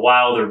now for a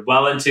while. They're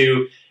well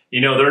into,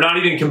 they're not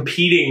even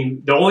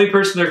competing. The only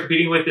person they're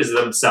competing with is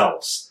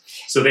themselves.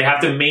 So they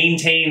have to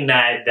maintain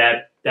that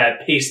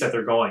pace that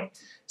they're going.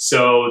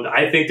 So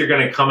I think they're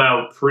going to come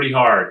out pretty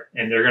hard,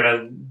 and they're going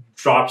to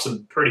drop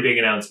some pretty big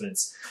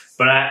announcements.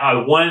 But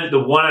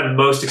the one I'm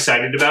most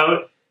excited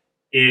about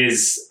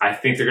is I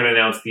think they're going to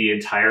announce the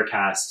entire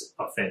cast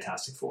of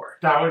Fantastic Four.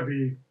 That would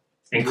be...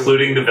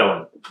 Including the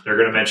villain. They're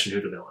going to mention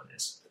who the villain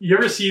is. You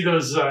ever see the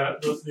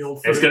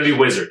old footage? It's going to be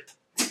Wizard.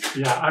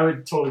 Yeah, I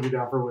would totally be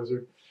down for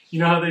Wizard. You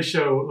know how they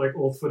show like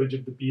old footage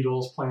of the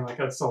Beatles playing like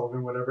Ed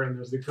Sullivan, whatever, and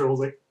there's the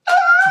girls like...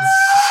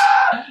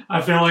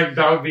 I feel like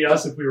that would be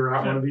us if we were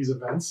at one of these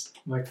events.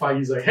 Like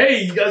Feige's like,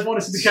 hey, you guys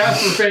want to see the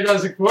cast for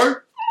Fantastic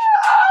Four?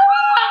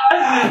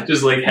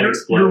 Just like head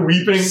exploding. You're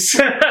weeping.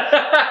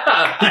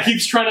 He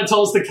keeps trying to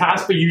tell us the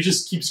cast, but you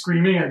just keep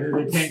screaming and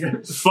they can't get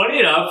it. Funny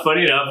enough,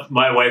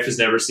 my wife has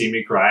never seen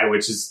me cry,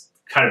 which is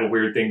kind of a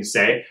weird thing to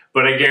say.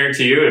 But I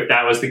guarantee you, if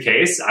that was the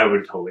case, I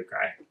would totally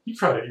cry. You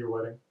cried at your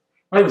wedding.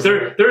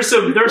 There's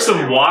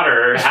some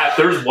water.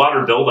 There's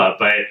water buildup,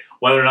 but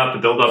whether or not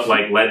the buildup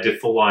led to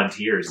full on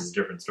tears is a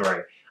different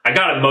story. I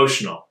got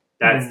emotional.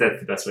 That's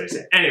the best way to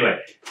say it. Anyway,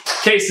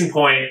 case in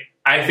point,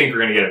 I think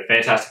we're going to get a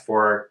Fantastic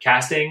Four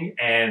casting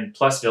and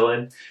plus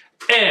villain.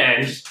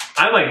 And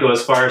I might go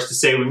as far as to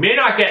say we may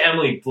not get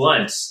Emily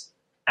Blunt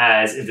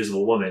as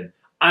Invisible Woman.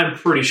 I'm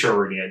pretty sure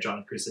we're going to get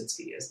John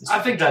Krasinski as this. I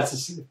think that's a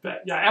safe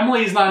bet. Yeah,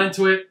 Emily's not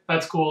into it.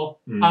 That's cool.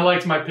 I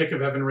liked my pick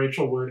of Evan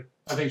Rachel Wood.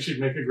 I think she'd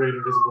make a great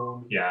Invisible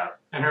Woman. Yeah.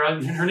 And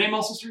her name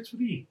also starts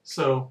with E.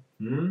 So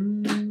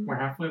we're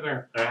halfway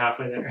there. We're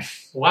halfway there.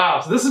 Wow.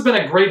 So this has been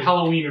a great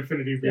Halloween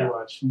Infinity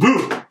rewatch.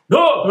 Boo!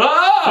 No!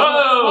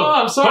 Oh,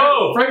 I'm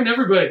sorry. Frightened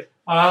everybody.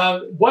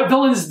 What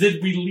villains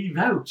did we leave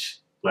out?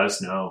 Let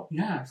us know.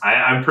 Yeah.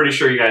 I'm pretty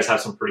sure you guys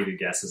have some pretty good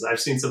guesses. I've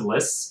seen some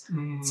lists.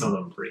 Some of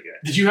them are pretty good.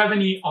 Did you have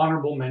any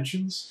honorable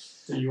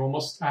mentions that you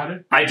almost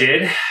added? I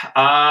did.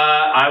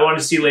 I wanted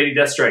to see Lady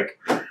Deathstrike.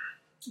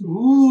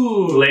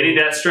 Ooh. Lady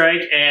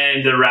Deathstrike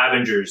and the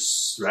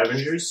Ravengers.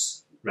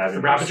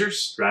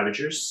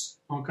 Ravagers.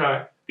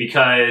 Okay.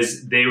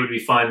 Because they would be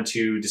fun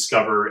to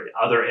discover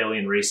other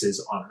alien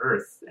races on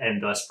Earth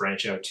and thus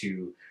branch out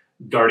to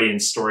Guardian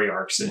story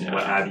arcs and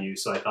what have you.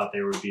 So I thought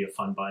they would be a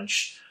fun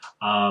bunch.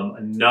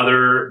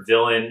 Another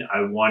villain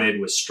I wanted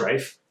was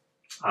Strife.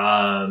 Do you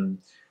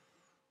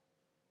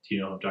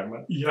know what I'm talking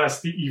about?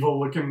 Yes, the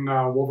evil-looking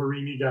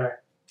Wolverine guy.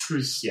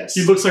 Yes.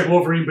 He looks like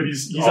Wolverine, but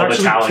he's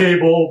actually metallic.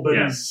 Cable, but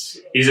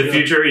he's a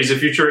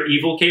future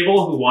evil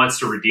Cable who wants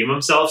to redeem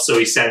himself, so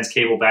he sends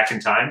Cable back in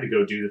time to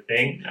go do the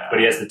thing. Yeah. But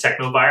he has the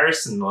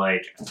technovirus and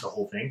the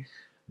whole thing.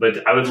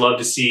 But I would love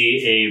to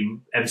see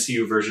a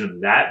MCU version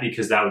of that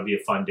because that would be a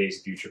fun Days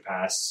of Future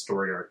Past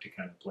story arc to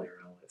kind of play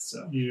around with.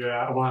 So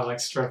yeah, well, I like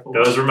Strife.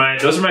 Those are my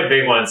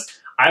big ones.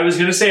 I was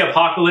gonna say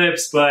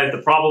Apocalypse, but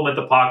the problem with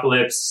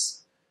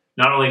Apocalypse,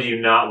 not only do you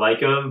not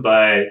like him,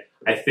 but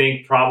I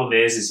think problem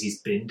is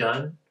he's been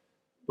done.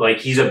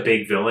 He's a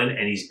big villain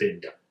and he's been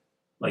done.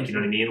 You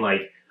know what I mean?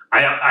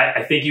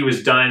 I think he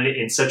was done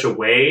in such a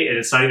way, and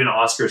it's not even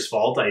Oscar's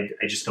fault. I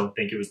just don't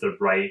think it was the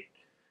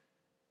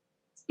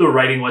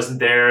writing wasn't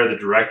there, the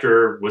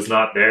director was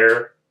not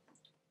there,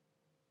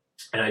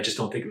 and I just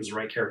don't think it was the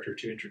right character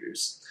to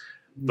introduce.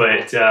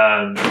 But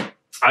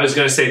I was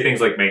going to say things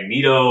like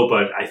Magneto,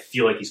 but I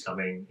feel like he's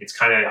coming. It's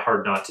kind of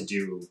hard not to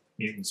do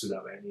mutants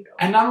without Magneto.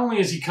 And not only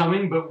is he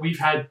coming, but we've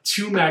had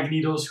two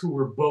Magnetos who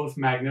were both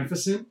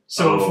magnificent.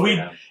 So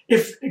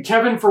if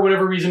Kevin, for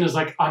whatever reason, is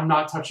like, I'm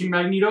not touching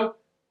Magneto,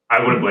 I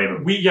wouldn't blame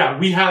him.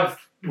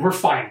 We're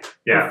fine.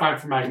 Yeah. We're fine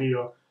for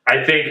Magneto.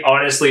 I think,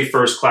 honestly,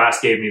 First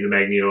Class gave me the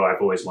Magneto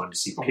I've always wanted to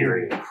see,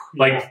 period.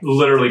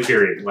 Literally,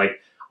 period.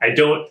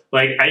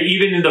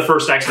 Even in the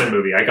first X-Men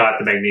movie, I got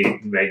the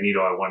Magneto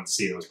I wanted to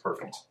see, and it was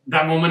perfect.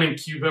 That moment in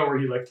Cuba where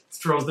he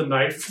throws the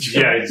knife.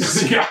 Yeah.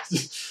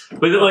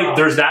 But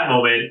there's that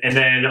moment, and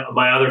then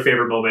my other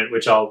favorite moment,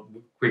 which I'll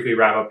quickly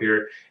wrap up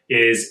here,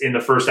 is in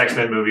the first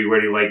X-Men movie where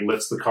he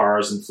lifts the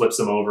cars and flips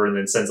them over and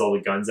then sends all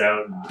the guns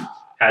out.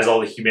 has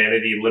all the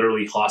humanity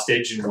literally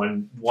hostage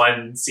in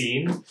one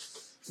scene.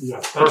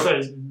 Yeah,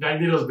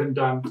 Magneto's been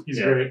done. He's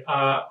great.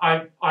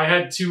 I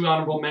had 2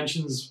 honorable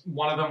mentions.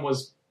 One of them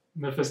was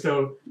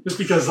Mephisto, just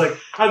because like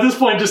at this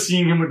point, just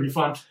seeing him would be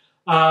fun.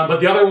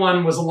 But the other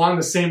one was along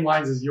the same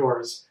lines as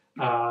yours.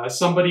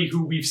 Somebody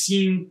who we've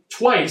seen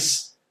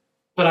twice,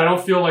 but I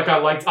don't feel like I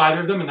liked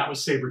either of them, and that was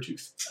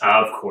Sabretooth.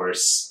 Of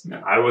course.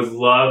 Yeah. I would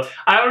love...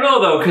 I don't know,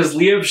 though, because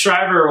Liev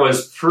Schreiber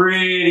was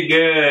pretty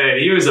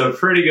good. He was a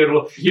pretty good...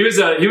 He was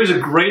a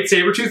great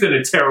Sabretooth in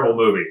a terrible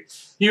movie.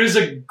 He was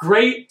a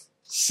great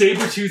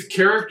Sabretooth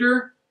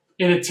character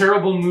in a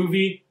terrible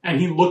movie, and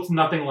he looked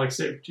nothing like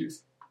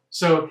Sabretooth.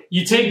 So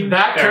you take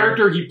that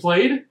character he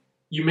played,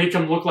 you make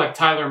him look like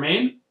Tyler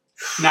Mane,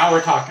 now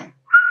we're talking.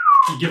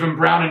 You give him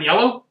brown and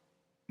yellow,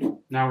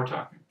 now we're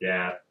talking.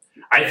 Yeah.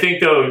 I think,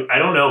 though, I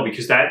don't know,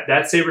 because that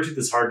Sabretooth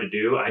is hard to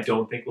do. I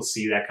don't think we'll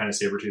see that kind of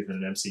Sabretooth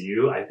in an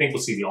MCU. I think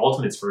we'll see the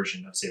Ultimates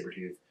version of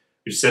Sabretooth,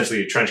 which is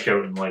essentially a trench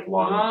coat and like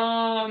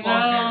long hair.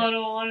 I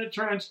don't want a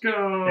trench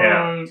coat.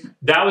 Yeah.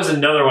 That was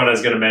another one I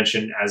was going to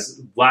mention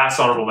as last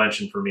honorable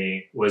mention for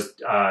me was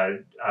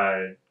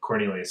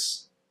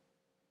Cornelius.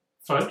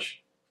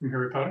 Fudge from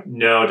Harry Potter?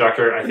 No,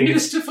 Doctor. I think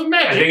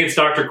it's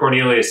Dr.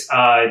 Cornelius,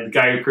 the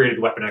guy who created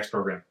the Weapon X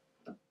program.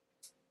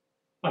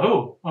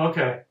 Oh,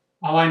 okay.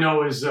 All I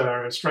know is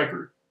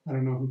Stryker. I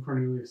don't know who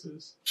Cornelius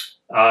is.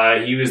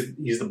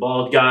 He's the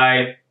bald guy,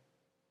 and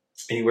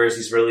he wears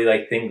these really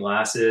like thin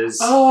glasses.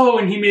 Oh,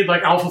 and he made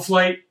like Alpha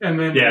Flight, and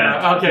then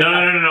okay.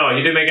 No.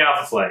 He didn't make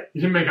Alpha Flight. He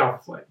didn't make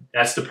Alpha Flight.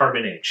 That's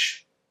Department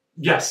H.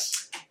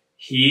 Yes.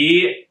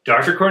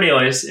 Dr.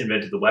 Cornelius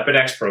invented the Weapon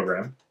X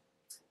program.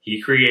 He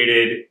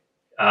created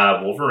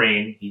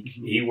Wolverine.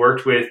 He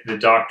worked with the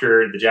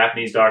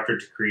Japanese doctor,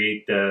 to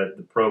create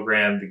the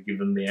program to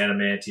give him the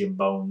adamantium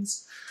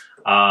bones.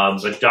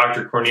 But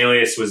Dr.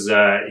 Cornelius was,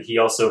 he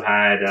also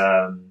had,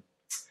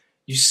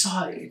 do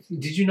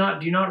you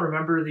not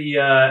remember the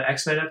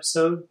X-Men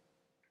episode?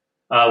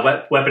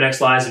 Weapon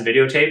X Lies and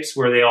Videotapes,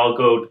 where they all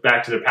go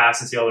back to their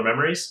past and see all their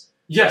memories?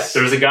 Yes.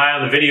 There's a guy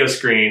on the video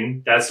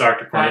screen, that's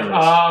Dr.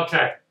 Cornelius.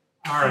 Okay.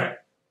 All right.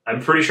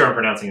 I'm pretty sure I'm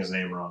pronouncing his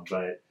name wrong,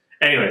 but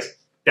anyways,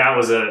 that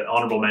was an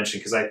honorable mention,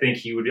 because I think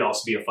he would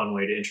also be a fun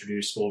way to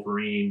introduce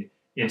Wolverine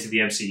into the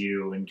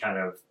MCU and kind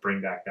of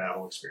bring back that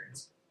whole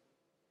experience.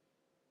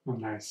 Oh,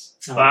 nice.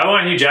 I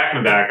want Hugh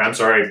Jackman back. I'm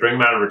sorry. Bring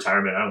him out of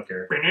retirement. I don't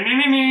care.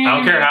 I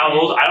don't care how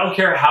old. I don't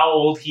care how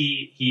old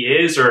he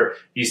is, or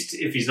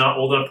if he's not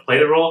old enough to play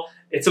the role.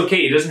 It's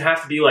okay. He doesn't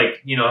have to be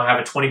like, have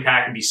a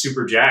 20-pack and be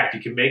super jacked.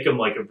 You can make him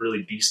like a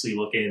really beastly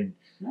looking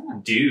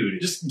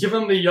dude. Just give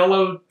him the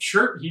yellow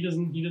shirt. He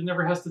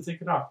never has to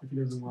take it off if he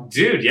doesn't want to.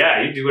 Dude,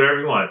 yeah, you can do whatever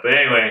you want. But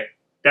anyway,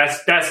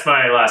 that's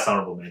my last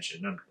honorable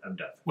mention. I'm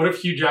done. What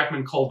if Hugh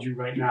Jackman called you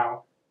right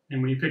now,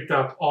 and when you picked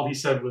up, all he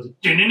said was...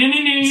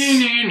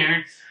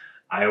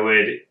 I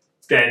would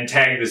then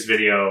tag this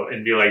video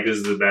and be like, this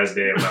is the best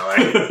day of my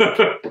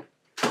life.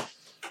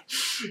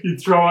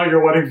 You'd throw out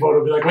your wedding photo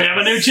and be like, we have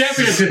a new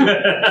champion.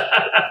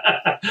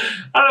 I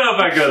don't know if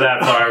I'd go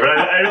that far, but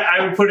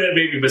I would put it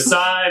maybe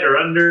beside or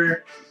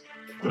under,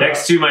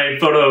 next to my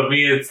photo of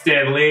me and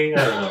Stan Lee.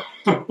 I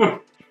don't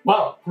know.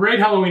 Well, great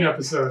Halloween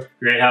episode.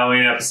 Great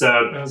Halloween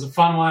episode. It was a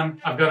fun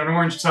one. I've got an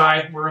orange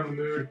tie. We're in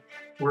the mood.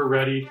 We're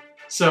ready.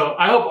 So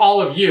I hope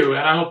all of you,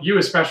 and I hope you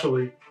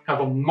especially, have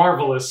a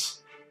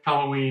marvelous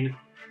Halloween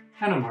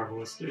and a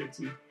marvelous day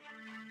too.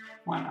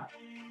 Why not?